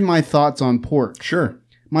here's my thoughts on pork. Sure.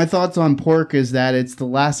 My thoughts on pork is that it's the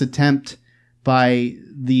last attempt by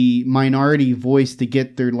the minority voice to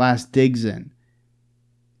get their last digs in.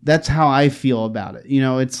 That's how I feel about it. You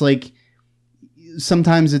know, it's like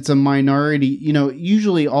sometimes it's a minority, you know,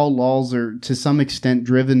 usually all laws are to some extent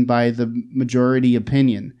driven by the majority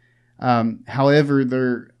opinion. However,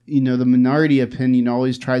 the minority opinion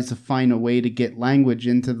always tries to find a way to get language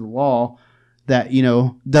into the law that, you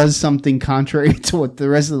know, does something contrary to what the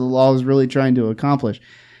rest of the law is really trying to accomplish.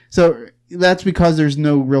 So that's because there's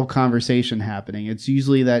no real conversation happening. It's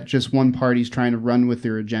usually that just one party's trying to run with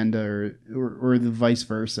their agenda or the vice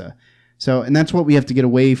versa. So, and that's what we have to get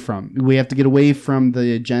away from. We have to get away from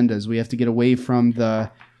the agendas. We have to get away from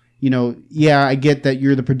the, I get that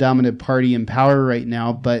you're the predominant party in power right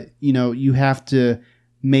now, but, you have to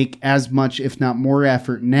make as much, if not more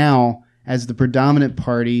effort now as the predominant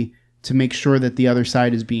party to make sure that the other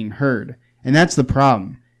side is being heard. And that's the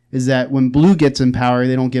problem, is that when blue gets in power,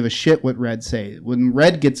 they don't give a shit what red say. When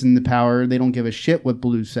red gets into power, they don't give a shit what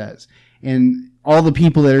blue says. And all the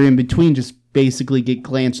people that are in between just basically get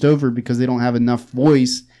glanced over because they don't have enough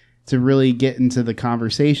voice to really get into the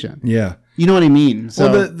conversation. Yeah. You know what I mean?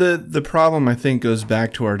 So, well, the problem, I think, goes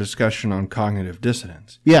back to our discussion on cognitive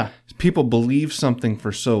dissonance. Yeah. People believe something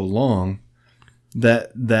for so long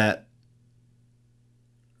that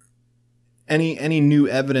any new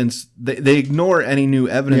evidence, they ignore any new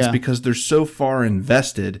evidence because they're so far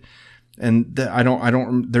invested. And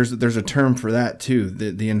there's a term for that too.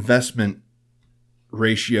 The investment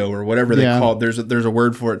ratio or whatever they call it. There's a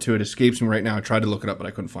word for it too. It escapes me right now. I tried to look it up, but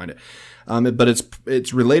I couldn't find it. But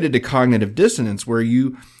it's related to cognitive dissonance, where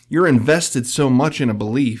you're invested so much in a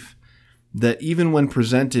belief that even when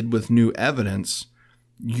presented with new evidence,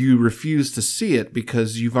 you refuse to see it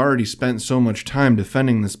because you've already spent so much time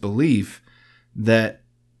defending this belief that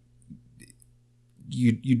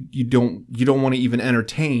you don't want to even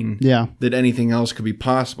entertain that anything else could be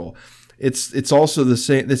possible. It's also the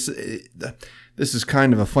same. This is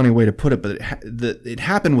kind of a funny way to put it, but it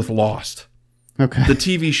happened with Lost. Okay. The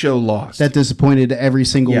TV show Lost. That disappointed every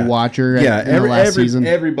single watcher in the last season.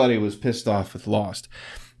 Everybody was pissed off with Lost.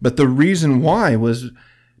 But the reason why was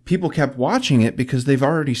people kept watching it because they've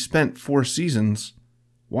already spent 4 seasons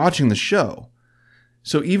watching the show.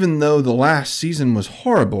 So even though the last season was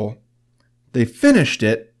horrible, they finished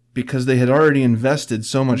it because they had already invested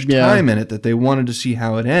so much time in it that they wanted to see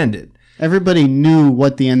how it ended. Everybody knew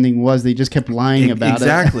what the ending was. They just kept lying about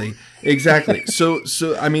it. Exactly. So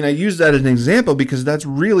I mean, I use that as an example because that's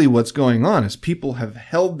really what's going on, is people have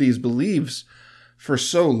held these beliefs for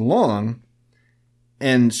so long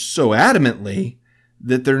and so adamantly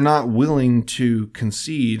that they're not willing to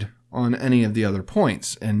concede on any of the other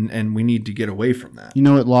points. And we need to get away from that. You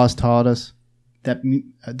know what Lost taught us? That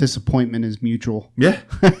disappointment is mutual. Yeah.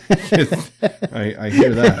 I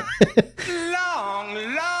hear that.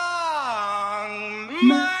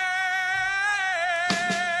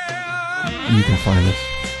 You can find us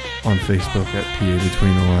on Facebook at PA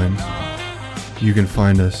Between the Lines. You can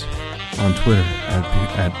find us on Twitter at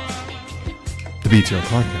the BTL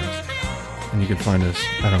Podcast. And you can find us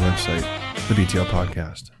at our website,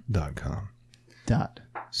 thebtlpodcast.com. .com.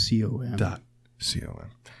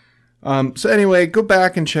 So anyway, go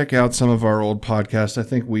back and check out some of our old podcasts. I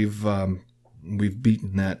think we've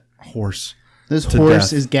beaten that horse. This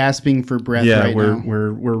horse death. Is gasping for breath right now.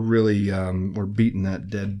 We're really we're beating that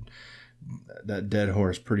dead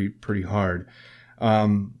horse pretty hard.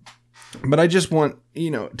 But I just want,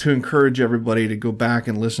 to encourage everybody to go back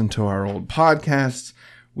and listen to our old podcasts.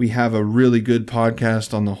 We have a really good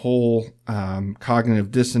podcast on the whole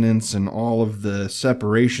cognitive dissonance and all of the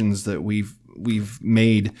separations that we've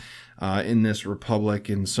made in this republic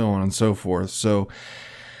and so on and so forth. So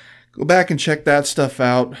go back and check that stuff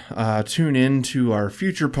out. Tune in to our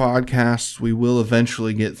future podcasts. We will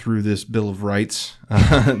eventually get through this Bill of Rights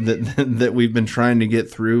that we've been trying to get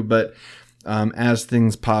through. But as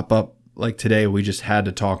things pop up, like today, we just had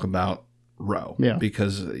to talk about Roe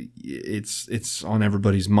because it's on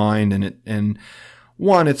everybody's mind, and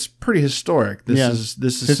it's pretty historic. This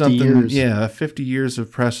is something. Years. 50 years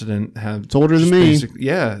of precedent have. It's older than me.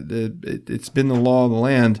 It's been the law of the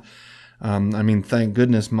land. I mean, thank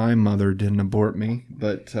goodness my mother didn't abort me,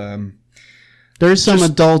 but there's some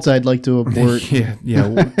adults I'd like to abort. Yeah.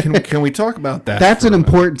 Can we talk about that? That's an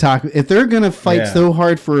important topic. If they're going to fight so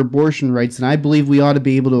hard for abortion rights, then I believe we ought to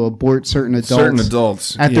be able to abort certain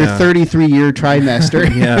adults at their 33-year trimester.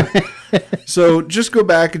 Yeah. So just go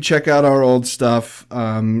back and check out our old stuff.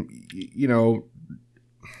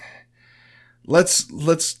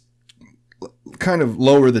 Let's kind of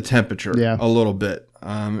lower the temperature a little bit,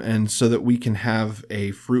 and so that we can have a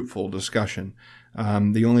fruitful discussion.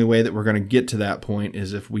 The only way that we're going to get to that point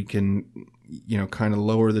is if we can, kind of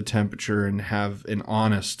lower the temperature and have an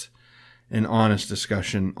honest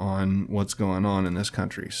discussion on what's going on in this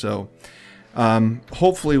country. So,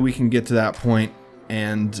 hopefully we can get to that point.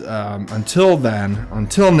 And until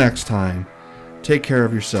next time, take care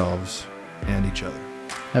of yourselves and each other.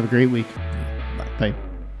 Have a great week. Bye. Bye.